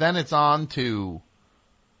 Then it's on to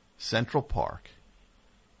Central Park.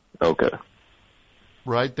 Okay.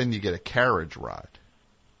 Right? Then you get a carriage ride.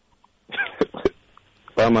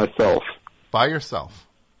 By myself. By yourself.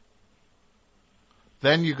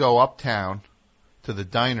 Then you go uptown to the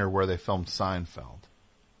diner where they filmed Seinfeld.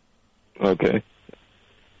 Okay.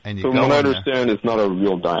 And you From go what I in there. understand, it's not a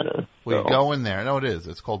real diner. Well, you so. go in there. No, it is.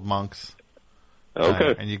 It's called Monk's.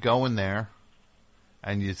 Okay. And you go in there,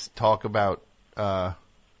 and you talk about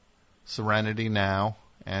Serenity Now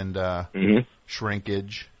and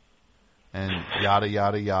Shrinkage and yada,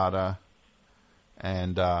 yada, yada.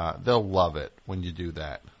 And they'll love it when you do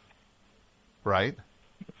that. Right?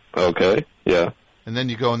 Okay, yeah. And then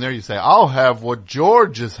you go in there, you say, I'll have what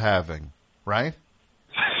George is having. Right?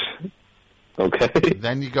 Okay.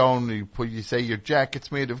 Then you go and you say your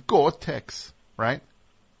jacket's made of Gore-Tex. Right?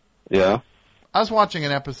 Yeah. I was watching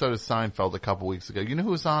an episode of Seinfeld a couple weeks ago. You know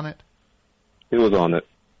who was on it? He was on it.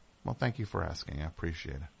 Well, thank you for asking. I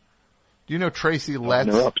appreciate it. Do you know Tracy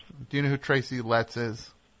Letts? Do you know who Tracy Letts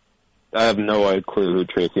is? I have no clue who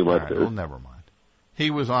Tracy Letts is. Well, never mind.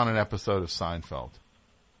 He was on an episode of Seinfeld.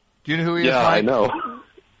 Do you know who he is, Yeah, Mike? I know.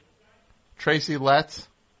 Tracy Letts?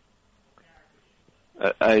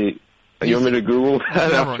 You want me to Google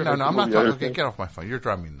that? No, I'm not talking. Okay, get off my phone. You're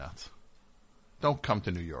driving me nuts. Don't come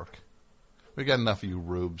to New York. We got enough of you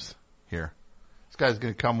rubes here. This guy's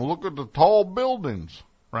going to come, look at the tall buildings,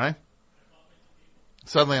 right?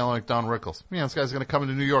 Suddenly I'm like Don Rickles. Yeah, this guy's going to come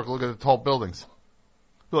into New York, look at the tall buildings.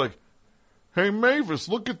 Be like, hey, Mavis,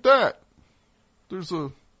 look at that. There's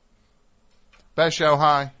a... Basho,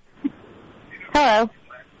 hi. Hello.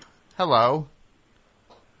 Hello.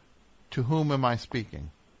 To whom am I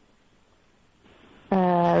speaking?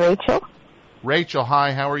 Rachel. Rachel,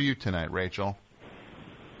 hi. How are you tonight, Rachel?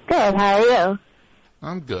 Good. How are you?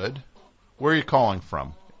 I'm good. Where are you calling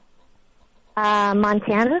from?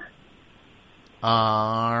 Montana.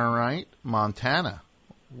 All right, Montana.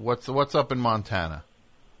 What's up in Montana?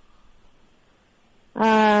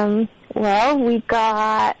 Well, we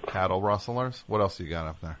got Cattle rustlers. What else you got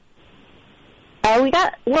up there? we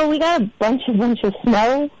got a bunch of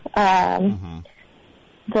snow. A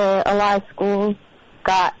lot of schools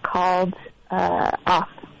got called off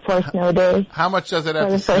for snow days. How much does it have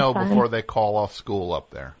to snow before they call off school up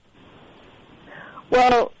there?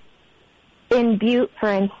 Well, in Butte, for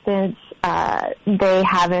instance, they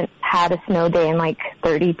haven't had a snow day in like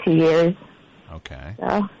 32 years. Okay.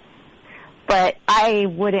 So, but I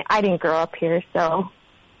didn't grow up here, so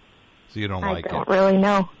you don't like it. I don't really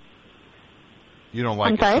know. You don't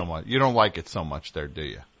like it so much. You don't like it so much there, do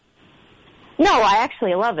you? No, I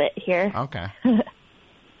actually love it here. Okay.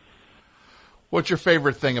 What's your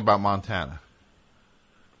favorite thing about Montana?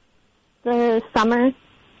 The summer.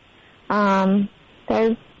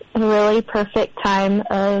 There's a really perfect time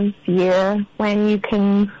of year when you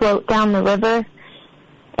can float down the river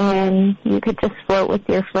and you could just float with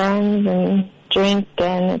your friends and drink,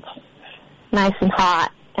 and it's nice and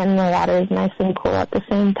hot and the water is nice and cool at the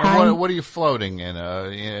same time. What are you floating in?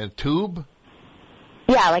 In a tube?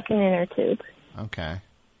 Yeah, like an inner tube. Okay.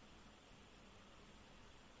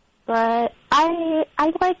 But I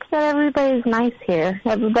like that everybody's nice here.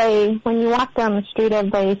 Everybody, when you walk down the street,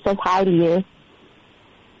 everybody says hi to you.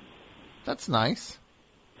 That's nice.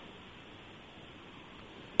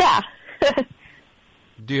 Yeah.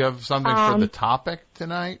 Do you have something for the topic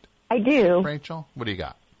tonight? I do. Rachel, what do you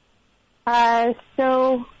got?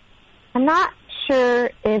 So I'm not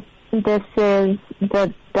sure if this is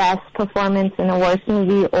the best performance in a worst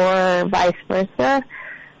movie or vice versa.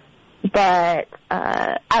 But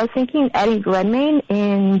I was thinking Eddie Redmayne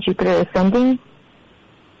in Jupiter Ascending.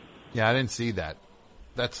 Yeah, I didn't see that.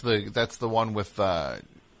 That's the one with the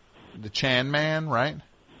Chan Man, right?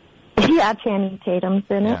 Yeah, Channing Tatum's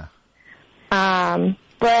in it. Yeah.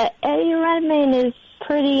 But Eddie Redmayne is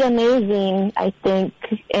pretty amazing, I think,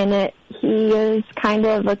 in it. He is kind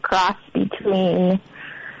of a cross between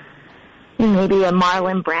maybe a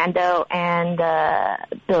Marlon Brando and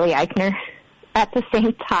Billy Eichner at the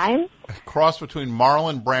same time. A cross between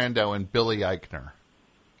Marlon Brando and Billy Eichner.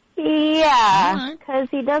 Yeah, because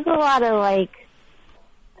he does a lot of, like,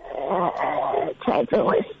 type of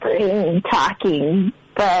whispering, talking,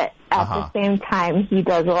 but at the same time, he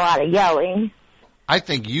does a lot of yelling. I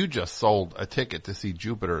think you just sold a ticket to see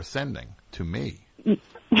Jupiter Ascending to me. You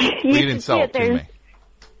didn't sell it to me.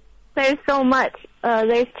 There's so much.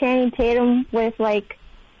 There's Channing Tatum with, like,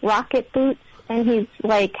 rocket boots, and he's,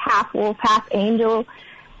 like, half wolf, half angel.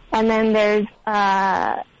 And then there's,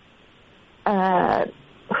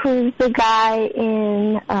 who's the guy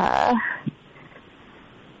in,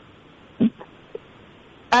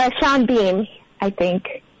 Sean Bean, I think.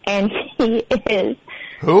 And he is...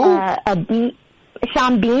 Who?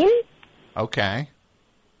 Sean Bean. Okay.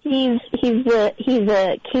 He's a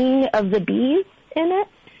king of the bees in it.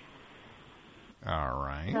 All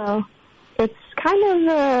right. So it's kind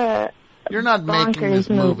of a You're not making this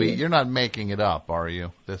movie. You're not making it up, are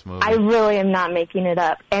you? This movie. I really am not making it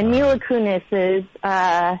up. And Mila Kunis is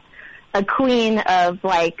a queen of,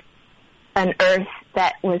 like, an Earth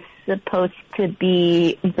that was supposed to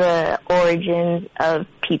be the origins of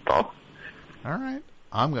people. All right.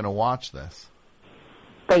 I'm going to watch this.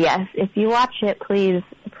 But yes, if you watch it, please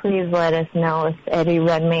let us know if Eddie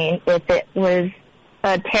Redmayne, if it was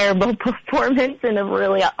a terrible performance in a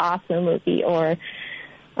really awesome movie or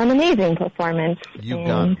an amazing performance. You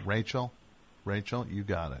got it, Rachel. Rachel, you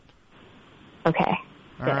got it. Okay.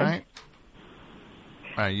 All right.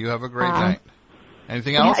 All right. You have a great night.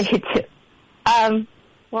 Anything else? Yeah, you too.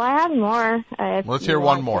 Well, I have more. Let's hear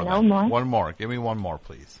one more, then. One more. Give me one more,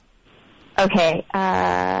 please. Okay.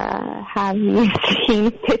 Have you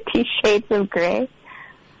seen 50 Shades of Grey?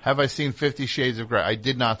 Have I seen 50 Shades of Grey? I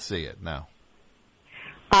did not see it, no.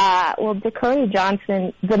 Well, Dakota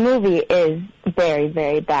Johnson, the movie is very,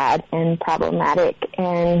 very bad and problematic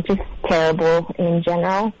and just terrible in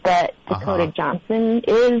general, but Dakota Johnson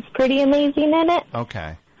is pretty amazing in it.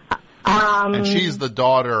 Okay. And she's the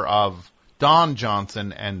daughter of Don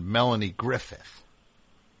Johnson and Melanie Griffith.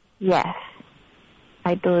 Yes,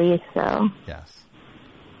 I believe so. Yes.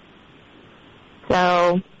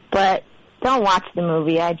 So, but don't watch the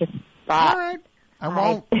movie. I just thought. All right. I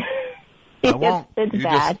won't. I won't. It's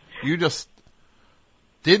bad. You just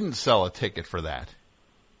didn't sell a ticket for that.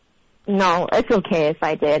 No, it's okay if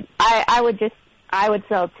I did. I would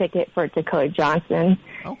sell a ticket for Dakota Johnson.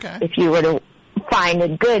 Okay. If you were to find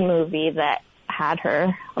a good movie that had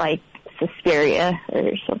her, like Suspiria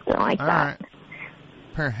or something like that. All right.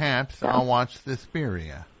 Perhaps I'll watch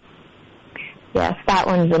Suspiria. Yes, that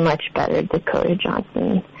one's a much better Dakota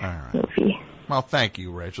Johnson movie. Well, thank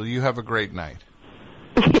you, Rachel. You have a great night.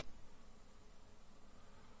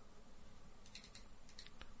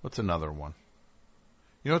 What's another one?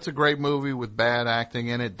 You know, it's a great movie with bad acting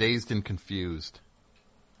in it. Dazed and Confused.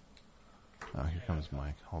 Oh, here comes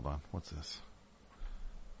Mike. Hold on. What's this?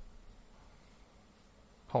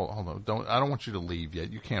 Hold on. I don't want you to leave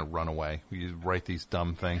yet. You can't run away. You write these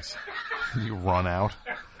dumb things. You run out.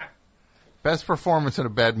 Best performance in a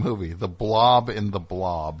bad movie. The Blob in The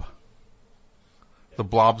Blob. The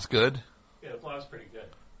Blob's good? Yeah, The Blob's pretty good.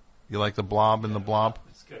 You like The Blob in The Blob?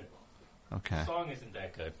 It's good. Okay. The song isn't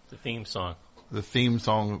that good. The theme song. The theme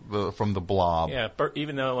song from The Blob. Yeah,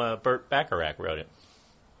 even though Burt Bacharach wrote it.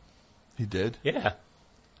 He did? Yeah.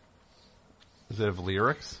 Does it have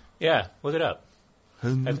lyrics? Yeah, look it up.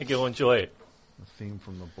 I think you'll enjoy it. The theme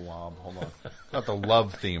from The Blob. Hold on. Not the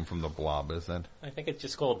love theme from The Blob, is it? I think it's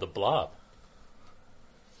just called The Blob.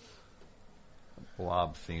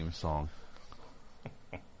 Blob theme song.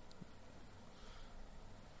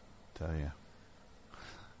 Tell you.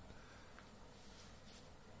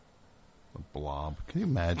 The Blob. Can you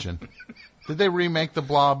imagine? Did they remake The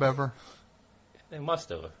Blob ever? They must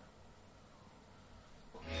have.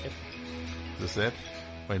 Is this it?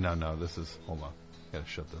 Wait, no. This is... Hold on. Gotta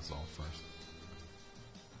shut this off first.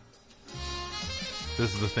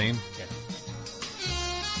 This is the theme? Yeah.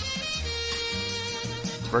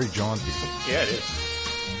 Very jaunty. Yeah, it is.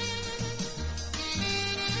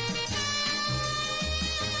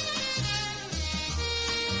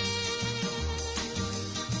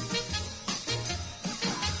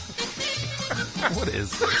 What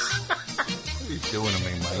is this? What are you doing to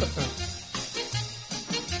me, Mike?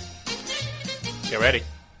 Get ready.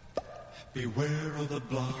 Beware of the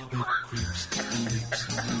blob, it creeps and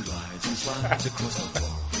leaps and glides and slides across the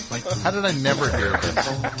floor. Like How did I never hear this?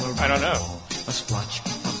 I don't know. A splotch,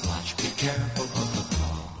 be careful of the blob.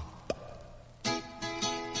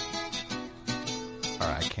 All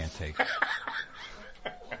right, I can't take it.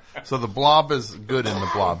 So the Blob is good in the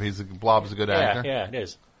Blob. Blob's a good actor. Yeah, it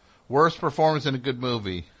is. Worst performance in a good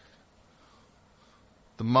movie.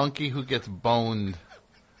 The monkey who gets boned.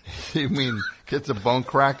 You mean gets a bone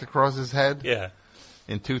cracked across his head? Yeah.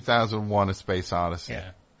 In 2001, A Space Odyssey.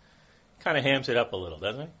 Yeah. Kind of hams it up a little,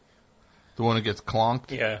 doesn't he? The one who gets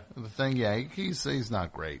clonked? Yeah. The thing, yeah, he's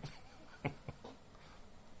not great.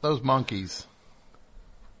 Those monkeys.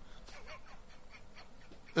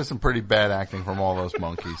 There's some pretty bad acting from all those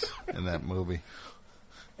monkeys in that movie.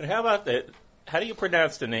 And how about how do you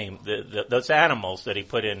pronounce the name? Those animals that he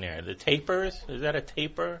put in there. The tapers? Is that a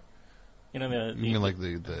taper? You know, you mean like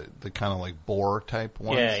the kind of like boar type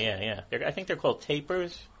ones? Yeah. I think they're called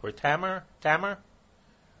tapers or tamer. I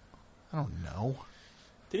don't know.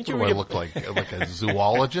 Didn't what you do read I look like a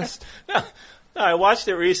zoologist? No, I watched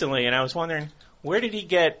it recently and I was wondering where did he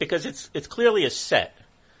get, because it's clearly a set.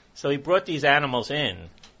 So he brought these animals in.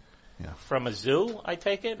 Yeah. From a zoo, I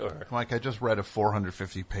take it, or Mike, I just read a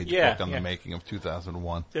 450-page book on the making of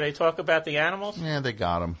 2001. Did they talk about the animals? Yeah, they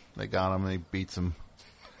got him. And they beats him.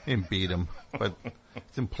 They didn't beat him, but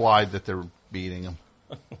it's implied that they're beating him.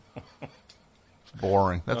 It's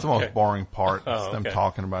boring. That's the most boring part. It's them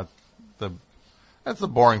talking about that's the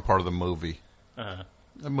boring part of the movie. Uh-huh.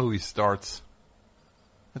 The movie starts.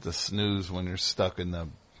 It's a snooze when you're stuck with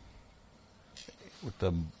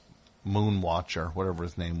the Moon Watcher, whatever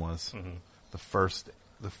his name was. Mm-hmm. The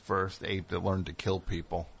first ape that learned to kill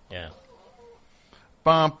people. Yeah.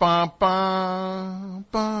 Bum, bum, bum,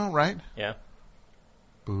 bum, right? Yeah.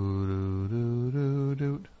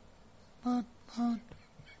 Boo-doo-doo-doo-doo.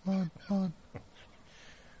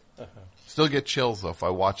 Still get chills, though, if I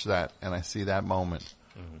watch that and I see that moment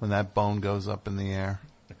when that bone goes up in the air.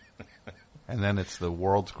 And then it's the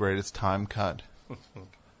world's greatest time cut.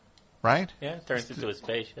 Right? Yeah, it turns into a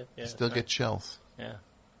spaceship. Yeah, still get chills. Yeah.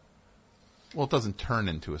 Well, it doesn't turn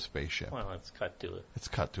into a spaceship. Well, it's cut to it. It's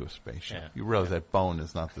cut to a spaceship. Yeah. You realize that bone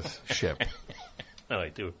is not the ship. No, I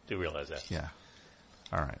do realize that. Yeah.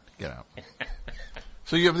 All right, get out.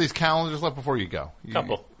 So you have these calendars left before you go?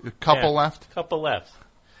 Couple left? Couple left.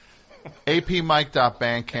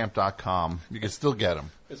 apmike.bandcamp.com. You can still get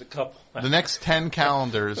them. There's a couple left. The next 10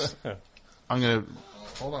 calendars, I'm going to...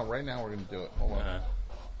 Hold on, right now we're going to do it. Hold on.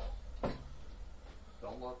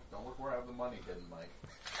 Don't look where I have the money hidden, Mike.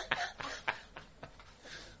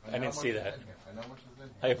 I didn't see that. I know how much is in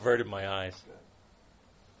here. I averted my eyes.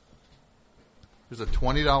 There's a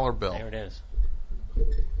 $20 bill. There it is.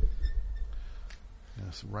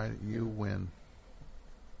 Yes, right. You win.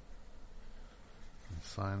 And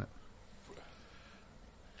sign it.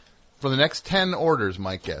 For the next 10 orders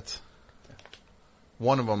Mike gets,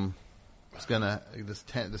 one of them is going to, this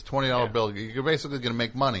 $20 bill, you're basically going to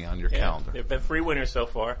make money on your calendar. There have been 3 winners so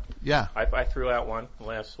far. Yeah. I threw out one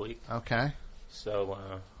last week. Okay. So,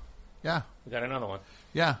 yeah. We got another one.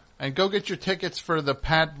 Yeah. And go get your tickets for the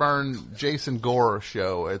Pat Byrne, Jason Gore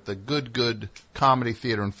show at the Good Comedy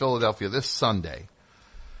Theater in Philadelphia this Sunday.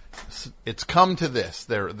 It's come to this.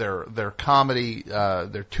 Their comedy,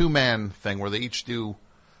 their 2-man thing where they each do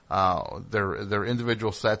their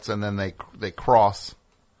individual sets and then they cross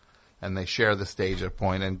and they share the stage at a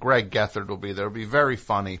point. And Greg Gethard will be there. It'll be very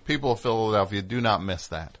funny. People of Philadelphia, do not miss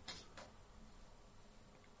that.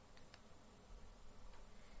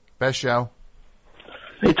 Best show.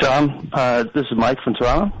 Hey, Tom. This is Mike from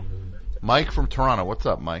Toronto. Mike from Toronto. What's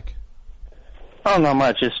up, Mike? Oh, not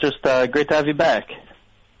much. It's just great to have you back.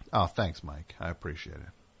 Oh, thanks, Mike. I appreciate it.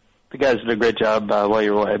 The guys did a great job while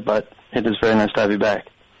you were away, but it is very nice to have you back.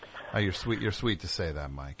 Oh, you're sweet. You're sweet to say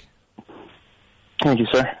that, Mike. Thank you,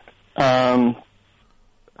 sir.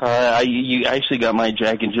 You actually got my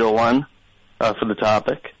Jack and Jill one for the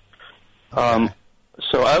topic. Okay.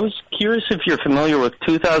 So I was curious if you're familiar with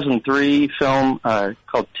 2003 film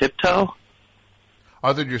called Tiptoe.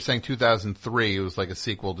 Other than you're saying 2003, it was like a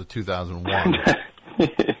sequel to 2001.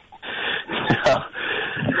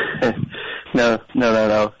 No.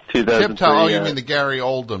 2003. Tiptoe. Oh, you mean the Gary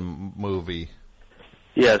Oldman movie?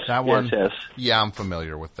 Yes. That one. Yes. Yeah, I'm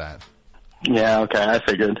familiar with that. Yeah. Okay. I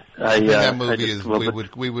figured. I think that movie is.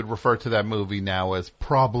 We would refer to that movie now as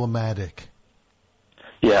problematic.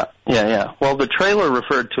 Yeah. Well, the trailer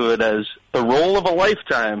referred to it as the role of a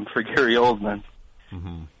lifetime for Gary Oldman.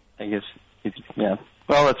 Mm-hmm. I guess. Yeah.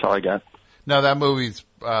 Well, that's all I got. No, that movie's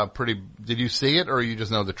pretty. Did you see it, or you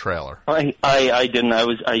just know the trailer? I didn't.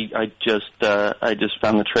 I just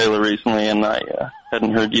found the trailer recently, and I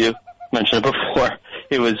hadn't heard you mention it before.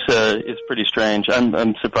 It's pretty strange.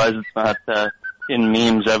 I'm surprised it's not in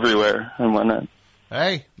memes everywhere and whatnot.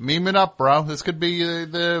 Hey, meme it up, bro. This could be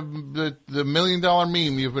the $1 million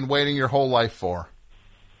meme you've been waiting your whole life for.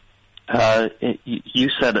 You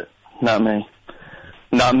said it, not me.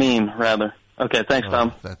 Not meme, rather. Okay, thanks,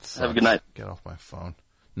 Tom. Have a good night. Get off my phone.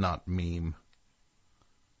 Not meme.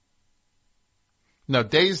 No,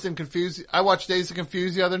 Dazed and Confused. I watched Dazed and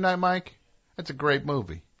Confused the other night, Mike. That's a great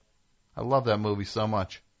movie. I love that movie so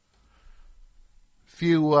much.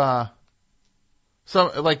 You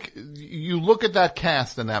look at that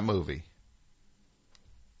cast in that movie.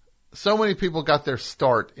 So many people got their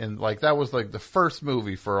start in, that was the first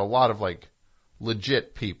movie for a lot of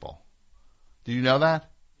legit people. Do you know that?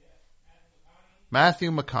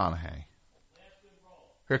 Matthew McConaughey.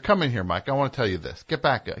 Here, come in here, Mike. I want to tell you this. Get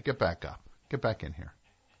back up. Get back in here.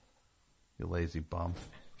 You lazy bum.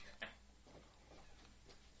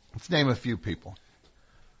 Let's name a few people.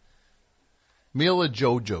 Mila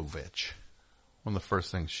Jovovich. One of the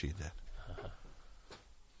first things she did.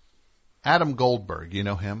 Adam Goldberg. You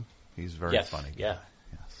know him? He's very funny. Yeah.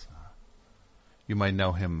 Yes. You might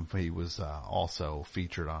know him. He was also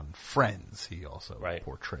featured on Friends. He also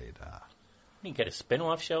portrayed... Didn't he get a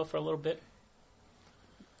spin-off show for a little bit?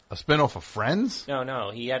 A spin-off of Friends?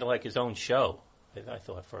 No. He had his own show, I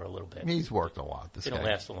thought, for a little bit. He's worked a lot. This Didn't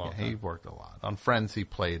guy last a long time. He worked a lot. On Friends, he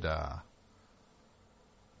played...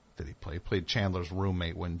 did he play? He played Chandler's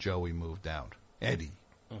roommate when Joey moved out. Eddie.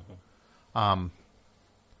 Mm-hmm.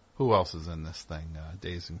 Who else is in this thing?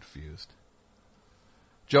 Dazed and Confused.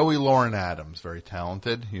 Joey Lauren Adams, very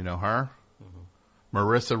talented. You know her. Mm-hmm.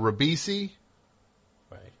 Marissa Ribisi.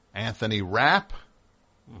 Right. Anthony Rapp.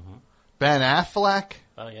 Mm-hmm. Ben Affleck.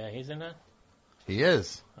 Oh, yeah, he's in that? He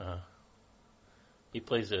is. He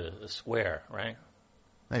plays a square, right?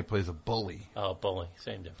 No, he plays a bully. Oh, bully.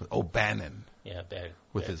 Same difference. O'Bannon. Yeah, bad.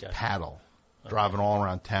 With bad his guy. paddle. Okay. Driving all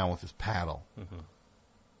around town with his paddle. Mm-hmm.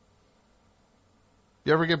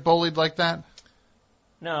 You ever get bullied like that?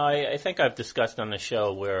 No, I think I've discussed on the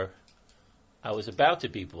show where I was about to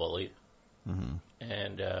be bullied,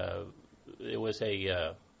 and there was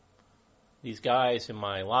these guys in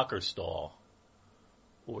my locker stall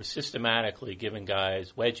who were systematically giving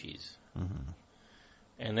guys wedgies. Mm-hmm.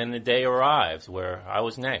 And then the day arrived where I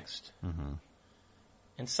was next. Mm-hmm.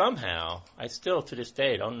 And somehow, I still to this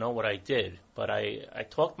day don't know what I did, but I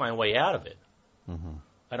talked my way out of it. Mm-hmm.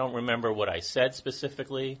 I don't remember what I said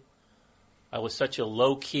specifically. I was such a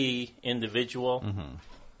low-key individual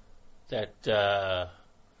that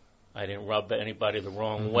I didn't rub anybody the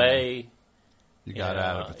wrong way. You got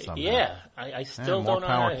out of it somehow. Yeah, I still more don't know.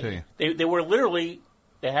 power to you. They were literally,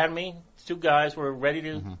 they had me, two guys were ready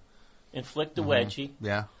to inflict the wedgie.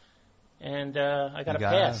 Yeah. And I got a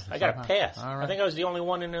got pass. out I got a pass. All right. I think I was the only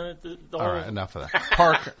one in the All whole... right, enough of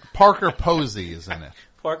that. Parker Posey is in it.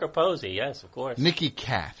 Parker Posey, yes, of course. Nikki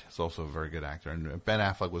Katt is also a very good actor. And Ben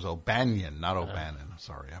Affleck was O'Banion, not O'Bannon.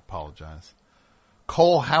 Sorry, I apologize.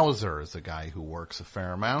 Cole Hauser is a guy who works a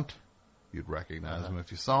fair amount. You'd recognize him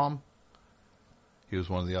if you saw him. He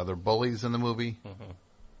was one of the other bullies in the movie.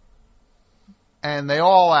 And they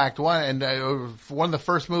all act one. And one of the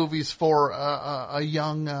first movies for a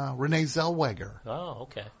young Renee Zellweger. Oh,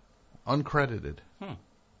 okay. Uncredited.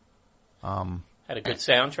 Had a good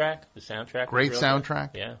soundtrack. The soundtrack Great was real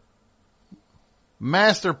soundtrack. good. Yeah.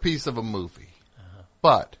 Masterpiece of a movie.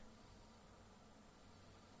 But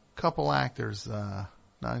couple actors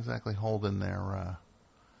not exactly holding their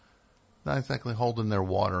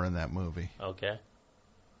water in that movie. Okay.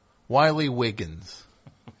 Wiley Wiggins.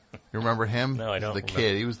 You remember him? No, I don't The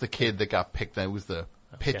kid. He was the kid that got picked. He was the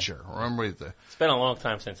pitcher. Remember? It's been a long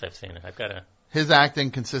time since I've seen it. I've got to... His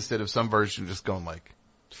acting consisted of some version just going like,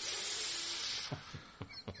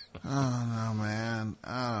 oh no, man.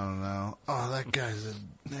 I don't know. Oh, that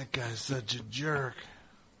guy's such a jerk.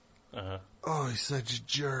 Oh, he's such a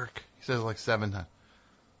jerk. He says it like 7 times.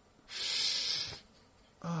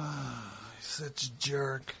 Oh, he's such a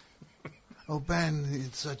jerk. Oh, Ben,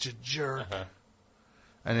 he's such a jerk.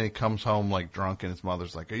 And then he comes home like drunk, and his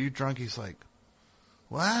mother's like, "Are you drunk?" He's like,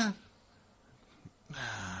 "What?"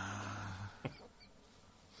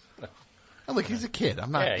 Look, he's a kid.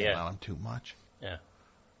 I'm not getting on him too much. Yeah.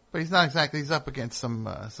 But he's not exactly. He's up against some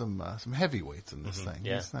heavyweights in this thing.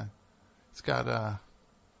 Yeah. He's not. He's got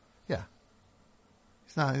yeah.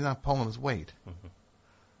 He's not pulling his weight.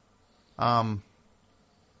 And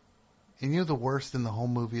you know the worst in the whole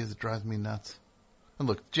movie is it drives me nuts. And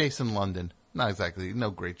look, Jason London, Not exactly. No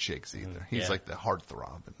great shakes either. He's like the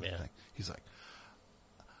heartthrob in the thing. He's like,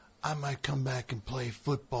 I might come back and play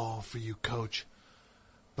football for you, Coach,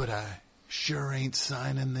 but I sure ain't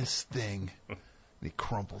signing this thing. And he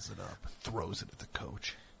crumples it up and throws it at the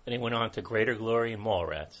coach. And he went on to greater glory in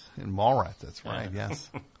Mallrats. In Mallrats, that's right, yes.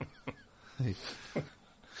 He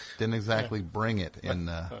didn't exactly bring it in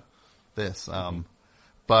this.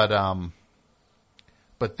 But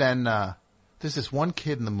then there's this one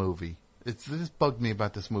kid in the movie. This bugged me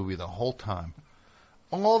about this movie the whole time.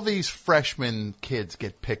 All these freshman kids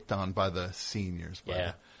get picked on by the seniors.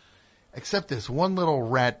 Except this one little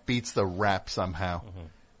rat beats the rap somehow.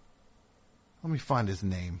 Let me find his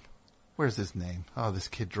name. Where's his name? Oh, this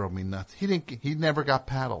kid drove me nuts. He never got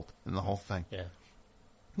paddled in the whole thing.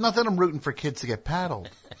 Not that I'm rooting for kids to get paddled.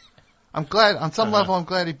 I'm glad, on some level, I'm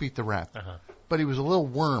glad he beat the rap. But he was a little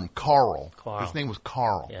worm, Carl. His name was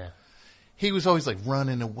Carl. He was always like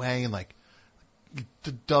running away and like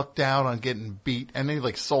ducked out on getting beat. And then he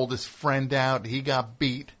like sold his friend out. He got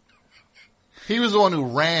beat. He was the one who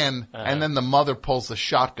ran, and then the mother pulls the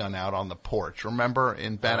shotgun out on the porch. Remember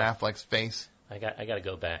in Ben Affleck's face? I got to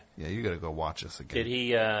go back. Yeah, you got to go watch this again. Did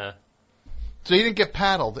he? So he didn't get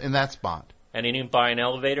paddled in that spot. And he didn't buy an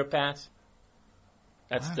elevator pass?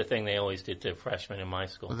 That's the thing they always did to freshmen in my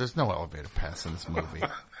school. Well, there's no elevator pass in this movie.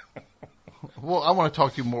 Well, I want to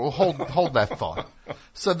talk to you more. Hold that thought.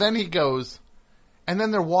 So then he goes, and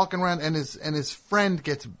then they're walking around, and his friend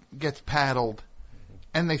gets paddled,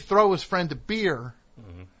 and they throw his friend a beer.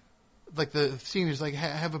 Like the senior's like,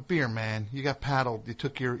 have a beer, man. You got paddled. You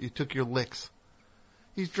took your licks.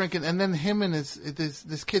 He's drinking, and then him and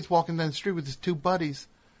this kid's walking down the street with his two buddies,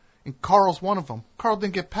 and Carl's one of them. Carl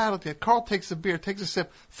didn't get paddled yet. Carl takes the beer, takes a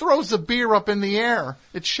sip, throws the beer up in the air.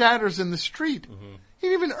 It shatters in the street. He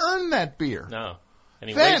didn't even earn that beer. No, and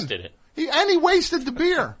he wasted it. He wasted the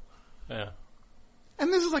beer. Yeah.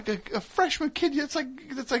 And this is like a freshman kid. It's like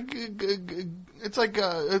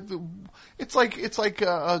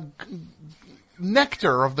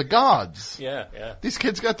nectar of the gods. Yeah. These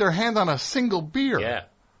kids got their hand on a single beer. Yeah.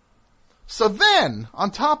 So then, on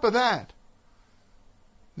top of that,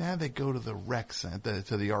 now they go to the rec center,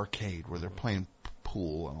 to the arcade where they're playing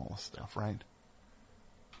pool and all this stuff, right?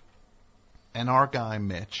 And our guy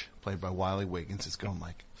Mitch, played by Wiley Wiggins, is going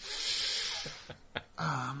like,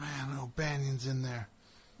 "Oh man, O'Banion's in there.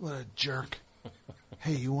 What a jerk!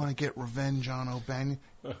 Hey, you want to get revenge on O'Banion?"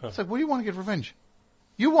 It's like, what do you want to get revenge?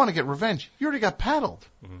 You want to get revenge? You already got paddled.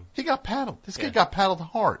 He got paddled. This kid got paddled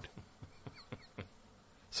hard.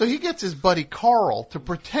 So he gets his buddy Carl to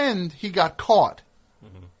pretend he got caught.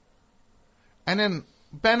 And then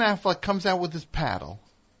Ben Affleck comes out with his paddle.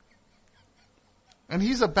 And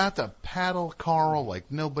he's about to paddle Carl like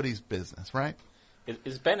nobody's business, right?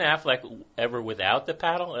 Is Ben Affleck ever without the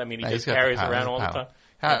paddle? I mean, he just carries around all the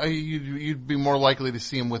time? You'd be more likely to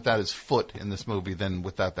see him without his foot in this movie than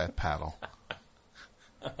without that paddle.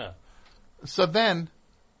 So then,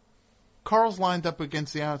 Carl's lined up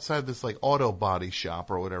against the outside of this like auto body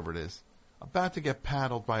shop or whatever it is, about to get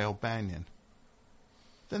paddled by O'Banion.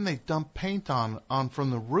 Then they dump paint on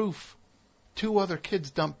from the roof. Two other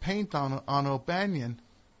kids dump paint on O'Banion.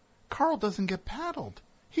 Carl doesn't get paddled.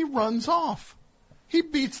 He runs off. He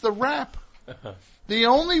beats the rap. The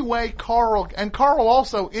only way Carl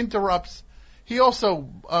also interrupts. He also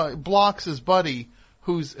blocks his buddy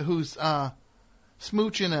who's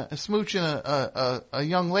smooching a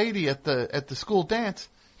young lady at the school dance.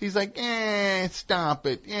 He's like, stop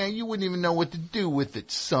it. You wouldn't even know what to do with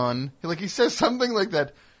it, son. He says something like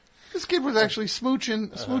that. This kid was actually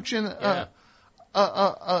smooching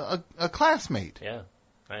a classmate. Yeah,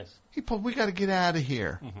 nice. We got to get out of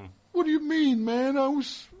here. What do you mean, man? I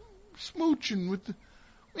was smooching with the...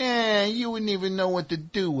 you wouldn't even know what to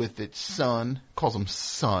do with it, son. Calls him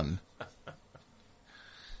son.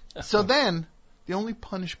 So then, the only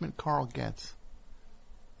punishment Carl gets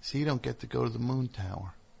is he don't get to go to the moon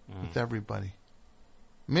tower with everybody.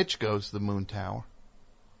 Mitch goes to the moon tower.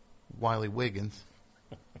 Wiley Wiggins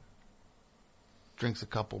drinks a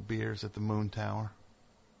couple beers at the moon tower.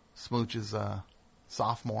 Smooches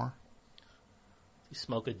sophomore. You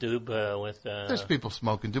smoke a doob with there's people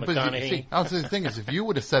smoking doob. McConaughey. But see, the thing is, if you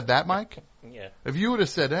would have said that, Mike, Yeah. if you would have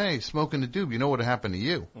said, hey, smoking a doob, you know what would have happened to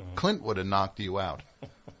you? Clint would have knocked you out.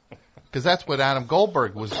 Because that's what Adam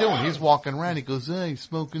Goldberg was doing. He's walking around. He goes, hey, he's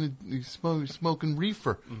smoking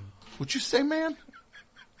reefer. What'd you say, man?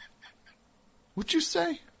 What'd you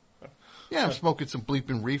say? Yeah, I'm smoking some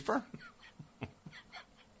bleeping reefer.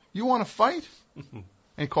 You want to fight? And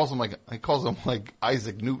he calls him like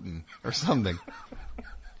Isaac Newton or something.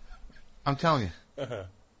 I'm telling you,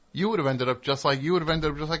 you would have ended up just like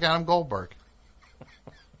Adam Goldberg.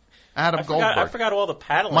 Adam Goldberg. I forgot all the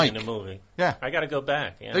paddling Mike. in the movie. Yeah. I got to go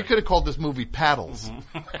back. Yeah. They could have called this movie Paddles.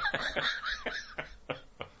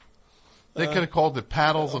 They could have called it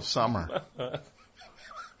Paddles of Summer.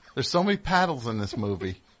 There's so many paddles in this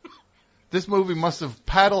movie. This movie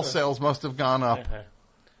paddle sales must have gone up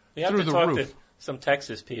You have through to the talk roof. to some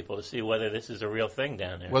Texas people to see whether this is a real thing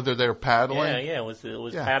down there. Whether they're paddling? Yeah, it was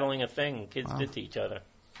Yeah. paddling a thing kids did to each other.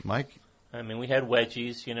 Mike? I mean, we had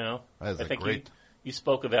wedgies, you know. That is I think great. you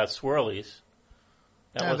spoke about swirlies.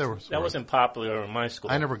 Yeah, there were That swirlies. wasn't popular in my school.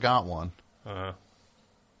 I never got one. Uh-huh.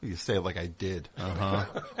 You say it like I did. Uh-huh.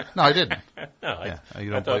 No, I didn't. No, Yeah. You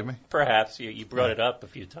I don't thought believe me? Perhaps you brought it up a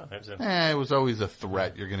few times. And, It was always a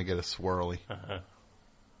threat. You're going to get a swirly. Uh-huh.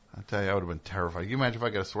 I tell you, I would have been terrified. Can you imagine if I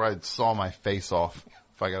got a swirly? I'd saw my face off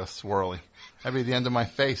if I got a swirly. That'd be the end of my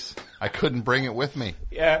face. I couldn't bring it with me.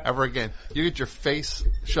 Yeah. Ever again. You get your face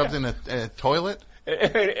shoved in a toilet?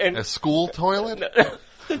 And a school toilet?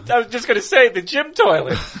 I was just going to say the gym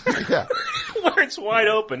toilet. Yeah. Where it's wide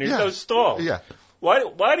open. There's no stalls. Yeah.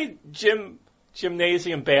 Why did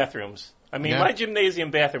gymnasium bathrooms? I mean, Yeah. my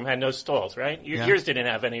gymnasium bathroom had no stalls, right? Yeah. Yours didn't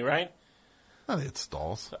have any, right? Oh, they had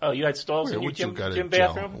stalls. Oh, you had stalls in your Where'd you gym, go to gym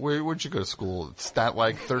jail? bathroom? Where'd you go to school? Stat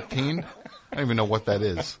like 13? I don't even know what that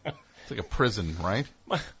is. It's like a prison, right?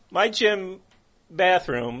 My gym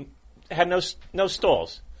bathroom had no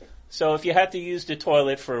stalls. So if you had to use the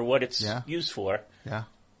toilet for what it's used for,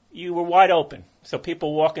 you were wide open. So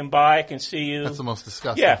people walking by can see you. That's the most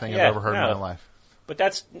disgusting thing I've ever heard in my life. But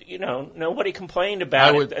that's, nobody complained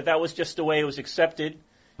about it. That was just the way it was accepted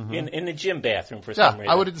in the gym bathroom for some reason.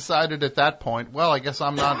 I would have decided at that point, well, I guess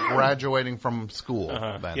I'm not graduating from school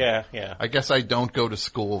then. Yeah. I guess I don't go to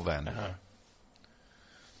school then.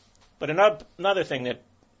 But another thing that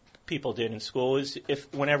people did in school is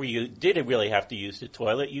whenever you did really have to use the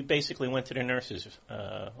toilet, you basically went to the nurse's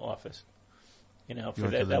office. You went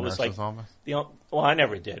to the was nurse's like office? Well, I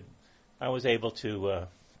never did. I was able to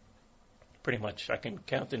pretty much. I can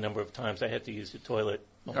count the number of times I had to use the toilet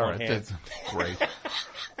with All one right, hand. that's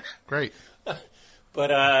great.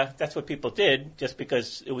 But that's what people did, just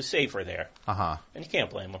because it was safer there. Uh-huh. And you can't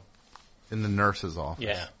blame them. In the nurse's office.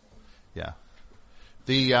 Yeah. Yeah.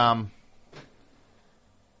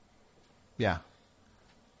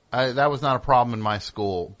 That was not a problem in my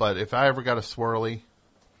school, but if I ever got a swirly,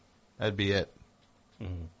 that'd be it.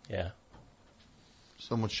 Yeah.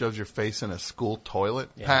 Someone shoves your face in a school toilet,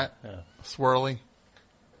 Yeah, Pat? yeah. Swirly?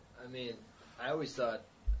 I mean, I always thought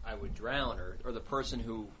I would drown, or the person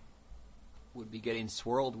who would be getting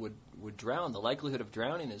swirled would drown. The likelihood of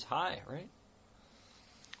drowning is high, right?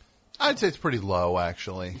 I'd say it's pretty low,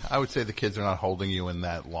 actually. I would say the kids are not holding you in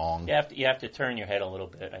that long. You have to turn your head a little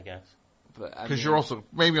bit, I guess. Because you're also,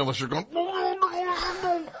 maybe unless you're going...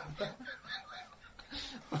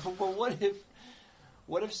 Well,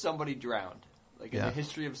 what if somebody drowned? Like in the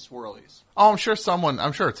history of swirlies. Oh, I'm sure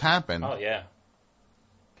it's happened. Oh, yeah.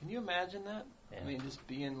 Can you imagine that? Yeah. I mean, just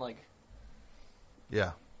being like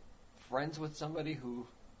Yeah. friends with somebody who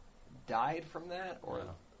died from that or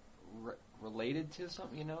related to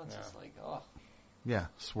something, It's just like, oh. Yeah,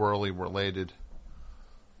 swirly related.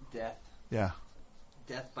 Death. Yeah.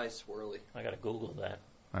 Death by swirly. I got to Google that.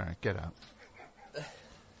 All right, get out.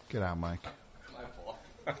 Get out, Mike. My fault.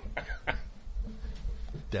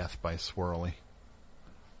 Death by swirly.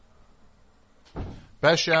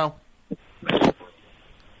 Best show.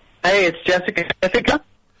 Hey, it's Jessica.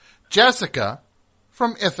 Jessica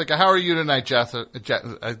from Ithaca. How are you tonight,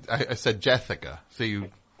 Jessica? I said Jessica. So you...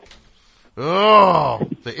 Oh,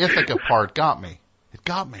 the Ithaca part got me. It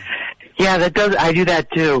got me. Yeah, that does. I do that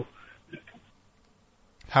too.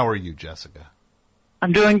 How are you, Jessica?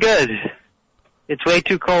 I'm doing good. It's way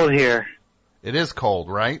too cold here. It is cold,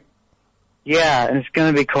 right? Yeah, and it's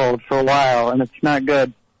going to be cold for a while, and it's not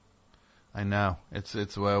good. I know. It's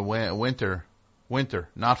winter. Winter,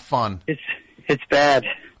 not fun. It's bad.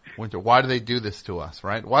 Winter. Why do they do this to us,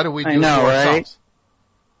 right? Why do we do I know, it to right? ourselves?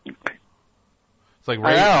 It's like I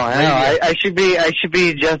know. I should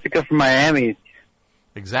be Jessica from Miami.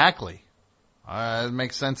 Exactly. It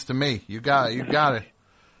makes sense to me. You got it.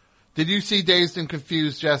 Did you see Dazed and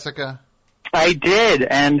Confused, Jessica? I did,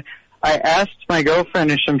 and I asked my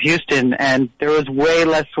girlfriend if she's from Houston, and there was way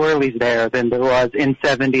less swirlies there than there was in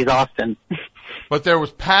 70s Austin. But there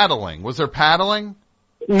was paddling. Was there paddling?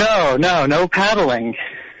 No paddling.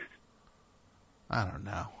 I don't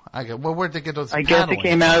know. Where'd they get those I paddling? guess it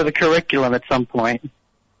came out of the curriculum at some point.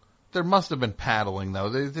 There must have been paddling, though.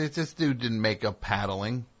 This dude didn't make up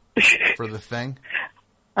paddling for the thing.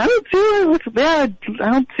 I don't see what's bad.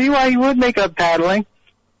 I don't see why you would make up paddling.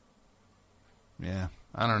 Yeah,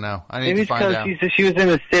 I don't know. I need Maybe to it's find out. because she was in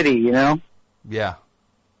the city, Yeah.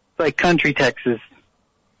 like country Texas.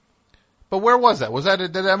 But where was that?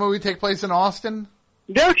 Did that movie take place in Austin?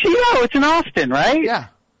 Actually, no, it's in Austin, right? Yeah.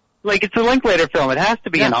 Like, it's a Linklater film. It has to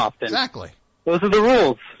be in Austin. Exactly. Those are the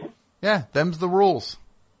rules. Yeah, them's the rules.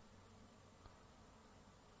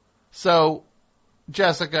 So,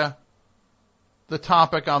 Jessica, the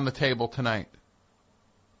topic on the table tonight.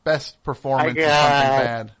 Best performance in something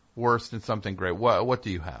bad, worst in something great. What do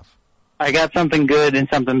you have? I got something good and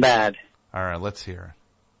something bad. All right, let's hear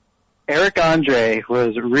Eric Andre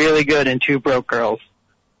was really good in Two Broke Girls.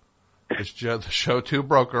 it. The show Two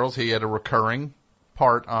Broke Girls, he had a recurring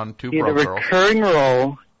part on Two He had Broke a Girls. recurring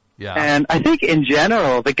role. Yeah. And I think in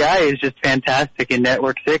general, the guy is just fantastic in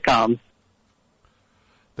network sitcoms.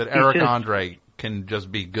 That Eric Andre can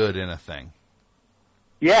just be good in a thing.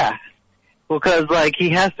 Yeah. Well, because, like, he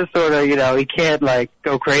has to sort of, he can't, like,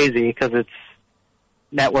 go crazy because it's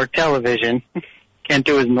network television. Can't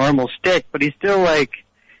do his normal shtick, but he still, like,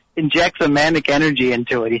 injects a manic energy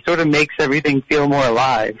into it. He sort of makes everything feel more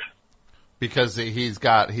alive. Because he's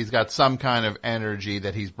got some kind of energy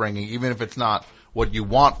that he's bringing, even if it's not what you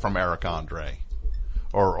want from Eric Andre.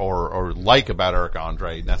 Or like about Eric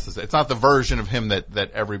Andre necessarily. It's not the version of him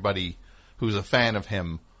that everybody who's a fan of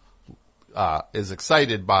him is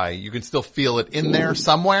excited by. You can still feel it in there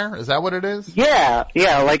somewhere. Is that what it is? Yeah.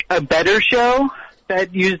 Like a better show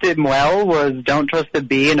that used it well was Don't Trust the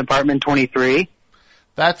Bee in Apartment 23.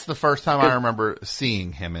 That's the first time I remember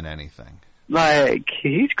seeing him in anything. Like,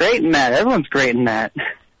 he's great in that. Everyone's great in that.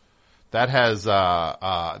 That has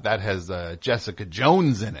Jessica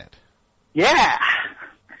Jones in it. Yeah.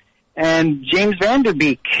 And James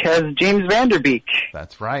Vanderbeek as James Vanderbeek.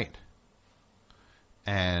 That's right.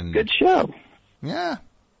 And good show. Yeah.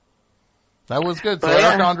 That was good. So But,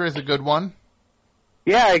 Eric Andre is a good one.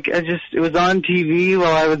 Yeah, it was on TV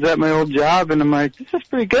while I was at my old job, and I'm like, this is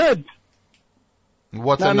pretty good.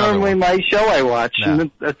 What's Not another normally one? my show I watch, No.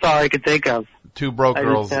 and that's all I could think of. Two Broke I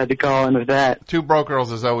Girls. just had to call in with that. Two Broke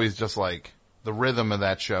Girls is always just like, the rhythm of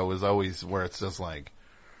that show is always where it's just like,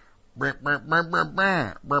 Very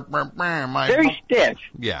stiff.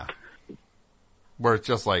 Yeah. Where it's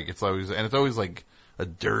just like, it's always like a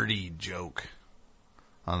dirty joke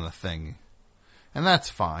on the thing. And that's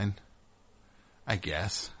fine. I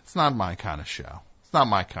guess. It's not my kind of show.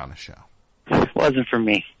 Wasn't for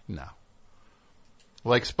me. No.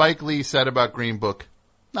 Like Spike Lee said about Green Book,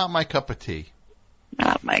 not my cup of tea.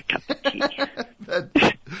 Not my cup of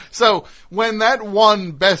tea. So, when that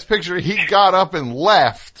won Best Picture, he got up and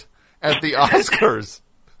left at the Oscars.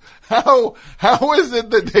 How is it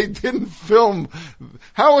that they didn't film?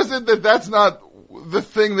 How is it that that's not the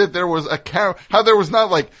thing that there was a camera? How there was not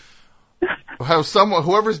like, how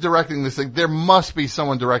whoever's directing this thing, there must be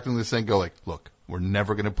someone directing this thing go like, look, we're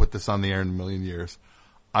never going to put this on the air in a million years.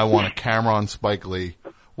 I want a camera on Spike Lee.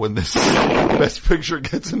 When this Best Picture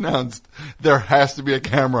gets announced, there has to be a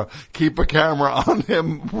camera. Keep a camera on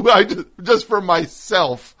him. Just for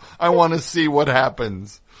myself, I want to see what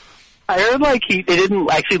happens. I heard like they didn't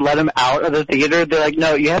actually let him out of the theater. They're like,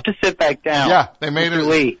 no, you have to sit back down. Yeah, they made Mr.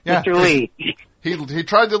 Lee. Yeah, Mr. Lee. He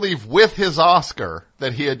tried to leave with his Oscar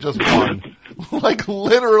that he had just won. Like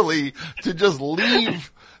literally to just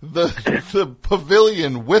leave the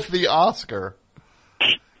pavilion with the Oscar.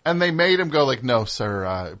 And they made him go like, no,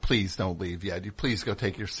 sir, please don't leave yet. You please go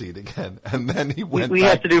take your seat again. And then he went We back.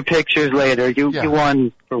 have to do pictures later. You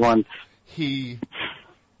won for once.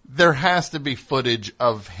 There has to be footage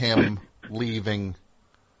of him leaving.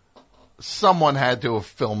 Someone had to have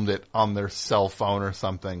filmed it on their cell phone or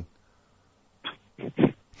something.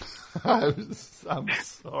 I'm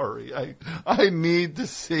sorry. I need to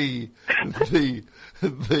see I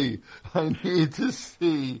need to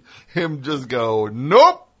see him just go,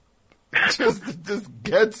 nope. Just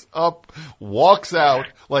gets up, walks out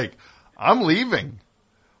like, I'm leaving.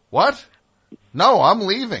 What? No, I'm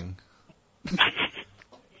leaving.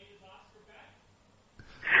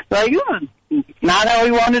 Like, not how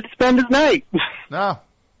he wanted to spend his night. No.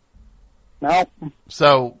 No.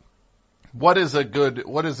 So, what is a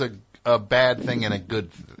bad thing and a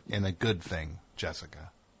good thing, Jessica?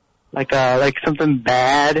 Like something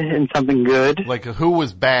bad and something good. Like who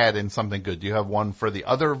was bad and something good? Do you have one for the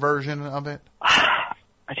other version of it? I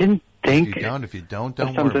didn't think. If you don't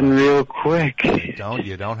worry. Something real quick. You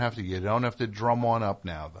don't have to drum one up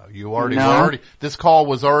now though. This call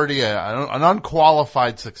was already an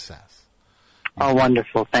unqualified success. Oh,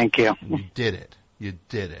 wonderful. Thank you. You did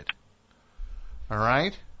it. All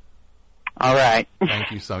right? All right.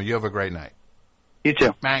 Thank you so much. You have a great night. You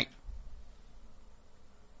too. Night.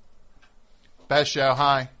 Best show,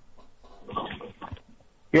 hi.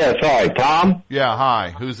 Yes, hi, Tom? Yeah,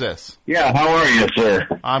 hi. Who's this? Yeah, how are you, sir?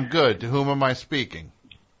 I'm good. To whom am I speaking?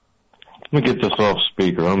 Let me get this off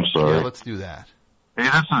speaker, I'm sorry. Yeah, let's do that. Hey,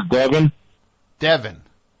 this is Devin. Devin.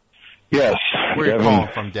 Yes. Where are you calling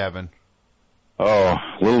from, Devin? Oh,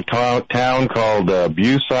 little town called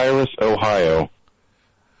Bucyrus, Ohio.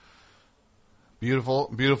 Beautiful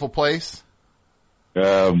place?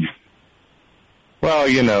 Well,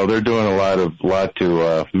 you know, they're doing a lot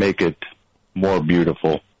to make it more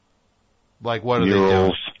beautiful. Like what are Murals. they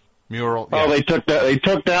doing? Mural. Oh, they took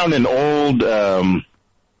down an old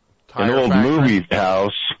movie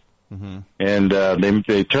house, and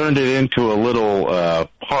they turned it into a little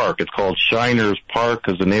park. It's called Shiners Park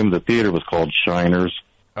because the name of the theater was called Shiners.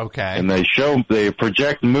 Okay. And they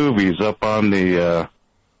project movies up on the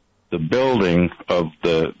building of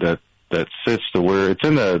that sits to where it's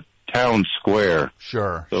in the town square.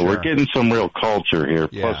 Sure. So we're getting some real culture here,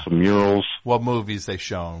 plus some murals. What movies they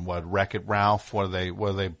shown? What, Wreck-It Ralph? What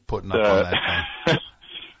are they putting up on that thing?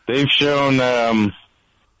 They've shown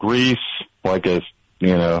Grease, like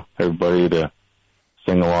everybody to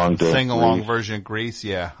sing along to. Sing-along Grease. version of Grease?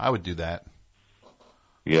 Yeah, I would do that.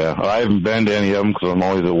 Yeah, I haven't been to any of them because I'm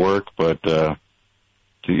always at work, but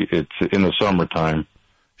it's in the summertime.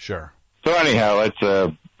 Sure. So anyhow,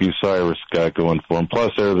 that's Bucyrus got going for them.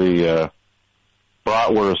 Plus, they're the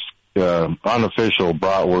bratwurst, unofficial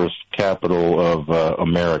bratwurst capital of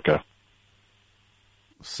America.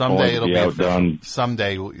 Someday it'll be outdone.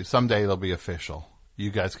 official. Someday it'll be official. You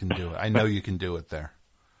guys can do it. I know you can do it there.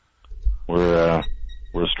 We're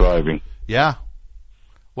striving. Yeah.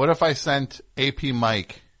 What if I sent AP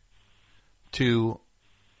Mike to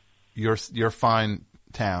your fine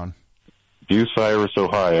town? Bucyrus,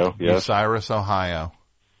 Ohio. Yes. Bucyrus, Ohio.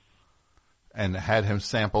 And had him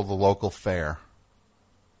sample the local fare.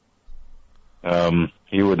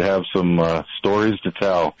 He would have some stories to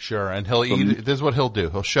tell. Sure, and he'll eat. This is what he'll do.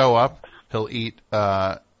 He'll show up. He'll eat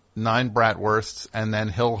 9 bratwursts, and then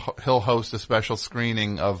he'll host a special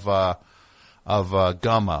screening of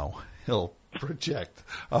Gummo. He'll project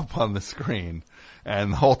up on the screen,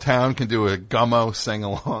 and the whole town can do a Gummo sing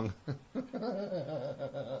along.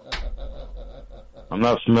 I'm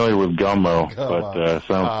not familiar with Gummo, but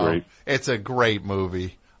sounds great. It's a great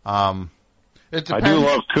movie. I do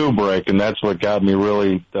love Kubrick, and that's what got me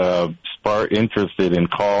really interested in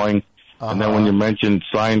calling. And then when you mentioned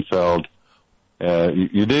Seinfeld,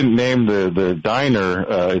 you didn't name the diner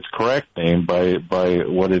its correct name by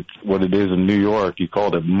what it is in New York. You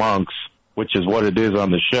called it Monk's, which is what it is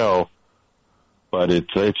on the show. But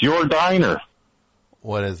it's your diner.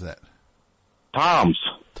 What is it? Tom's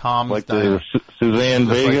like Diner. The Suzanne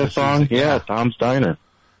Just Vega like the song. Yeah, Tom's Diner.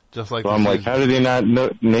 Just like so I'm like, how did he not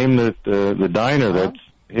name the diner? That's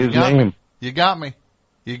his name. You got me.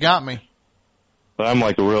 But I'm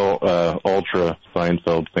like a real ultra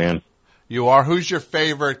Seinfeld fan. You are. Who's your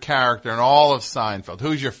favorite character in all of Seinfeld?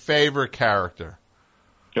 Who's your favorite character?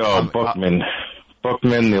 Oh, Bookman.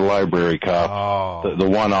 Bookman, the library cop. The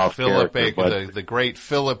one-off Philip character. Baker, the great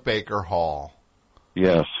Philip Baker Hall.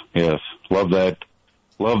 Yes. Love that.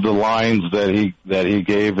 Love the lines that he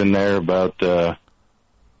gave in there about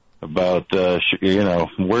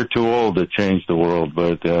we're too old to change the world,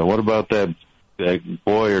 but what about that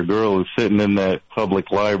boy or girl who's sitting in that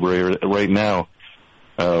public library right now,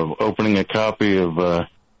 opening a copy of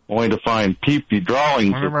only to find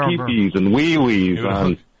drawings of peepees and wee-wees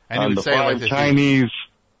on the five Chinese.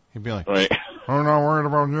 He'd be like, right. I'm not worried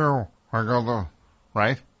about you. I got the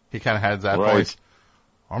right. He kind of has that Right. voice.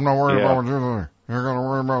 I'm not worried about you. You're gonna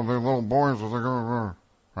worry about the little boys that they're gonna.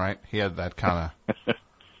 Right. He had that kind of.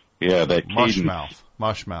 Yeah, that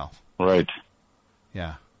mush mouth. Right.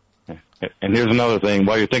 Yeah. And here's another thing.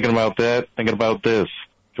 While you're thinking about that, thinking about this,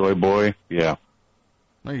 Joy Boy. Yeah.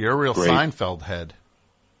 No, you're a real Great. Seinfeld head.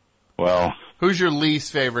 Well, who's your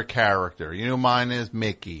least favorite character? You know, mine is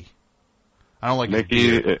Mickey. I don't like Mickey.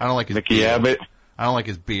 his beard. I don't like his Mickey beard. Abbott. I don't like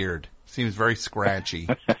his beard. Seems very scratchy.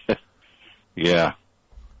 Yeah.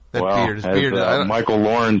 That well, beard. His beard. As Michael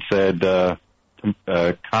Lauren said,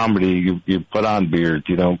 comedy, you put on beards.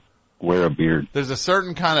 You don't wear a beard. There's a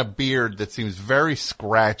certain kind of beard that seems very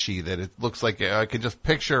scratchy that it looks like I could just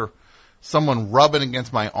picture someone rubbing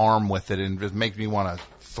against my arm with it and just makes me want to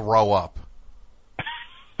throw up.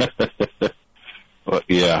 Well,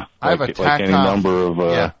 yeah. I have a tactile. Like any number of,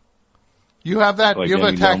 yeah. You have that? Like you have a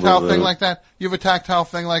any tactile number of, thing like that? You have a tactile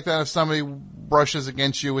thing like that if somebody brushes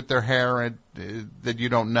against you with their hair and that you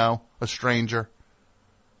don't know, a stranger?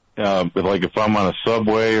 But like if I'm on a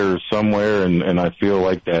subway or somewhere and I feel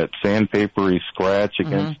like that sandpapery scratch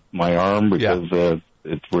against my arm because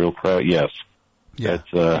it's real crowd. Yes. Yeah,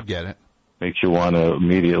 That's, I get it. makes you want to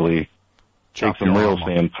immediately take some real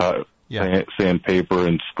sandpaper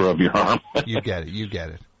and scrub your arm. You get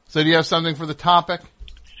it. So do you have something for the topic?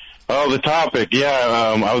 Oh, the topic,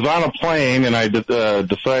 yeah. I was on a plane and I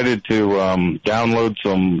decided to download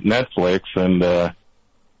some Netflix, and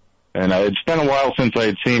it's been a while since I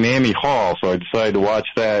had seen Annie Hall, so I decided to watch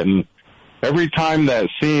that. And every time that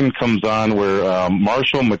scene comes on where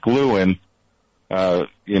Marshall McLuhan,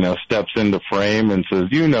 steps into frame and says,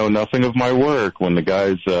 "You know nothing of my work," when the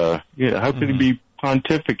guy's, how could he be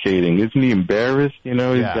pontificating? Isn't he embarrassed? He's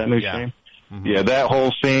got no shame. Mm-hmm. Yeah, that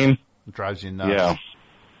whole scene it drives you nuts. Yeah.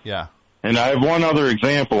 Yeah. And I have one other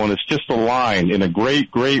example, and it's just a line in a great,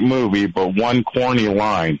 great movie, but one corny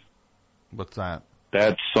line. What's that?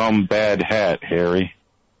 That's some bad hat, Harry.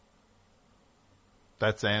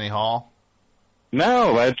 That's Annie Hall?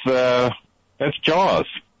 No, that's Jaws.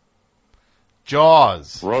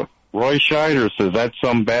 Jaws. Roy Scheider says, "That's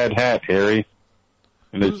some bad hat, Harry."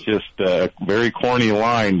 And it's just a very corny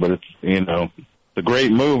line, but it's, it's a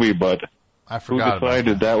great movie, but I forgot who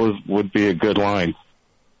decided that would be a good line?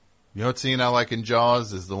 You know what scene I like in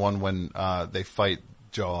Jaws is the one when they fight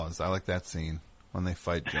Jaws. I like that scene when they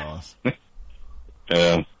fight Jaws.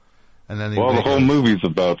 Yeah. And then the whole movie's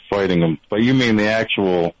about fighting them, but you mean the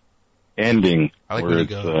actual ending? I like where when he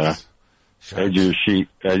goes, edge of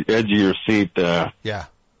your seat. Yeah.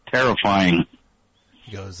 Terrifying.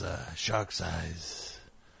 He goes, shark's eyes.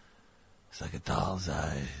 It's like a doll's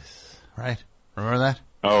eyes. Right? Remember that?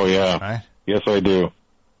 Oh, yeah. Right? Yes, I do.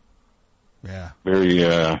 Yeah.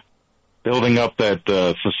 Very, building up that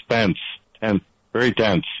suspense. Very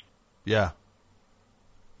tense. Yeah.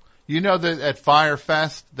 You know that at Fire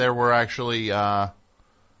Fest there were actually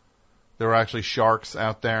sharks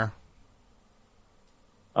out there.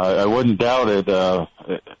 I wouldn't doubt it.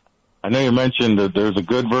 I know you mentioned that there's a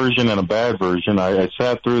good version and a bad version. I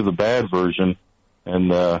sat through the bad version, and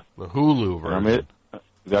the Hulu version.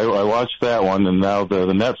 I watched that one, and now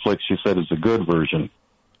the Netflix, you said, is a good version.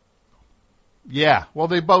 Yeah, well,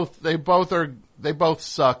 they both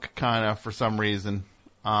suck kind of for some reason.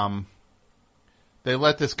 They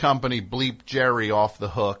let this company Bleep Jerry off the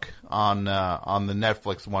hook on the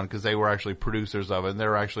Netflix one because they were actually producers of it, and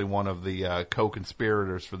they're actually one of the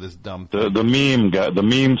co-conspirators for this dumb thing. The meme guy, the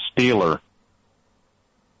meme stealer.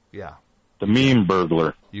 Yeah. The meme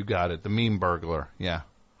burglar. You got it. The meme burglar. Yeah.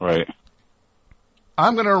 Right.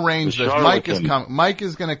 I'm going to arrange this. Mike is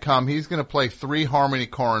going to come. He's going to play 3 Harmony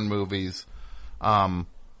Korine movies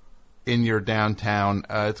in your downtown.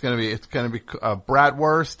 It's going to be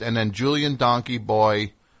Bratwurst, and then Julian Donkey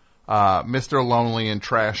Boy, Mr. Lonely, and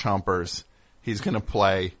Trash Humpers. He's going to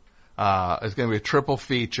play. It's going to be a triple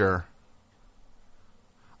feature.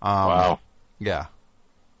 Wow. Yeah.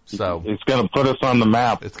 So it's going to put us on the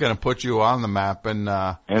map. It's going to put you on the map, and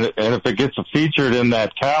if it gets featured in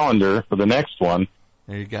that calendar for the next one,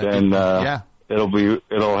 there you go. Then yeah,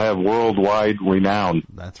 it'll have worldwide renown.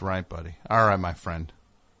 That's right, buddy. All right, my friend.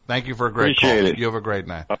 Thank you for a great Appreciate call. it. You have a great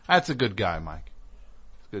night. That's a good guy, Mike.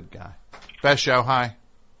 Good guy. Best show. Hi.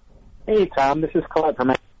 Hey, Tom. This is Collette from.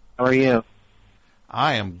 How are you?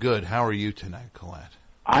 I am good. How are you tonight, Collette?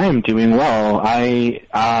 I am doing well. I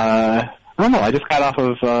don't know. I just got off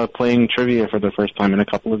of playing trivia for the first time in a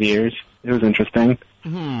couple of years. It was interesting.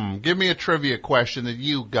 Give me a trivia question that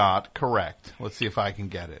you got correct. Let's see if I can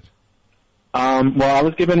get it. Well, I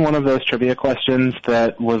was given one of those trivia questions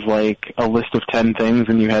that was like a list of 10 things,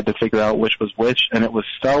 and you had to figure out which was which, and it was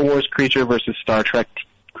Star Wars creature versus Star Trek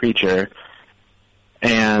creature.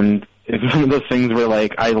 And it's one of those things where,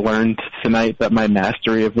 like, I learned tonight that my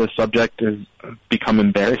mastery of this subject has become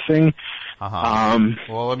embarrassing.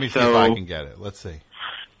 Well, let me see if I can get it. Let's see.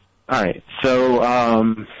 All right. So,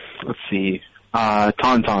 let's see.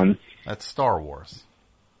 Tauntaun. That's Star Wars.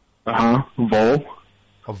 Vol.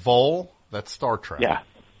 A Vol? That's Star Trek. Yeah.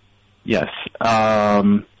 Yes.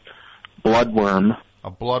 Bloodworm. A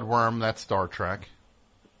bloodworm, that's Star Trek.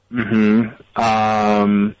 Oh,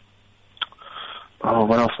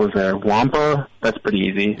 what else was there? Wampa? That's pretty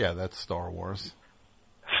easy. Yeah, that's Star Wars.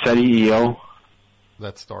 Seti Eo.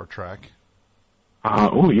 That's Star Trek.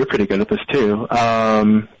 Oh, you're pretty good at this too.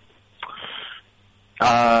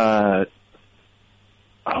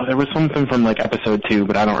 There was something from like episode 2,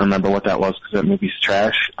 but I don't remember what that was because that movie's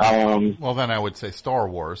trash. Well, then I would say Star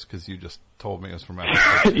Wars because you just told me it was from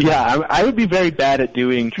episode 2. Yeah, I would be very bad at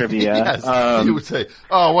doing trivia. Yes, you would say,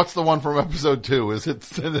 "Oh, what's the one from episode 2? Is it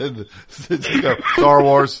Star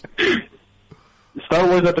Wars?" Star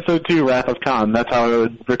Wars episode 2, Wrath of Khan. That's how I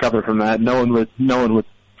would recover from that. No one would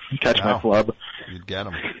catch my flub. You'd get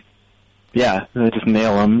them. Yeah, I just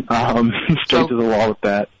nail them straight to the wall with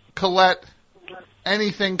that. Collette,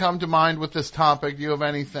 anything come to mind with this topic? Do you have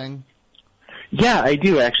anything? Yeah, I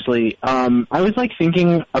do actually. I was like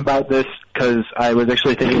thinking about this because I was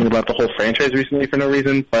actually thinking about the whole franchise recently for no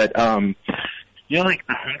reason. But you know, like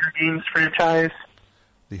the Hunger Games franchise.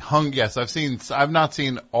 Yes, I've not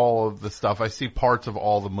seen all of the stuff. I see parts of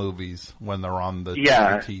all the movies when they're on the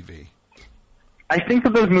TV. I think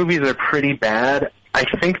that those movies are pretty bad. I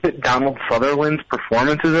think that Donald Sutherland's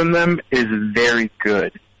performances in them is very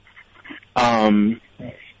good.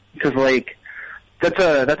 Because like that's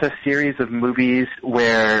a series of movies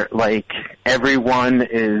where like everyone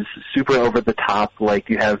is super over the top. Like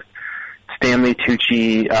you have Stanley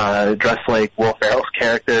Tucci dressed like Will Ferrell's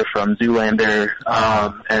character from Zoolander,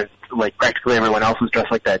 and like practically everyone else is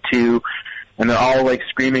dressed like that too. And they're all like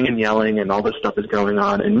screaming and yelling, and all this stuff is going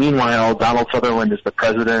on. And meanwhile, Donald Sutherland is the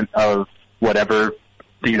president of whatever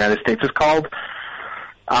the United States is called.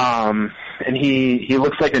 And he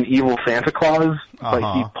looks like an evil Santa Claus, but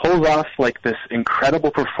he pulls off like this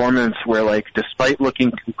incredible performance where like despite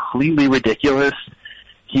looking completely ridiculous,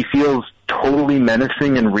 he feels totally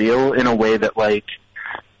menacing and real in a way that like,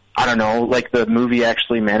 I don't know, like the movie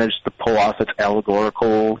actually managed to pull off its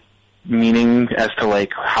allegorical meaning as to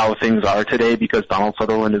like how things are today because Donald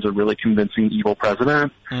Sutherland is a really convincing evil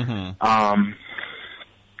president. Mm-hmm.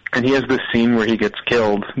 And he has this scene where he gets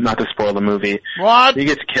killed, not to spoil the movie. What? He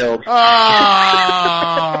gets killed. Oh!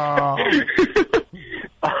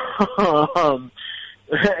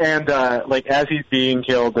 And like as he's being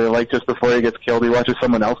killed, or like just before he gets killed, he watches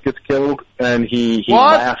someone else gets killed, and he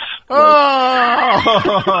laughs. Oh!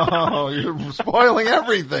 You're spoiling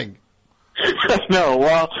everything. No,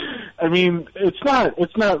 well, I mean, it's not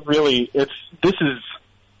really,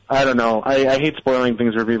 I don't know, I hate spoiling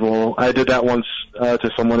things for people. I did that once, to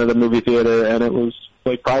someone at a movie theater, and it was,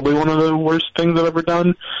 like, probably one of the worst things I've ever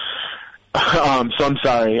done. So I'm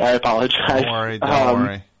sorry, I apologize. Don't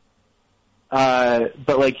worry.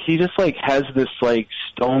 But like, he just, like, has this, like,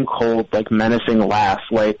 stone cold, like, menacing laugh,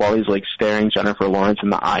 like, while he's, like, staring Jennifer Lawrence in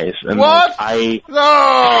the eyes. And, what? Like,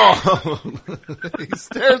 No! He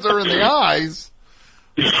stares her in the eyes.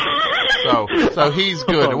 So he's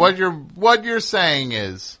good. What you're saying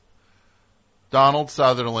is Donald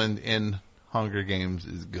Sutherland in Hunger Games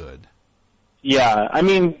is good. Yeah, I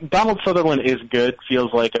mean, Donald Sutherland is good,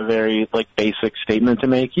 feels like a very, like, basic statement to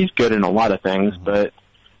make. He's good in a lot of things, but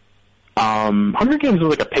Hunger Games is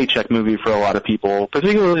like a paycheck movie for a lot of people,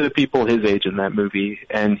 particularly the people his age in that movie,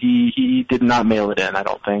 and he did not mail it in, I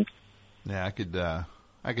don't think. Yeah, I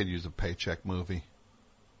could use a paycheck movie.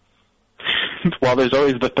 Well, there's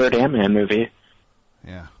always the third Ant-Man movie.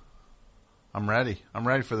 Yeah. I'm ready. I'm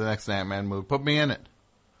ready for the next Ant-Man movie. Put me in it.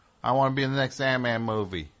 I want to be in the next Ant-Man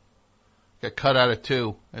movie. Get cut out of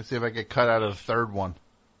 2. Let's see if I get cut out of the third one.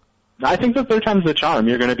 I think the third time's the charm.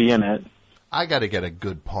 You're going to be in it. I got to get a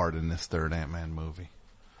good part in this third Ant-Man movie.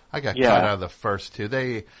 I got cut out of the first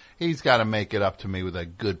 2. He's got to make it up to me with a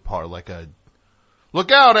good part, like a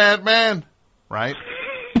 "Look out, Ant-Man!" Right?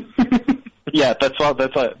 Yeah, that's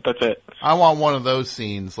it. I want one of those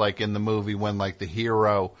scenes, like in the movie when like the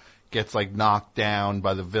hero gets like knocked down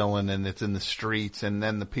by the villain and it's in the streets, and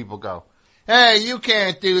then the people go, "Hey, you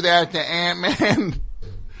can't do that to Ant-Man.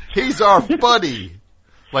 He's our buddy."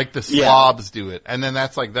 Like the slobs do it. And then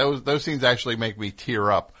that's like, those scenes actually make me tear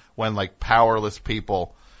up when like powerless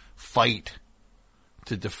people fight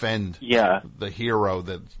to defend the hero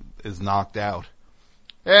that is knocked out.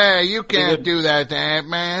 Hey, you can't do that to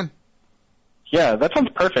Ant-Man. Yeah, that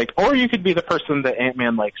sounds perfect. Or you could be the person that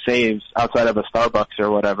Ant-Man like saves outside of a Starbucks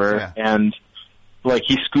or whatever, and like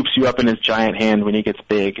he scoops you up in his giant hand when he gets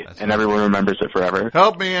big, and everyone remembers it forever.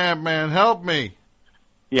 Help me, Ant-Man, help me.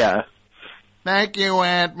 Yeah. Thank you,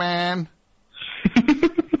 Ant-Man.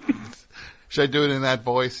 Should I do it in that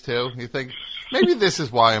voice, too? You think, maybe this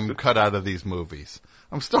is why I'm cut out of these movies.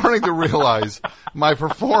 I'm starting to realize my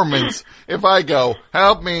performance, if I go,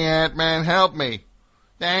 "Help me, Ant-Man, help me.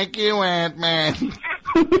 Thank you, Ant-Man."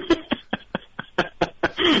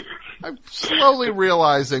 I'm slowly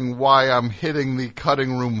realizing why I'm hitting the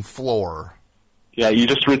cutting room floor. Yeah, you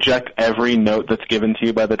just reject every note that's given to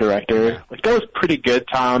you by the director. Like, that was pretty good,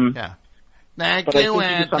 Tom. Yeah. Thank but you, I think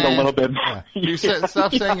Ant-Man. you sound a little bit more. Yeah. You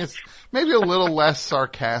stop saying it's maybe a little less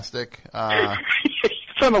sarcastic. You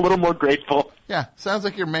sound a little more grateful. Yeah, sounds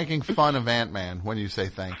like you're making fun of Ant-Man when you say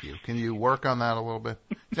thank you. Can you work on that a little bit?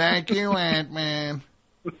 Thank you, Ant-Man.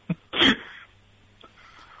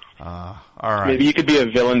 All right. Maybe you could be a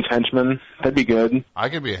villain's henchman. That'd be good. I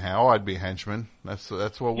could be I'd be henchman. That's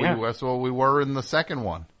what we were in the second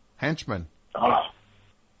one. Henchmen. Oh.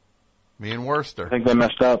 Me and Worcester. I think they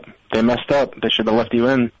messed up. They should have left you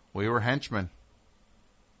in. We were henchmen.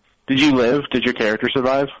 Did you live? Did your character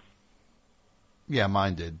survive? Yeah,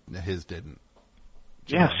 mine did. His didn't.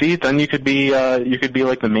 Yeah, see, then you could be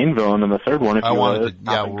like the main villain in the third one if I you wanted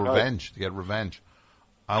to, revenge, to get revenge.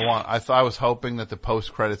 I was hoping that the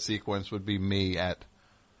post-credit sequence would be me at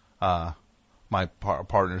my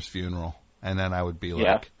partner's funeral, and then I would be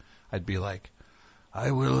like, I'd be like,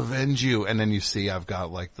 I will avenge you, and then you see I've got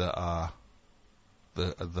like I've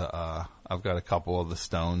got a couple of the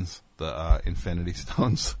stones, the Infinity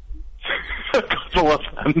Stones. A couple of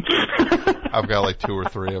them. I've got like 2 or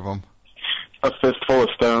 3 of them. A fistful of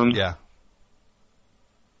stones. Yeah.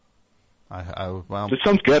 Well, this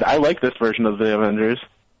sounds good. I like this version of the Avengers.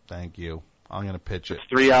 Thank you. I'm going to pitch it. It's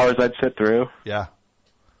 3 hours I'd sit through. Yeah.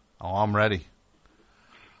 Oh, I'm ready.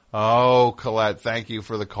 Oh, Colette, thank you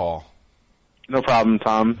for the call. No problem,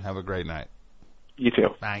 Tom. Have a great night. You too.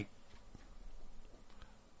 Night.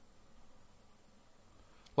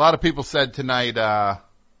 A lot of people said tonight,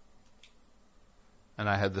 and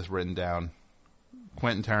I had this written down,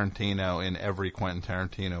 Quentin Tarantino in every Quentin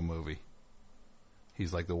Tarantino movie.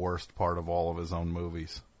 He's like the worst part of all of his own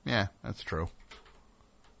movies. Yeah, that's true.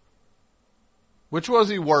 Which was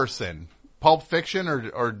he worse in? Pulp Fiction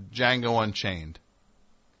or Django Unchained?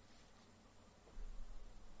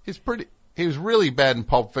 He was really bad in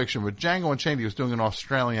Pulp Fiction, but Django Unchained he was doing an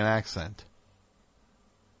Australian accent.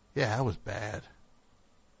 Yeah, that was bad.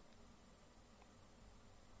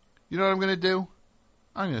 You know what I'm going to do?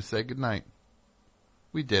 I'm going to say goodnight.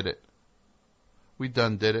 We did it. We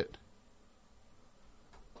done did it.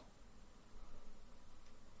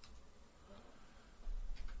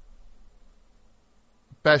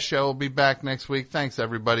 Best Show will be back next week. Thanks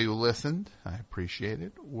everybody who listened. I appreciate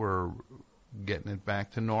it. We're getting it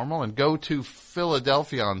back to normal. And go to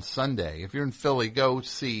Philadelphia on Sunday. If you're in Philly, go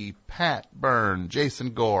see Pat Byrne,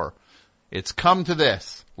 Jason Gore. It's Come to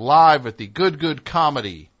This, live at the Good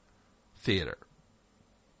Comedy Theater.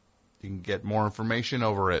 You can get more information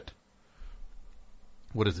over at,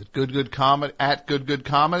 what is it, Good Comedy, at Good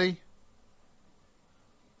Comedy?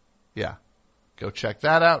 Yeah. Go check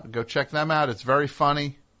that out. Go check them out. It's very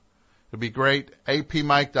funny. It'll be great.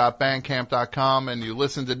 apmike.bandcamp.com, and you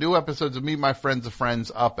listen to new episodes of Meet My Friends of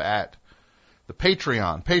Friends up at the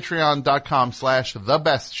Patreon,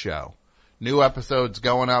 patreon.com/thebestshow. New episodes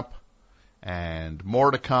going up and more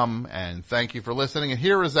to come, and thank you for listening. And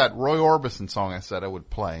here is that Roy Orbison song I said I would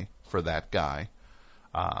play for that guy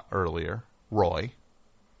earlier, Roy.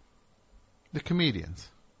 The Comedians.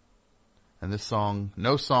 And this song,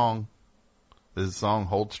 this song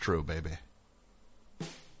holds true, baby.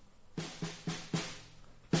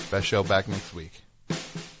 Best Show back next week.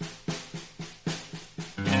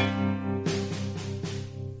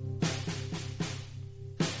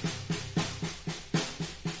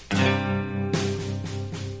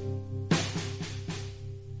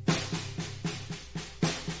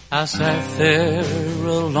 I sat there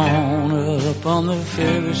alone up on the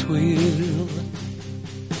Ferris wheel,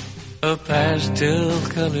 a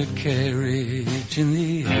pastel-colored carriage in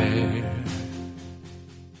the air.